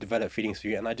will develop feelings for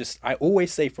you. And I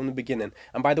always say from the beginning.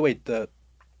 And by the way, the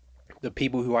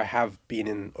people who I have been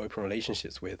in open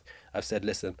relationships with, I've said,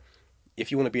 listen,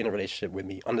 if you want to be in a relationship with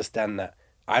me, understand that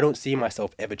I don't see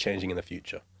myself ever changing in the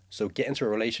future. So get into a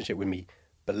relationship with me,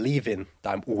 believing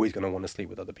that I'm always going to want to sleep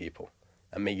with other people,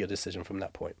 and make your decision from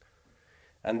that point.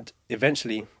 And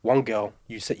eventually, one girl,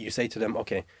 you say to them,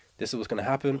 okay, this is what's going to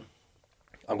happen.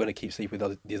 I'm going to keep sleeping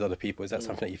with these other people. Is that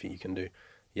something that you think you can do?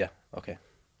 Yeah. Okay.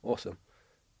 Awesome.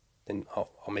 Then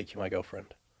I'll make you my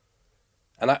girlfriend.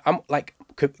 And I'm like,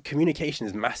 communication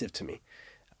is massive to me.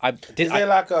 Is there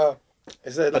like a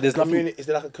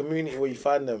community where you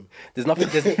find them? There's nothing.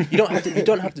 You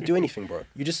don't have to do anything, bro.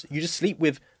 You just sleep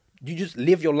with. You just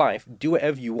live your life. Do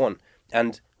whatever you want.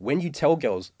 And when you tell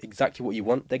girls exactly what you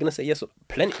want, they're gonna say yes.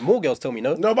 Plenty more girls tell me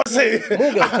no. No, but say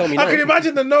More girls tell me no. I can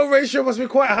imagine the no ratio must be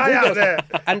quite high out there.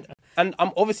 And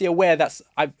I'm obviously aware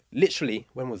I've literally,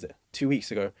 when was it? 2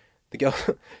 weeks ago, the girl,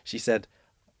 she said,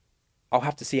 I'll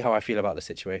have to see how I feel about the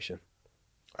situation.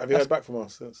 Have you heard back from her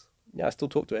since? Yeah, I still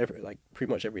talk to her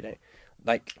pretty much every day.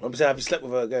 Like, I'm saying, have you slept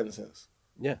with her again since?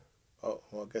 yeah. Oh,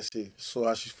 well, I guess she saw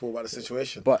how she thought about the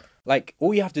situation. But like,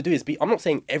 all you have to do is I'm not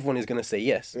saying everyone is gonna say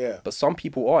yes. Yeah. But some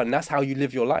people are, and that's how you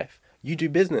live your life. You do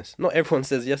business. Not everyone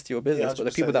says yes to your business, but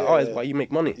the 100%, people that yeah, are is yeah. why you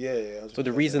make money. Yeah. So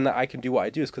the reason that I can do what I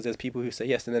do is because there's people who say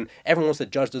yes, and then everyone wants to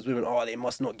judge those women. Oh, they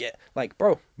must not get, like,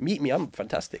 bro, meet me. I'm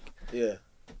fantastic. Yeah.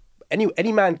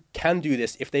 Any man can do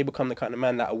this if they become the kind of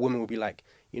man that a woman will be like,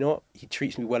 you know what? He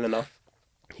treats me well enough.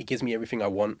 He gives me everything I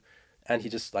want, and he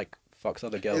just like fucks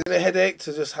other girls. Is it a headache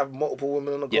to just have multiple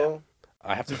women on the go?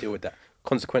 I have to deal with that.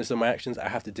 Consequences of my actions, I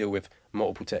have to deal with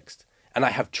multiple texts. And I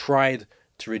have tried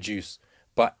to reduce,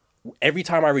 but every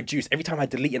time I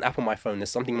delete an app on my phone,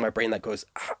 there's something in my brain that goes,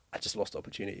 I just lost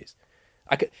opportunities.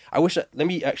 I wish let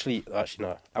me actually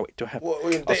no. Wait, do I have?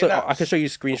 What, in I dating apps? can show you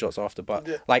screenshots after, but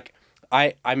Yeah. like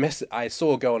I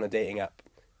saw a girl on a dating app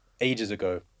ages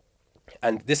ago.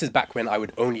 And this is back when I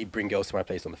would only bring girls to my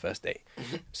place on the first date.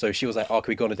 So she was like, "Oh,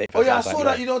 can we go on a date?" Oh yeah, I was like, saw "No."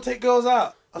 that. You don't take girls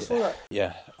out. I saw that.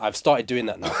 Yeah, I've started doing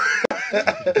that now.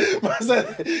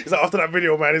 It's like after that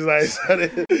video, man. It's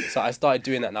like So I started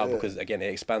doing that now because again, it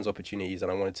expands opportunities,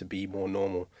 and I want it to be more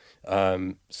normal.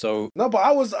 So no, but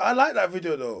I like that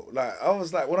video though. Like I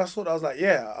was like when I saw that, I was like,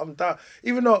 yeah, I'm down.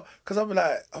 Even though, because I'll be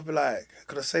like,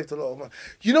 could have saved a lot of money.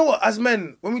 You know what? As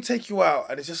men, when we take you out,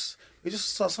 and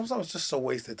sometimes it's just a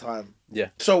waste of time. yeah.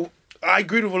 So I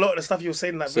agreed with a lot of the stuff you were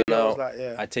saying in that So video. I now was like,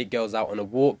 yeah. I take girls out on a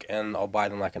walk, and I'll buy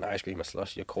them like an ice cream, a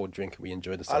slushie, a cold drink, and we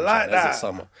enjoy the sunshine like as that. it's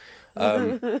summer.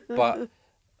 But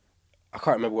I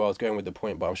can't remember where I was going with the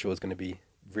point, but I'm sure it's going to be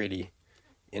really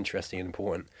interesting and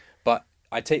important. But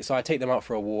I take them out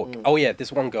for a walk. Oh yeah,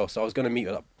 this one girl. So I was going to meet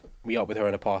up with her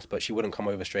in the past, but she wouldn't come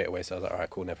over straight away. So I was like, all right,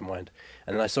 cool, never mind.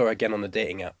 And then I saw her again on the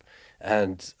dating app,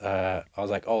 and I was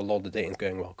like, oh lord, the dating's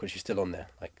going well because she's still on there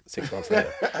like 6 months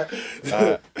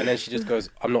later. And then she just goes,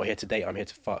 I'm not here to date, I'm here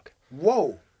to fuck.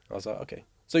 Whoa. I was like, okay.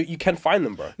 So you can find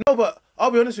them, bro. No, but I'll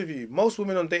be honest with you. Most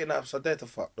women on dating apps are there to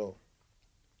fuck though.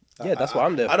 Yeah, that's what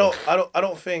I'm there for. I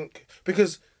don't think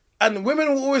because and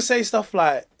women will always say stuff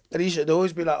like Alicia. They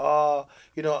always be like, oh,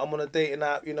 you know, I'm on a dating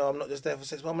app. You know, I'm not just there for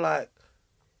sex. But I'm like,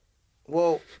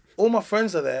 well, all my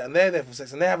friends are there and they're there for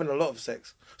sex and they're having a lot of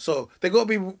sex. So they got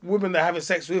to be women they're having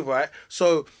sex with, right?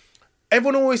 So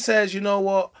everyone always says, you know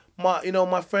what,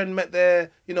 my friend met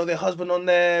their husband on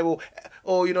there,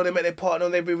 or you know, they met their partner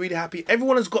and they've been really happy.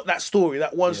 Everyone has got that story,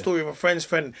 that one story of a friend's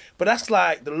friend. But that's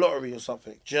like the lottery or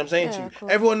something. Do you know what I'm saying to you?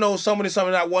 Cool. Everyone knows somebody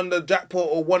that won the jackpot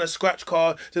or won a scratch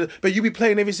card, but you be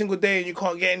playing every single day and you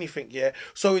can't get anything. Yeah,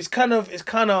 so it's kind of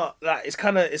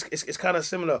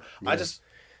similar. Yeah.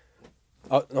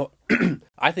 No,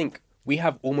 I think we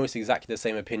have almost exactly the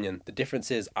same opinion. The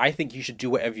difference is, I think you should do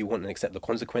whatever you want and accept the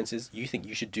consequences. You think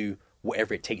you should do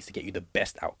whatever it takes to get you the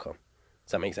best outcome.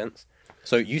 Does that make sense?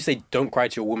 So you say don't cry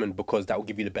to your woman because that will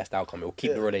give you the best outcome. It will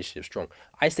keep the relationship strong.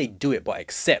 I say do it, but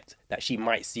accept that she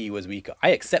might see you as weaker. I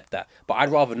accept that, but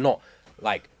I'd rather not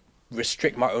like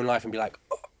restrict my own life and be like,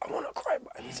 oh, I want to cry,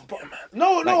 but I need to be a man.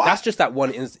 No, that's just that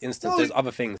one instance. No, There's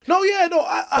other things. No, yeah,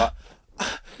 no.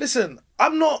 Listen,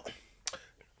 I'm not.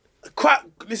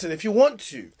 Listen, if you want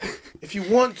to,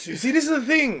 see, this is the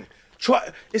thing.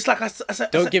 Try. It's like I said.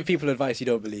 Don't give people advice you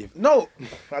don't believe. No,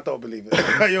 I don't believe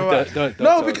it. You're right.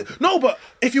 Don't but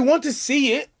if you want to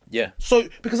see it, yeah. So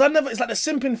because it's like the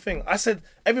simping thing. I said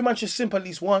every man should simp at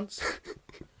least once.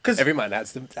 Cause every man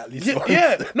has them at least once.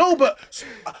 Yeah, no, but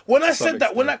when I said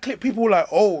that, when that clip, people were like,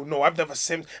 "Oh no, I've never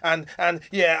simped," and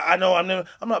yeah, I know,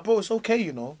 I'm like, bro, it's okay,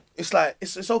 you know. It's like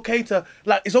it's okay to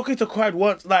cry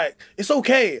once, like it's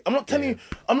okay. I'm not telling you,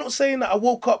 I'm not saying that I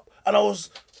woke up and I was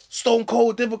stone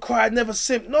cold, never cried, never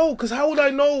simped. No, because how would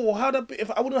I know, or how if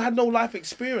I wouldn't have had no life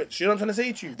experience? You know what I'm trying to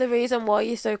say to you? The reason why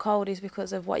you're so cold is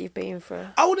because of what you've been through.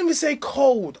 I wouldn't even say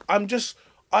cold.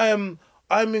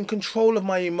 I'm in control of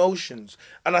my emotions.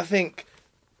 And I think,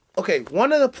 okay,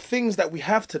 one of the things that we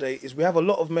have today is we have a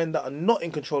lot of men that are not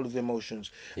in control of their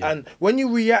emotions. Yeah. And when you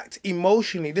react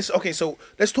emotionally, so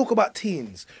let's talk about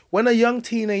teens. When a young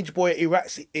teenage boy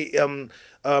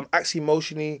acts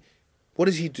emotionally, what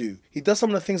does he do? He does some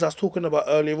of the things I was talking about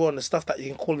earlier on, the stuff that you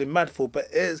can call him mad for, but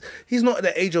he's not at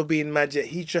the age of being mad yet.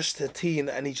 He's just a teen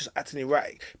and he's just acting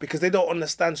erratic because they don't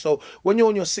understand. So when you're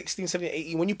on your 16, 17,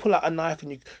 18, when you pull out a knife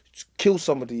and you kill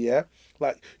somebody, yeah,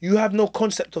 like you have no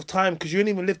concept of time because you ain't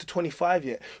even lived to 25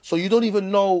 yet. So you don't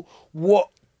even know what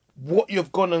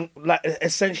you've gone and like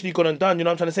essentially gone and done. You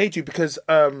know what I'm trying to say to you? Because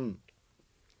wait,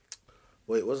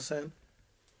 what was I saying?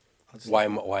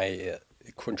 Why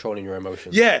controlling your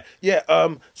emotions? Yeah.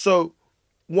 So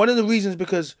one of the reasons,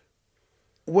 because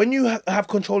when you have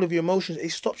control of your emotions,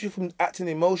 it stops you from acting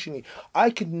emotionally.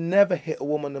 I could never hit a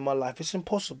woman in my life. It's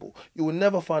impossible. You will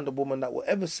never find a woman that will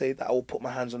ever say that I will put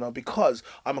my hands on her because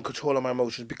I'm in control of my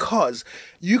emotions. Because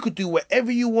you could do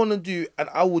whatever you want to do and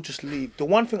I will just leave. The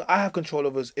one thing I have control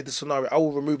of is the scenario. I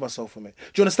will remove myself from it.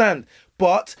 Do you understand?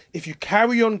 But if you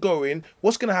carry on going,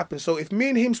 what's going to happen? So if me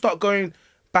and him start going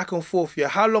back and forth, yeah,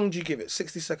 how long do you give it?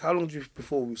 60 seconds? How long do you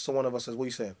before someone of us says, what are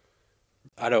you saying?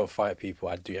 I don't fight people.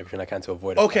 I do everything I can to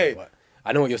avoid it. Okay. But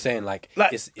I know what you're saying. Like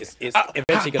it's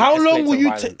eventually going to how long will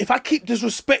you if I keep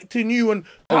disrespecting you and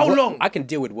how long? I can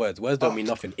deal with words. Words don't mean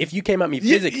nothing. If you came at me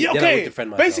physically, then I would defend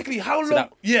myself. Basically, how long?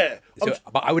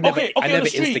 But I would never. I never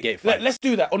instigate fights. Let's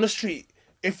do that on the street.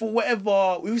 If for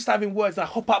whatever we used to having words, and I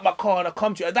hop out my car and I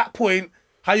come to you. At that point,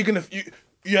 how are you gonna?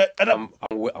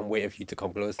 I'm waiting for you to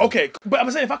come close. Okay, but I'm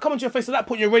saying if I come into your face at that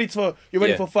point, you're ready for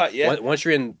a fight. Yeah. Once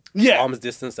you're in arm's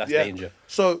distance, that's danger.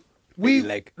 So we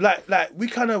kind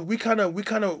of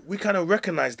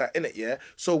recognize that, innit? Yeah.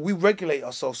 So we regulate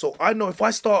ourselves. So I know if I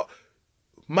start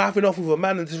mouthing off with a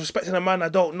man and disrespecting a man I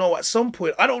don't know, at some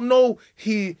point I don't know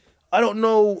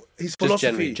his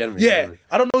philosophy. Generally.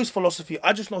 I don't know his philosophy.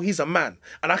 I just know he's a man.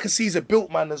 And I can see he's a built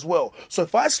man as well. So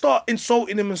if I start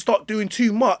insulting him and start doing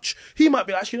too much, he might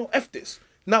be like, actually, no, F this.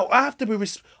 Now, I have to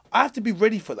be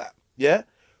ready for that. Yeah?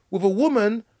 With a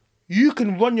woman, you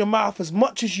can run your mouth as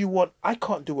much as you want. I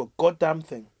can't do a goddamn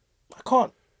thing. I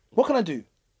can't. What can I do?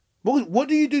 What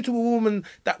do you do to a woman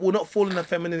that will not fall in her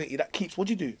femininity, that keeps... What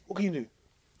do you do? What can you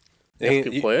do?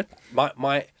 Keep quiet. What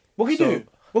can you do?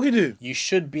 What can you do? You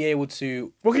should be able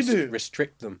to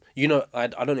restrict them. You know, I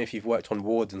don't know if you've worked on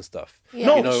wards and stuff. Yeah.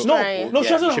 No, you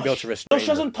should be able to restrain no, she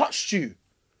hasn't touched you.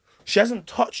 She hasn't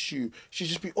touched you. She's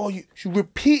just be she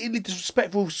repeatedly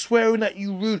disrespectful, swearing at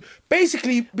you, rude,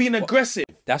 basically being aggressive.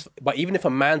 But even if a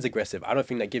man's aggressive, I don't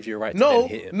think that gives you a right to then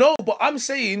hit him. No, but I'm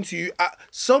saying to you at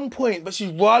some point, but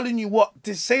she's riling you up,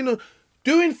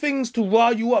 doing things to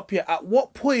rile you up. Yeah, at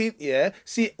what point? Yeah,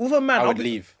 see, with a man, I would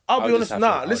leave. I'll be honest.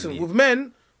 Listen, with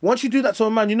men. Once you do that to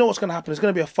a man, you know what's going to happen. It's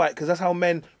going to be a fight because that's how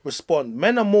men respond.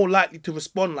 Men are more likely to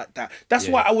respond like that. That's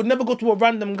why I would never go to a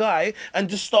random guy and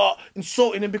just start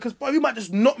insulting him because, boy, he might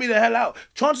just knock me the hell out.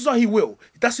 Chances are he will.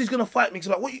 That's who's going to fight me. It's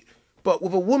like, But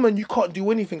with a woman, you can't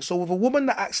do anything. So with a woman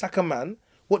that acts like a man,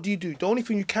 what do? The only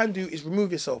thing you can do is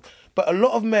remove yourself. But a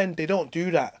lot of men, they don't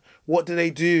do that. What do?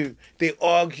 They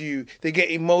argue. They get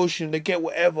emotion. They get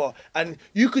whatever. And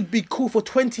you could be cool for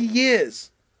 20 years.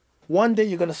 One day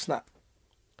you're going to snap.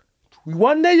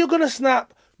 One day you're going to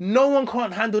snap. No one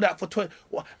can't handle that for 20.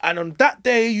 And on that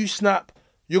day you snap,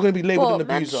 you're going to be labelled an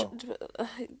abuser.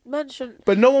 Men shouldn't.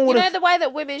 But no one would. You know the way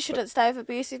that women shouldn't stay with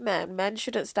abusive men. Men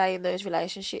shouldn't stay in those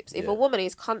relationships. If a woman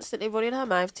is constantly running her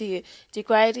mouth to you,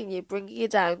 degrading you, bringing you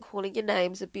down, calling you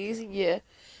names, abusing you,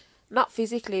 not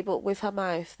physically, but with her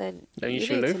mouth, then Then you you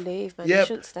should need to leave. leave, man. Yeah. You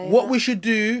shouldn't stay. What there. we should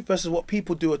do versus what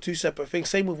people do are two separate things.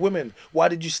 Same with women. Why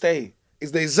did you stay?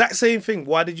 It's the exact same thing.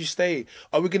 Why did you stay?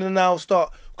 Are we gonna now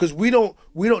start? Because we don't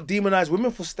demonize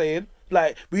women for staying.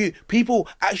 Like people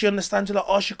actually understand to like,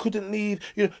 oh, she couldn't leave.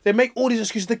 You know, they make all these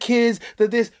excuses. The kids, the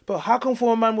this. But how come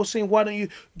for a man was saying, why don't you?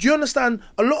 Do you understand?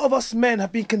 A lot of us men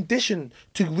have been conditioned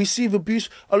to receive abuse.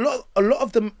 A lot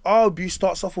of them, our abuse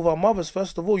starts off with our mothers.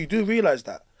 First of all, you do realize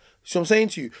that. So I'm saying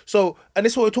to you. So, and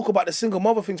this is what we talk about the single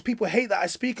mother things. People hate that I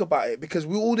speak about it because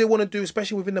all they want to do,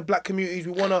 especially within the black communities,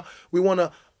 we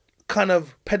wanna kind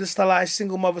of pedestalize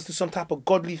single mothers to some type of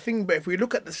godly thing. But if we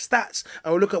look at the stats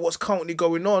and we look at what's currently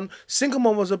going on, single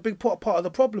mothers are a big part of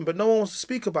the problem, but no one wants to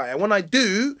speak about it. And when I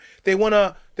do, they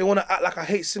wanna act like I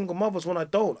hate single mothers when I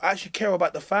don't. I actually care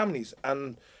about the families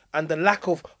and the lack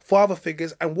of father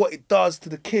figures and what it does to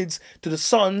the kids, to the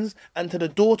sons and to the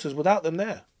daughters without them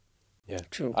there. Yeah,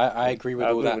 True. I agree with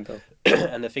I all agree that. with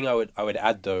And the thing I would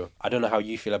add though, I don't know how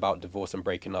you feel about divorce and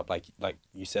breaking up, like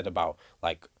you said about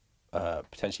like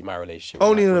potentially my relationship.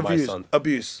 Only with an my abuse. son.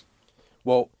 Abuse.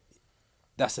 Well,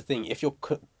 that's the thing. If you're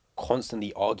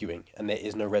constantly arguing and there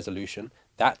is no resolution,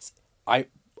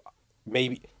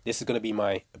 maybe this is going to be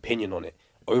my opinion on it.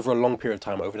 Over a long period of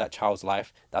time, over that child's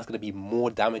life, that's going to be more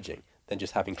damaging than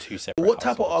just having two separate. What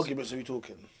type of households. arguments are we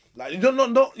talking? Like you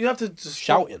don't you have to just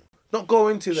Shouting. not go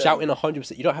into that. Shouting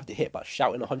 100%. You don't have to hit, but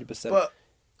shouting 100%. But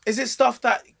is it stuff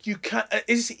that you can't?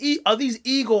 Are these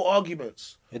ego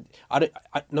arguments?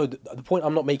 No, the point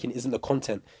I'm not making isn't the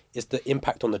content; it's the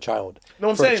impact on the child. No,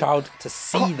 I'm for saying a child to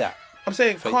see that. I'm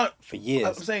saying for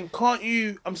years. I'm saying can't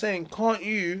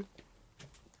you?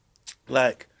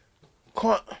 Like,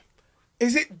 can't?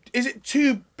 Is it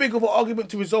too big of an argument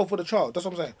to resolve for the child? That's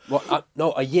what I'm saying. Well,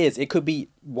 no, years. It could be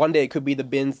one day. It could be the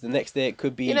bins. The next day, it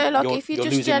could be if you're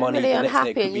just losing money. generally The next day, it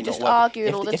unhappy could and be you're just not working.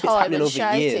 arguing all the If it's time happening and over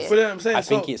shouting. years, But then I'm saying, I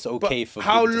think it's okay for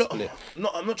how people to split.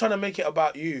 I'm not trying to make it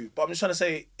about you, but I'm just trying to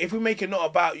say if we make it not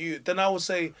about you, then I would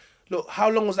say, look, how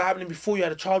long was that happening before you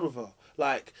had a child with her?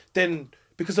 Like then,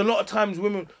 because a lot of times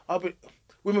women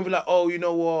be like, oh, you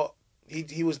know what?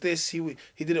 He was this, he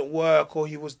didn't work, or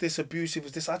he was this abusive,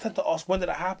 was this. I tend to ask, when did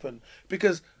that happen?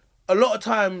 Because a lot of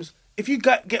times, if you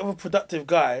get with a productive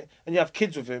guy and you have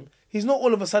kids with him, he's not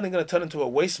all of a sudden going to turn into a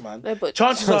waste man. No, but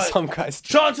chances are, Some guys do.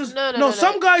 chances, No.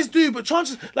 some guys do, but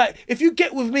chances, like, if you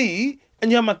get with me and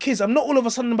you have my kids, I'm not all of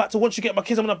a sudden about to, once you get my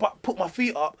kids, I'm going to put my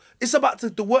feet up. It's about to,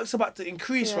 the work's about to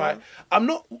increase, right? I'm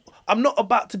not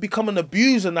about to become an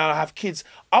abuser now I have kids.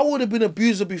 I would have been an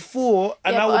abuser before,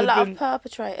 and I but would a lot have been... of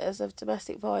perpetrators of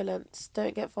domestic violence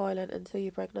don't get violent until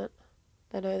you're pregnant.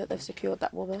 They know that they've secured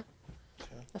that woman.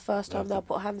 The first time they'll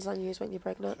put hands on you is when you're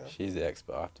pregnant. She's the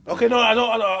expert. I have to be Okay, no, I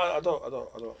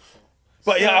don't.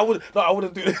 But yeah, I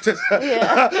wouldn't do this.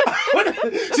 Yeah.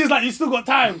 She's like, you still got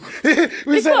time.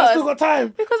 We said I still got time.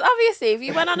 Because obviously, if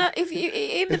you went on if you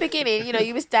in the beginning,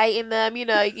 you was dating them,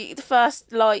 the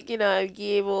first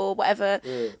year or whatever,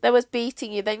 they was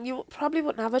beating you, then you probably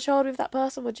wouldn't have a child with that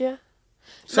person, would you?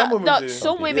 Some women do.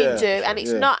 Some women do, and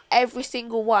it's yeah. not every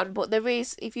single one, but there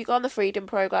is. If you go on the Freedom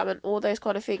Programme and all those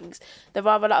kind of things, there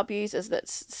are a lot of abusers that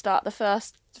start the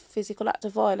first physical act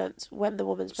of violence when the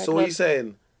woman's pregnant. So what are you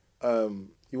saying?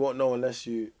 You won't know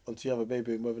until you have a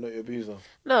baby whether or not you're abuser.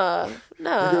 No.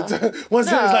 Once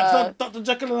it's like Dr.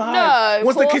 Jekyll and Hyde.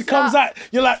 Once the kid comes out,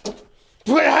 you're like.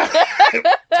 No,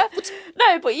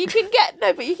 but you can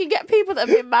get people that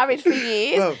have been married for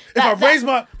years. No, if I raise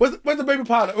my where's the baby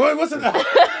powder? What's it?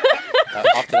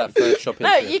 after that first shopping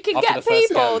No, trip, you can after get the first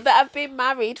people scan. that have been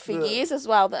married for years as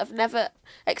well that have never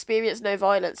experienced no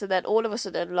violence, and then all of a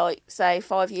sudden, like say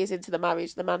 5 years into the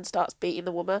marriage, the man starts beating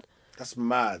the woman. That's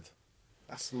mad.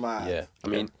 Yeah, I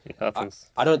mean, It happens.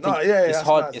 I don't think it's that's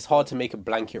hard. mad. It's hard to make a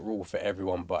blanket rule for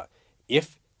everyone, but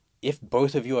if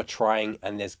both of you are trying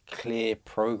and there's clear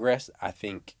progress, I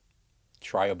think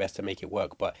try your best to make it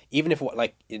work. But even if,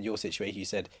 like in your situation, you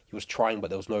said he was trying but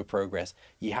there was no progress,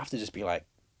 you have to just be like,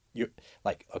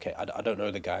 okay, I don't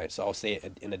know the guy, so I'll say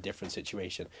it in a different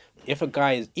situation. If a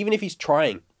guy is, even if he's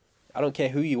trying, I don't care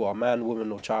who you are, man,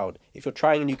 woman, or child. If you're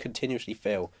trying and you continuously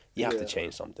fail, you have to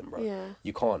change something, bro. Yeah.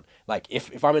 You can't. Like,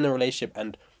 if I'm in a relationship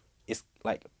and it's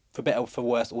like, for better or for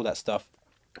worse, all that stuff,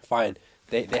 fine.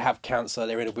 They have cancer,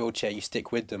 they're in a wheelchair, you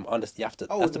stick with them. You have to,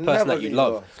 that's the person that you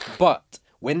love. But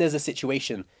when there's a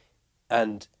situation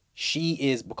and she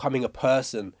is becoming a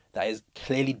person that is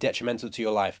clearly detrimental to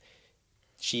your life,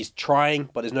 she's trying,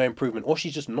 but there's no improvement, or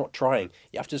she's just not trying,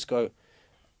 you have to just go,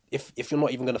 if you're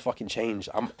not even going to fucking change,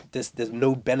 there's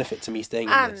no benefit to me staying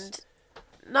in this.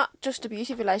 And not just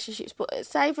abusive relationships, but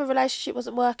say if a relationship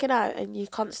wasn't working out and you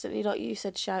constantly, like you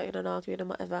said, shouting and arguing and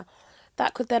whatever,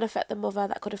 that could then affect the mother.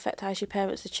 That could affect how she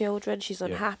parents the children. She's Yeah.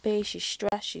 unhappy. She's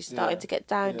stressed. She's starting Yeah. to get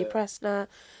down, Yeah. depressed now.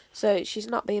 So she's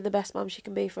not being the best mum she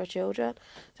can be for her children.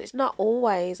 So it's not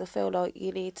always, I feel like,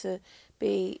 you need to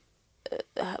be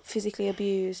physically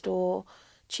abused or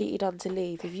cheated on to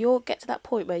leave. If you get to that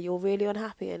point where you're really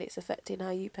unhappy and it's affecting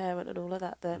how you parent and all of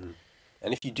that, then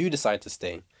And if you do decide to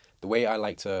stay, the way I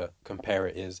like to compare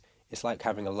it is, it's like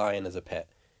having a lion as a pet.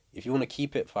 If you want to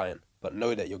keep it, fine, but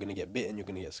know that you're going to get bitten, you're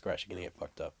going to get scratched, you're going to get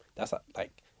fucked up. That's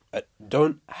like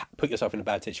don't put yourself in a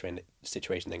bad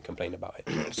situation then complain about it.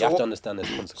 You have to understand there's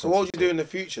consequences. So what would you to do it. in the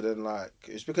future then? Like,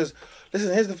 it's because,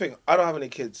 listen, here's the thing. I don't have any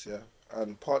kids, yeah?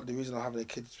 And part of the reason I have any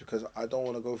kids is because I don't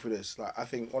want to go through this. Like, I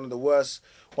think one of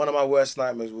my worst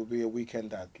nightmares will be a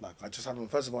weekend dad. Like, I just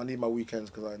haven't, first of all, I need my weekends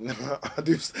because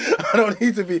I don't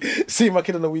need to be seeing my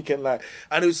kid on the weekend. Like,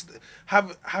 and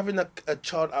having a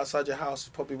child outside your house is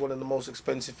probably one of the most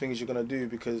expensive things you're going to do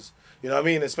because, you know what I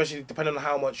mean? Especially depending on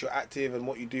how much you're active and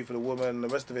what you do for the woman and the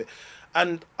rest of it.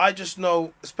 And I just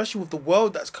know, especially with the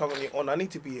world that's currently on, I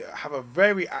need to have a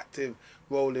very active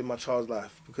role in my child's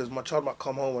life because my child might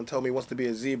come home and tell me he wants to be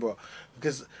a zebra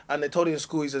and they told him in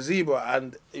school he's a zebra,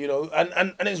 and you know,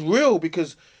 and it's real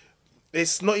because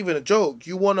it's not even a joke.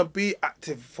 You want to be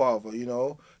active father, you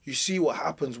know. You see what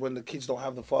happens when the kids don't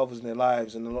have the fathers in their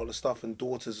lives and a lot of stuff, and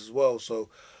daughters as well. So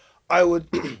I would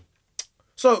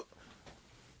so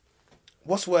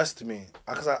what's worse to me,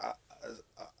 because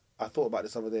I thought about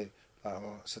this other day. I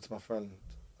said to my friend,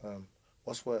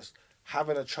 what's worse,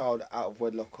 having a child out of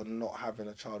wedlock or not having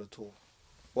a child at all?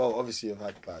 Well, obviously you've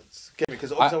had lads.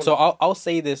 Because I'll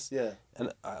say this. Yeah.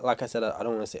 And like I said, I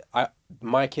don't want to say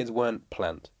my kids weren't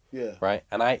planned. Yeah. Right.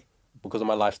 And because of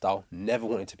my lifestyle, never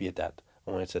wanted to be a dad. I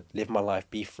wanted to live my life,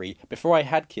 be free. Before I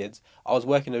had kids, I was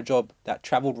working a job that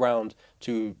travelled round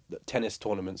to tennis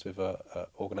tournaments with a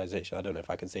organisation. I don't know if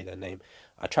I can say their name.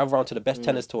 I travelled around to the best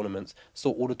tennis tournaments,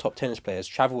 saw all the top tennis players.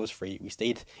 Travel was free. We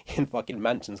stayed in fucking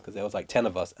mansions because there was like 10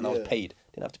 of us and I was paid.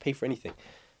 Didn't have to pay for anything.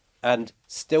 And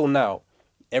still now,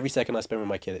 every second I spend with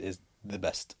my kid is the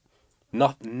best.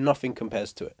 Nothing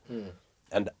compares to it.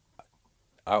 And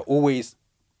I always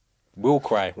will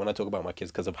cry when I talk about my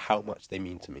kids because of how much they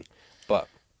mean to me. But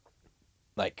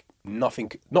like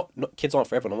nothing, not kids aren't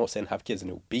forever. And I'm not saying have kids and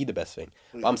it'll be the best thing.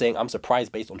 But I'm saying I'm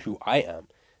surprised based on who I am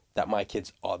that my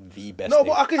kids are the best. No, thing.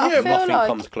 but I can hear it. Nothing like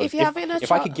comes close. if you're having a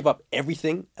if I could give up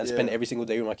everything and spend Yeah. every single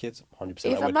day with my kids, 100%.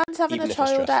 If I would, a man's having even a if I'm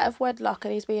child stressed. out of wedlock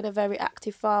and he's being a very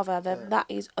active father, then that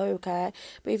is okay.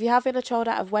 But if you're having a child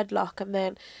out of wedlock and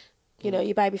then, you know,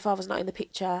 your baby father's not in the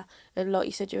picture, and like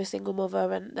you said, you're a single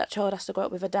mother and that child has to grow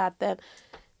up with a dad, then...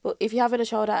 But if you're having a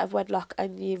child out of wedlock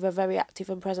and you're a very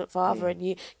active and present father and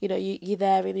you're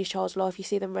there in your child's life, you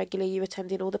see them regularly, you're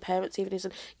attending all the parents' evenings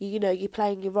and, you're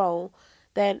playing your role,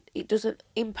 then it doesn't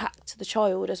impact the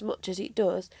child as much as it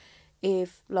does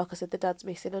if, like I said, the dad's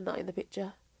missing and not in the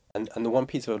picture. And the one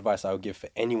piece of advice I would give for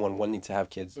anyone wanting to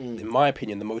have kids, in my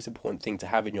opinion, the most important thing to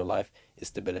have in your life is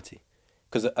stability.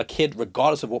 Because a kid,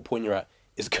 regardless of what point you're at,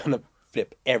 is going to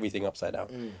flip everything upside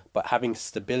down. But having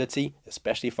stability,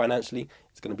 especially financially,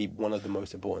 is going to be one of the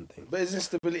most important things. But isn't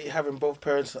stability having both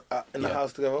parents in the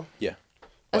house together? Yeah.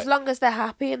 As long as they're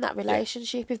happy in that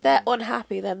relationship. If they're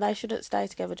unhappy, then they shouldn't stay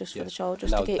together just for the child,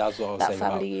 just to keep that's what I was that saying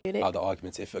family unit. about the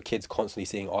arguments. If a kid's constantly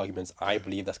seeing arguments, I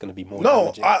believe that's going to be more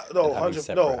No, damaging no, than having 100.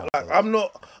 separate No, like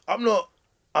households.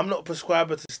 I'm not a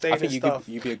prescriber to stay I in think stuff.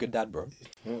 you'd be a good dad, bro.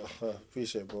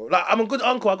 Appreciate it, bro. Like, I'm a good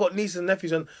uncle. I got nieces and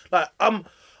nephews, and like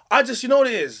I just, you know what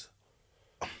it is.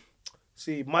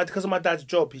 See, because of my dad's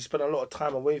job, he spent a lot of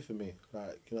time away from me.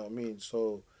 Like, you know what I mean.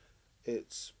 So,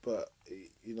 but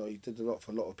you know, he did a lot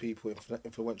for a lot of people,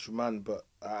 influential man. But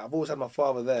I've always had my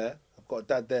father there. I've got a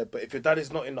dad there. But if your dad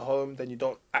is not in the home, then you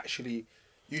don't actually.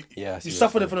 You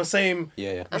suffered it from the same.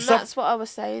 Yeah. And that's what I was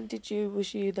saying.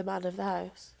 Was you the man of the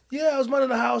house? Yeah, I was man of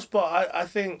the house, but I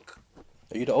think.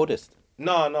 Are you the oldest?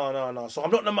 No. So I'm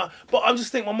not the man. But I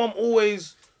just think my mum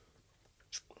always.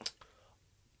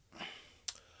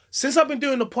 Since I've been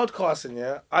doing the podcasting,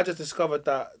 yeah, I just discovered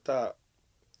that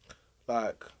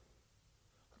like,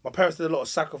 my parents did a lot of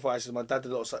sacrifices. My dad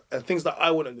did a lot of and things that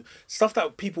I wouldn't do. Stuff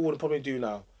that people wouldn't probably do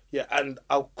now. Yeah, and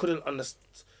I couldn't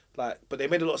understand. Like, but they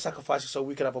made a lot of sacrifices so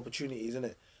we could have opportunities,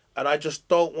 innit? And I just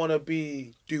don't want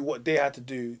to do what they had to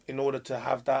do in order to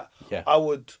have that. Yeah. I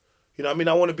would, you know what I mean?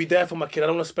 I want to be there for my kid. I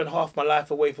don't want to spend half my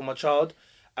life away from my child.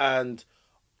 And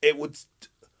it would...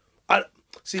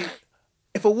 See,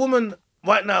 if a woman...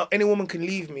 Right now, any woman can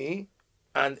leave me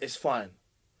and it's fine.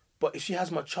 But if she has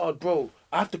my child, bro,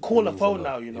 I have to call her phone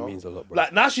now, you know? It means a lot, bro.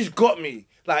 Like, now she's got me.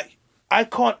 Like, I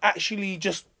can't actually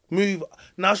just move.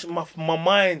 Now my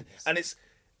mind... And it's...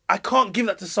 I can't give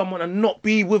that to someone and not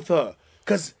be with her.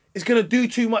 because it's gonna do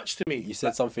too much to me. You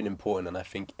said something important, and I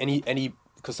think any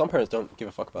because some parents don't give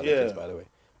a fuck about their kids, by the way.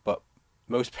 But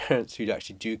most parents who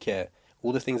actually do care,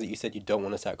 all the things that you said you don't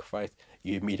want to sacrifice,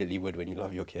 you immediately would when you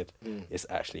love your kid. It's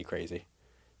actually crazy.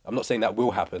 I'm not saying that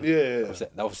will happen. Yeah.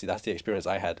 Obviously, that's the experience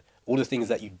I had. All the things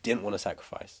that you didn't want to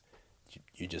sacrifice,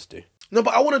 you just do. No,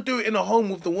 but I want to do it in a home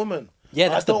with the woman. Yeah,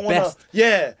 that's the best.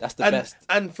 Yeah, that's the best.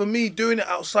 And for me, doing it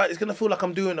outside, it's gonna feel like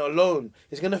I'm doing it alone.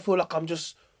 It's gonna feel like I'm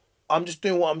just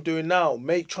doing what I'm doing now,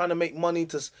 trying to make money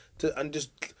to and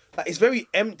just like it's very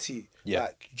empty. Yeah,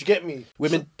 like, do you get me?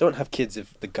 Women don't have kids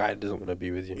if the guy doesn't want to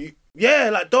be with you. Yeah,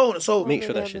 like don't. So make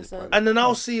sure that shit's fine. And then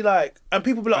I'll see like, and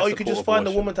people be like, I oh, you could just find a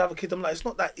abortion. woman to have a kid. I'm like, it's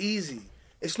not that easy.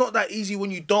 It's not that easy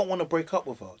when you don't want to break up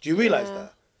with her. Do you realize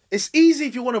that? It's easy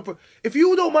if you want to. If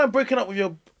you don't mind breaking up with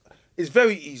your, it's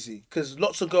very easy because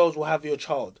lots of girls will have your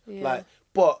child. Yeah. Like,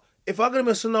 but if I'm gonna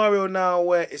be a scenario now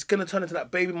where it's gonna turn into that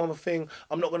baby mama thing,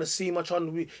 I'm not gonna see much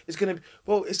on. It's gonna be,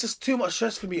 well, it's just too much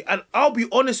stress for me. And I'll be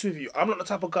honest with you, I'm not the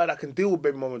type of guy that can deal with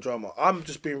baby mama drama. I'm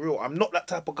just being real. I'm not that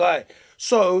type of guy.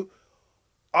 So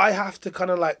I have to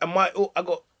kind of like, and I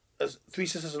got 3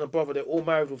 sisters and a brother. They're all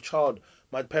married with child.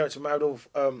 My parents are married over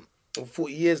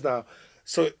 40 years now.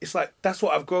 So it's like, that's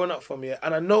what I've grown up from, yeah.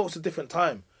 And I know it's a different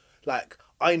time. Like,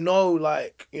 I know,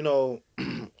 like, you know,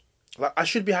 like I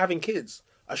should be having kids.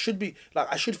 I should be,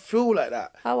 like, I should feel like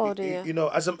that. How old are you? You know,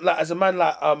 as a man,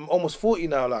 like, I'm almost 40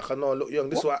 now. Like, I know I look young.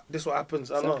 This what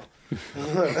happens. I know.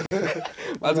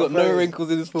 I've got no wrinkles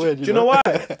in his forehead. Do you know why?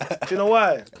 Do you know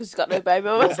why? Because he's got no baby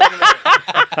mamas.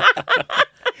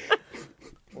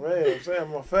 Right, I'm saying I'm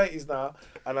in my 30s now,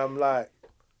 and I'm like,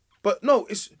 but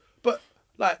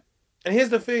and here's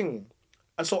the thing,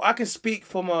 and so I can speak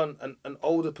from an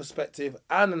older perspective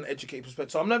and an educated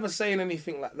perspective. So I'm never saying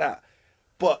anything like that.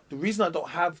 But the reason I don't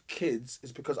have kids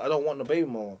is because I don't want a baby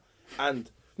mama. And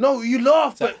no, you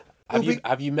laugh, So, but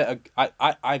have you met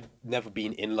I've never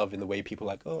been in love in the way people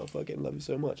are like, oh, I fucking love you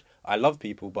so much. I love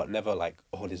people, but never like,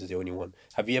 oh, this is the only one.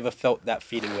 Have you ever felt that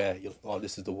feeling where you're, oh,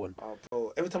 this is the one? Oh,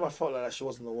 bro, every time I felt like that, she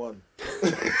wasn't the one.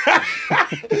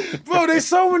 Bro, there's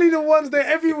so many the ones. They're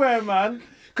everywhere, man.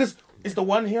 Because it's the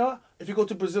one here. If you go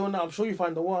to Brazil now, I'm sure you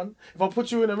find the one. If I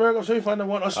put you in America, I'm sure you find the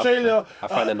one. Australia. I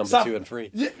find the number 2 and 3.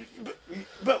 Yeah,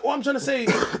 but what I'm trying to say,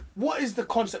 what is the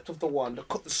concept of the one?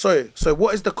 So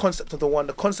what is the concept of the one?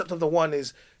 The concept of the one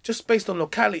is just based on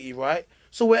locality, right?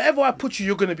 So wherever I put you,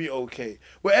 you're going to be okay.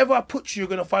 Wherever I put you, you're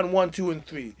going to find 1, 2, and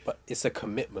 3. But it's a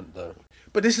commitment, though.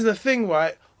 But this is the thing,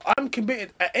 right? I'm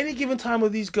committed. At any given time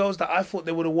with these girls that I thought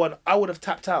they would have won, I would have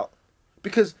tapped out.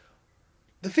 Because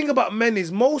the thing about men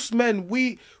is most men,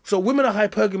 so women are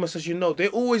hypergamous, as you know. They're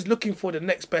always looking for the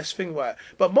next best thing, right?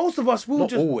 But most of us will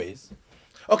Not always.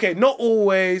 Okay, not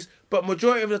always, but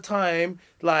majority of the time,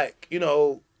 like, you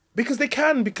know, because they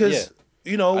can, because,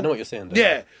 you know. I know what you're saying, though.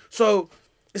 Yeah. So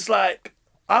it's like,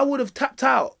 I would have tapped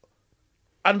out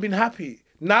and been happy.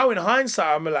 Now in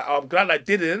hindsight, I'm like, oh, I'm glad I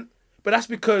didn't. But that's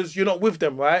because you're not with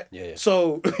them, right? Yeah.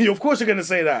 So, of course you're going to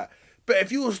say that. But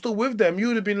if you were still with them, you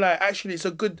would have been like, actually, it's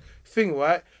a good thing,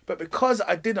 right? But because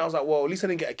I didn't, I was like, well, at least I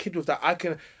didn't get a kid with that. I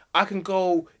can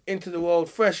go into the world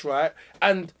fresh, right?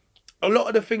 And a lot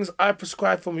of the things I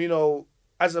prescribe from, you know,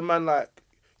 as a man, like,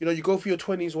 you know, you go through your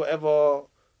 20s, whatever,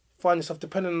 find yourself,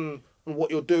 depending on what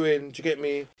you're doing, do you get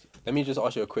me? Let me just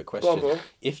ask you a quick question. Go on, bro.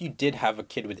 If you did have a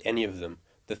kid with any of them,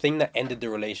 the thing that ended the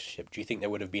relationship, do you think there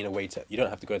would have been a way to, you don't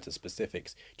have to go into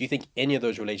specifics, do you think any of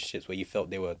those relationships where you felt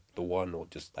they were the one or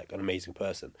just like an amazing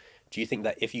person, do you think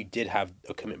that if you did have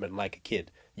a commitment like a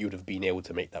kid, you would have been able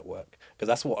to make that work? Because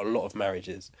that's what a lot of marriage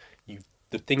is.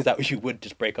 The things that you would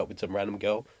just break up with some random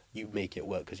girl, you make it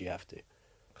work because you have to.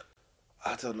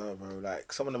 I don't know, bro.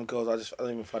 Like, some of them girls, I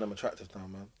don't even find them attractive now,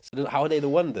 man. So how are they the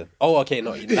one then? Oh, okay,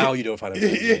 no, now you don't find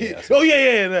them.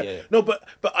 Yeah. No, but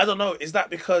I don't know. Is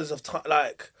that because of time?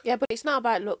 Like, Yeah, but it's not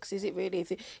about looks, is it really?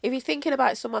 If you're thinking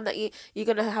about someone that you're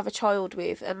going to have a child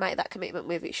with and make that commitment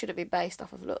with, it shouldn't be based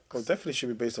off of looks. well, definitely should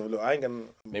be based on look. I ain't gonna.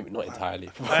 Maybe not entirely.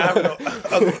 I have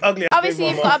no ugly. Obviously,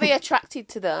 you've got to be attracted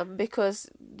to them because,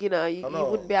 you know, you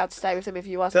wouldn't be able to stay with them if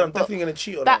you Then wasn't. I'm definitely gonna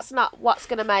cheat on That's not what's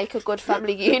going to make a good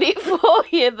family unit for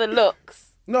you, the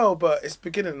looks. No, but it's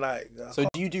beginning like. So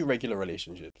do you do regular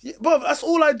relationships? Yeah, but that's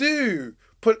all I do.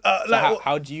 But So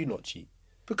how do you not cheat?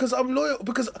 because I'm loyal.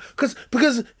 Because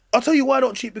I'll tell you why I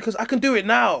don't cheat. Because I can do it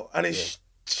now, and it's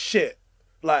shit.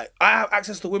 Like, I have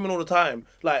access to women all the time.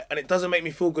 Like, and it doesn't make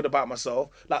me feel good about myself.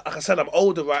 Like I said, I'm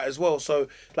older, right, as well. So,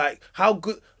 like, how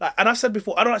good? Like, and I've said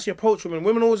before, I don't actually approach women.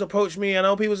 Women always approach me. I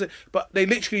know people say, but they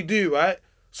literally do, right?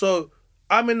 So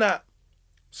I'm in that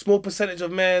small percentage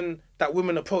of men that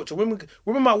women approach. And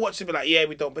women might watch it and be like, yeah,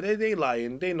 we don't, but they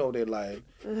lying. They know they're lying.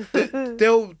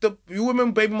 The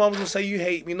women, baby moms will say, you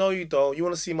hate me. No, you don't. You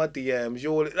want to see my DMs.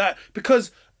 You're like,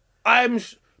 because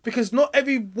not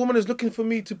every woman is looking for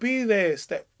me to be their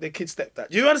kid's stepdad.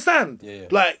 Do you understand? Yeah.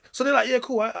 Like, so they're like, yeah,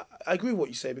 cool. I agree with what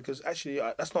you say because actually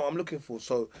that's not what I'm looking for.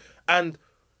 So, and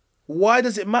why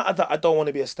does it matter that I don't want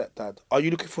to be a stepdad? Are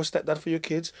you looking for a stepdad for your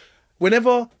kids?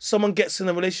 Whenever someone gets in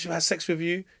a relationship, has sex with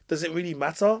you, does it really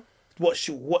matter what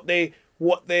they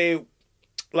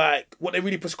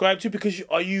really prescribe to? Because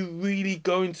are you really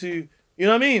going to, you know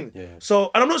what I mean? Yeah. So,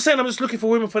 and I'm not saying I'm just looking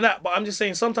for women for that, but I'm just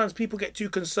saying sometimes people get too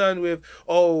concerned with,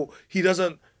 oh, he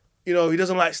doesn't like he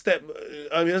doesn't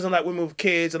like women with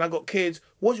kids, and I got kids.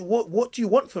 What do you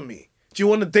want from me? Do you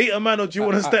want to date a man or do you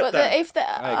want to step that?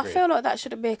 I feel like that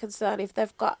shouldn't be a concern if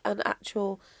they've got an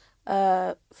actual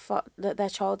their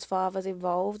child's father's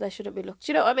involved. They shouldn't be looking.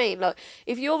 Do you know what I mean? Like,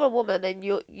 if you're a woman and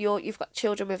you've got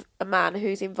children with a man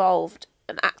who's involved,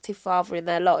 an active father in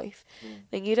their life,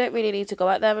 then you don't really need to go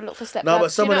out there and look for stepdads. No,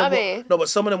 but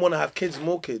some of them want to have kids,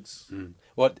 more kids.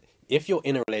 Well, if you're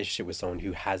in a relationship with someone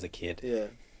who has a kid, Yeah.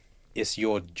 it's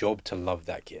your job to love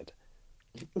that kid.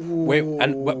 Wait,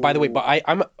 and by the way, but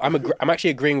I'm actually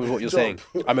agreeing with what you're saying.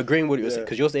 I'm agreeing with what you're saying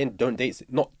because you're saying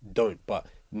but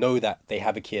know that they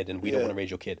have a kid and we don't want to raise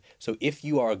your kid. So if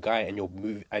you are a guy and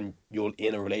you're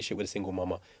in a relationship with a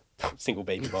single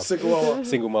baby mom,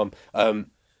 single mom,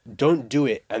 don't do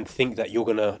it and think that you're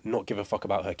gonna not give a fuck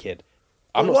about her kid.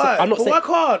 Why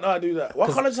can't I do that? Why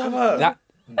can't I just have her?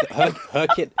 Her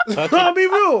kid. No, be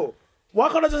real. Why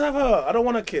can't I just have her? I don't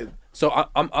want a kid. So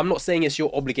I'm not saying it's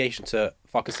your obligation to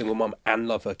fuck a single mom and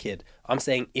love her kid. I'm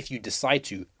saying if you decide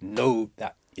to, know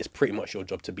that it's pretty much your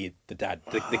job to be the dad,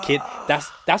 the kid.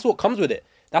 That's what comes with it.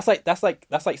 That's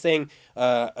like saying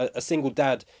a single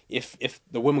dad. If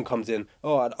the woman comes in,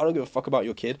 oh, I don't give a fuck about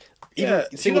your kid. Even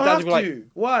single dads will be like,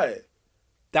 why?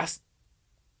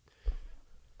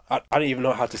 I don't even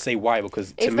know how to say why,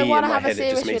 because to if me they in want to my have a head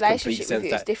it just serious makes complete relationship sense with you,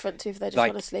 it's that different to if they just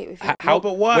like, want to sleep with you. how?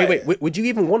 But why? Wait. Would you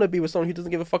even want to be with someone who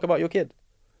doesn't give a fuck about your kid?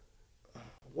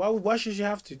 Why should she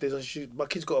have to? My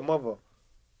kid's got a mother,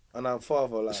 and I'm a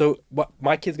father. Like, So what?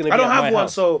 My kid's gonna be I don't at have my one,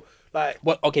 house. so like.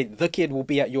 Well, okay, the kid will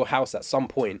be at your house at some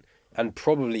point, and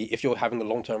probably if you're having a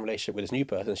long-term relationship with this new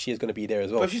person, she is going to be there as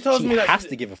well. But if she tells me that has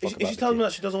to give a fuck about if she the tells me kid.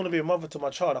 that she doesn't want to be a mother to my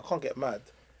child, I can't get mad.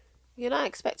 You're not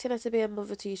expecting her to be a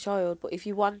mother to your child, but if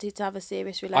you wanted to have a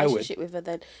serious would. relationship with her,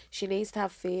 then she needs to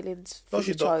have feelings for No, she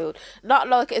your don't. child. Not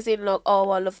like as in like, oh,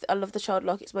 I love the child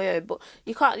like it's my own. But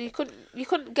you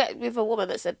couldn't get with a woman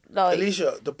that said like.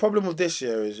 Alicia, the problem with this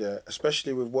year is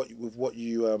especially with what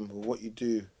you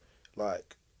do,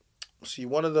 like, see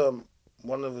one of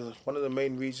the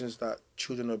main reasons that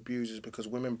children are abused is because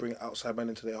women bring outside men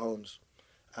into their homes,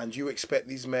 and you expect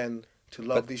these men to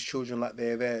love these children like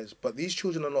they're theirs, but these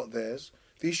children are not theirs.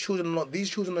 These children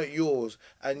are yours,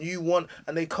 and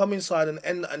they come inside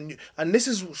and this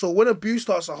is so when abuse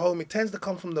starts at home, it tends to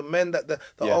come from the men that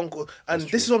the uncle, and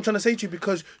this is what I'm trying to say to you,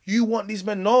 because you want these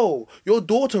men. No, your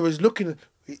daughter is looking.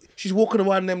 She's walking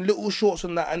around in them little shorts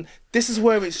and that, and this is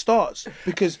where it starts.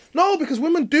 Because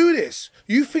women do this.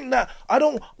 You think that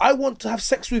I want to have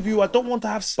sex with you. I don't want to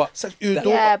have sex with your daughter.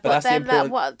 Yeah, but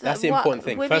that's the important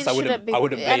thing. Women First, I wouldn't blame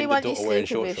the anyone daughter you're wearing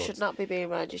sleeping short with shorts. should not be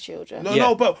being around your children.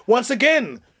 No, but once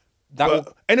again, That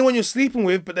anyone you're sleeping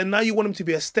with, but then now you want him to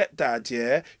be a stepdad,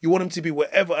 yeah? You want him to be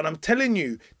whatever. And I'm telling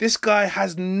you, this guy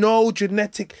has no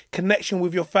genetic connection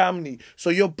with your family. So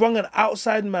you're bringing an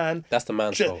outside man. That's the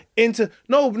man's fault.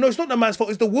 No, it's not the man's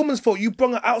fault. It's the woman's fault. You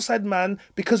bring an outside man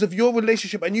because of your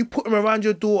relationship and you put him around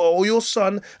your daughter or your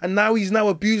son, and now he's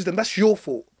abused them. That's your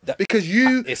fault. Because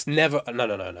you... It's never... No.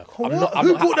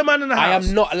 Who brought the man in the house? I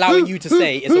am not allowing you to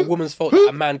say it's a woman's fault that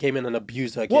a man came in and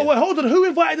abused her kid. Wait, hold on. Who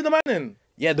invited the man in?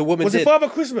 Yeah, the woman Was did. it Father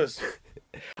Christmas?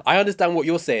 I understand what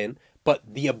you're saying, but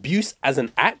the abuse as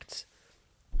an act,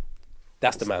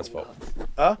 that's the man's fault.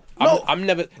 Huh? No. I'm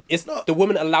never... The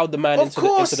woman allowed the man into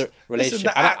the relationship.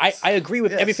 Listen, And I agree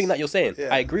with Yes. everything that you're saying.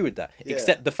 Yeah. I agree with that. Yeah.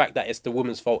 Except the fact that it's the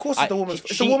woman's fault. Of course it's the woman's fault.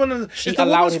 It's the She woman's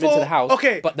allowed him into the house.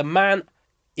 Okay. But the man...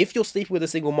 If you're sleeping with a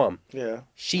single mom, Yeah.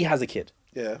 she has a kid.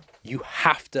 Yeah. You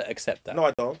have to accept that. No,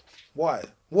 I don't. Why?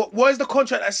 What is the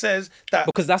contract that says that?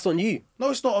 Because that's on you. No,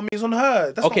 it's not on me. It's on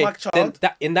her. That's Okay, not my child.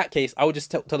 then in that case, I would just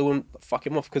tell the woman, fuck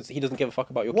him off, because he doesn't give a fuck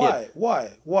about your kid. Why?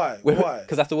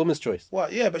 Because that's the woman's choice. Why?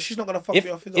 Yeah, but she's not gonna fuck If-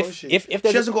 me off, if- is she? if She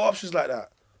there's hasn't got options like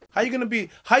that. How you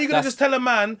gonna just tell a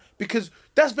man? Because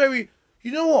that's very.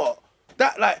 You know what?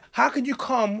 How can you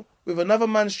come with another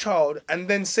man's child and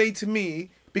then say to me,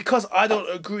 because I don't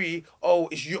agree. Oh,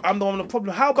 it's you. I'm the one with the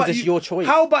problem. How about it's you? your choice.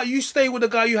 How about you stay with the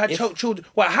guy you had children?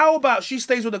 Well, how about she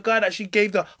stays with the guy that she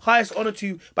gave the highest honor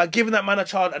to by giving that man a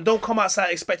child, and don't come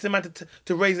outside expecting a man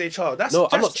to raise a child? That's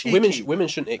I'm not. cheeky. Women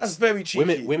shouldn't. That's very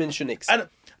cheeky. Women shouldn't expect.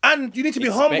 And you need to be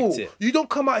Expect humble. it. You don't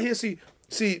come out here see.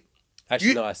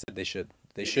 Actually, no, I said they should.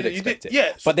 They should expect it.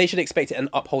 Yeah. But they should expect it and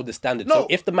uphold the standard. No. So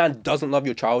if the man doesn't love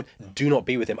your child, do not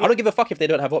be with him. I don't give a fuck if they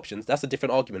don't have options. That's a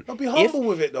different argument. But be humble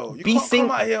with it though. You can't come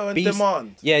out here and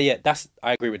demand. Yeah.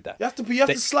 I agree with that. You have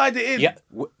to slide it in. Yeah.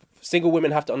 Single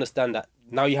women have to understand that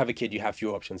now you have a kid, you have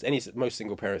few options. Most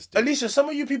single parents do. Alicia, some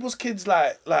of you people's kids,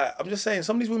 like I'm just saying,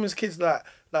 some of these women's kids, like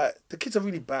the kids are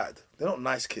really bad. They're not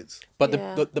nice kids. But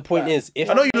the point is,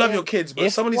 if I know you love your kids,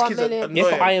 but some of these kids are annoying.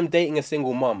 If I am dating a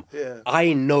single mum, Yeah.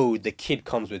 I know the kid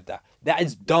comes with that. That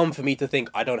is dumb for me to think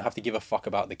I don't have to give a fuck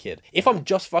about the kid. If I'm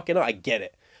just fucking her, I get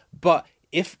it. But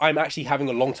if I'm actually having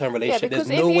a long-term relationship, there's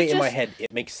no way in my head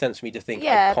it makes sense for me to think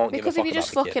I can't give a fuck about the kid. because if you're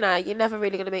just fucking her, you're never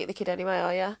really going to meet the kid anyway,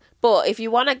 are you? But if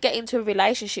you want to get into a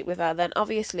relationship with her, then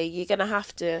obviously you're going to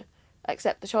have to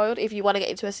accept the child. If you want to get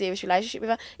into a serious relationship with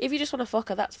her, if you just want to fuck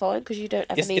her, that's fine, because you don't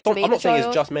ever need to meet I'm not the child. saying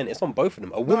it's just men, it's on both of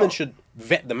them. A woman should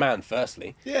vet the man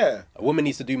firstly. Yeah. A woman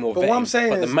needs to do more But vetting. what I'm saying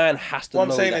but is, the man has to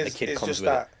know that the kid it's comes just with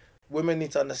that it. women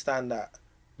need to understand that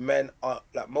men are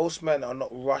like most men are not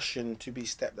rushing to be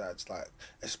stepdads, like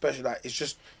especially like it's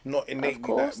just not innately. Of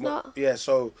course not. Yeah,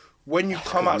 so when you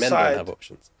come Men don't outside, have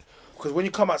options. because when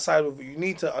you come outside, you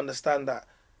need to understand that,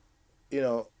 you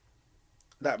know,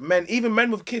 that men, even men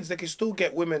with kids, they can still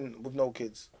get women with no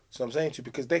kids. So I'm saying to you,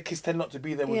 because their kids tend not to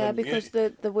be there with them. Because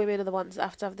the women are the ones that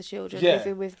have to have the children, Yeah.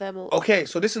 living with them. Okay,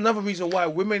 so this is another reason why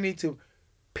women need to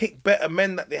pick better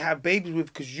men that they have babies with,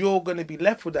 because you're going to be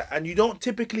left with that, and you don't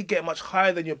typically get much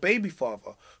higher than your baby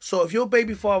father. So if your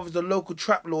baby father is a local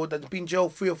trap lord that's been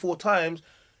jailed 3 or 4 times,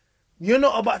 you're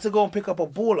not about to go and pick up a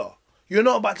baller. You're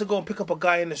not about to go and pick up a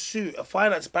guy in a suit, a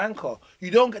finance banker.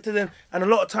 You don't get to them. And a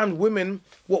lot of times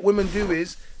what women do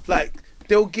is, like,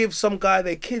 they'll give some guy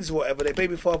their kids or whatever, their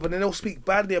baby father, and then they'll speak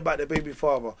badly about their baby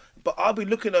father. But I'll be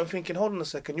looking at them thinking, hold on a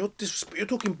second, you're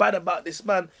talking bad about this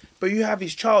man, but you have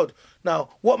his child. Now,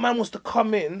 what man wants to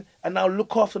come in and now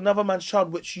look after another man's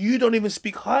child, which you don't even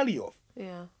speak highly of?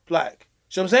 Yeah. Like,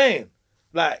 see what I'm saying?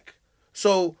 Like,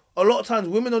 so a lot of times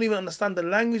women don't even understand the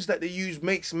language that they use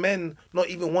makes men not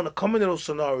even want to come into those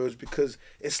scenarios, because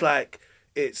it's like,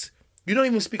 you don't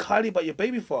even speak highly about your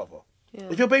baby father. Yeah.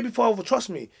 If your baby father, trust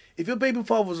me, if your baby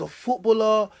father was a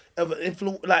footballer,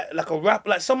 like a rap,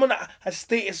 like someone that has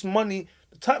status, money,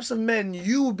 the types of men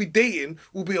you will be dating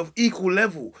will be of equal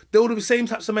level. They will be the same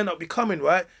types of men that will be coming,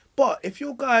 right? But if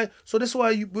your guy, so that's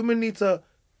why women need to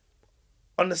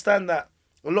understand that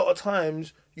a lot of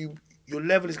times your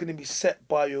level is going to be set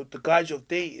by the guys you've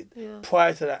dated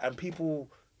prior to that, and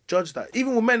people judge that.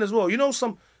 Even with men as well. You know,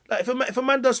 like if a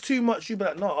man does too much, you be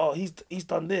like, no, oh, he's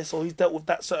done this, or he's dealt with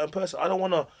that certain person. I don't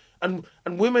want to.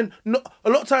 And women, a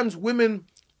lot of times women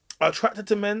are attracted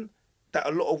to men that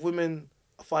a lot of women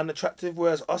find attractive,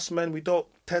 whereas us men, we don't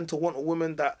tend to want a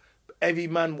woman that every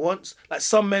man wants. Like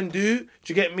some men do. Do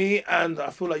you get me? And I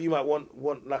feel like you might want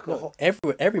like a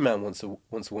every man wants a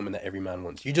woman that every man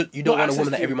wants. You don't want a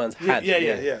woman that every man's had.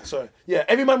 Yeah. Sorry. Yeah,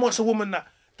 every man wants a woman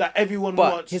that everyone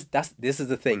wants. But this is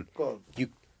the thing. Go on.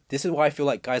 This is why I feel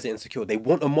like guys are insecure. They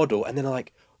want a model, and then they're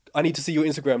like, I need to see your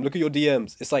Instagram. Look at your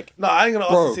DMs. It's like, no, I ain't gonna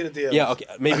ask to see the DMs. Yeah, okay,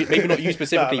 maybe not you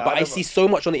specifically, No, but I see so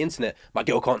much on the internet. My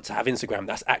girl can't have Instagram.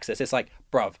 That's access. It's like,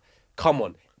 bruv, come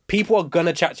on. People are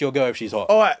gonna chat to your girl if she's hot.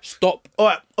 All right, stop. All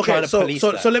right, okay. Trying to police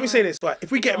that. So let me say this. Right,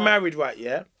 if we get married, right,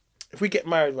 yeah.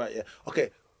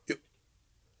 Okay,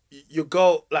 you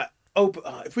go like open.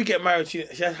 If we get married, she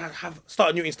have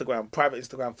start a new Instagram, private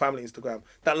Instagram, family Instagram.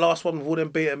 That last one with all them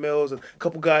beta males and a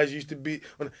couple guys used to be.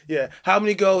 Yeah, how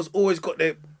many girls always got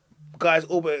their guys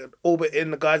orbit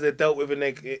in the guys they dealt with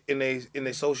in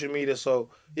their social media? So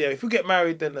yeah, if we get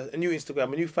married, then a new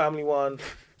Instagram, a new family one.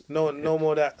 No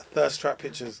more of that thirst trap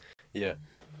pictures. Yeah,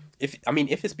 if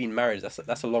it's been marriage,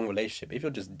 that's a long relationship. If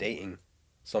you're just dating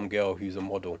some girl who's a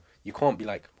model, you can't be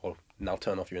like, well, now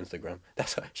turn off your Instagram.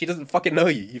 She doesn't fucking know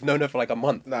you. You've known her for like a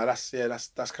month. Nah, that's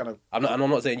kind of. I'm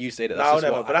not saying you say that. That's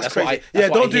never. But that's crazy.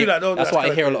 Don't do that. That's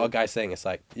what I hear a lot of guys saying. It's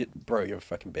like, bro, you're a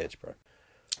fucking bitch, bro.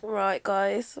 Right,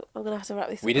 guys, I'm gonna have to wrap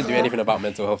this. We didn't do anything about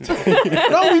mental health.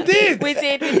 No, we did. We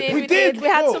did. We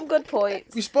had some good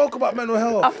points. We spoke about mental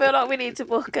health. I feel like we need to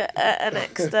book a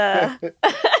next a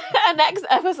next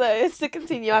episode to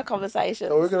continue our conversation.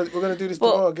 So we're gonna do this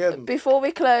tomorrow again. Before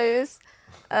we close,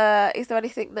 is there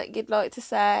anything that you'd like to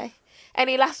say?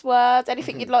 Any last words?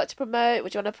 Anything you'd like to promote?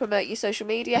 Would you want to promote your social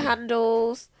media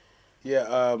handles?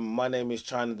 Yeah, my name is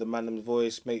China, the Man's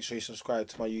Voice. Make sure you subscribe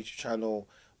to my YouTube channel.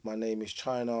 My name is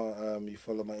China. You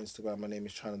follow my Instagram. My name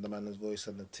is China, the Man's Voice,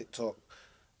 and the TikTok.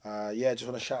 Yeah, just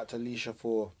want to shout out to Alicia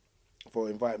for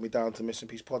inviting me down to Missing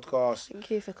Piece podcast.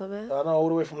 Thank you for coming. I know, all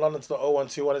the way from London to the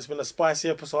 0121. It's been a spicy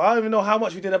episode. I don't even know how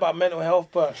much we did about mental health,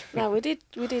 but No, we did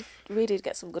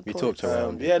get some good We points. talked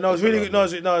around. yeah, no, it's really good. No,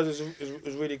 it was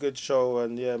a really good show,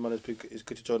 and yeah, man, it's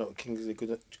good to join up with Kingsley.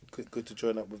 Good to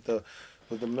join up with the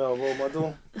male role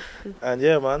model, and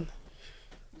yeah, man.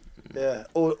 Yeah.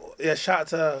 Oh, yeah.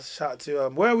 Shout out to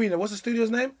where are we now? What's the studio's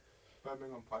name?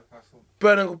 Birmingham Podcast Hub.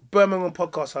 Birmingham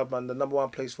Podcast Hub, man. The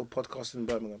 #1 place for podcasting in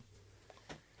Birmingham.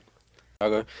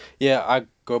 I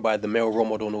go by the male role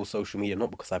model on all social media,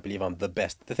 not because I believe I'm the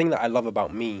best. The thing that I love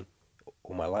about me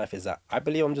all my life is that I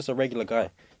believe I'm just a regular guy.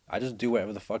 I just do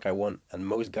whatever the fuck I want, and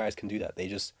most guys can do that. They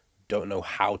just don't know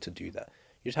how to do that.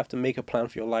 You just have to make a plan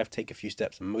for your life, take a few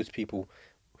steps, and most people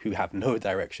who have no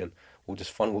direction will just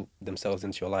funnel themselves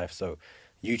into your life. So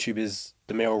YouTube is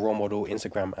the male role model,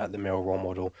 Instagram at the male role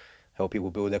model, help people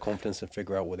build their confidence and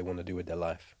figure out what they want to do with their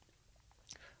life.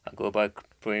 I go by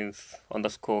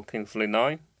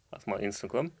Prince_Kingsley9. That's my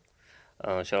Instagram.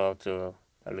 Shout out to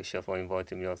Alicia for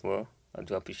inviting me as well. I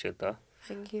do appreciate that.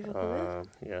 Thank you for coming.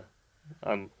 Yeah.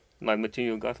 Nice meeting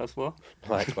you guys as well.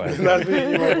 Likewise. Nice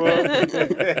meeting you, my bro.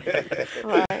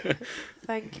 Right.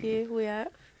 Thank you. We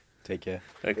out. Take care.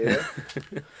 Okay.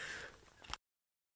 Yeah.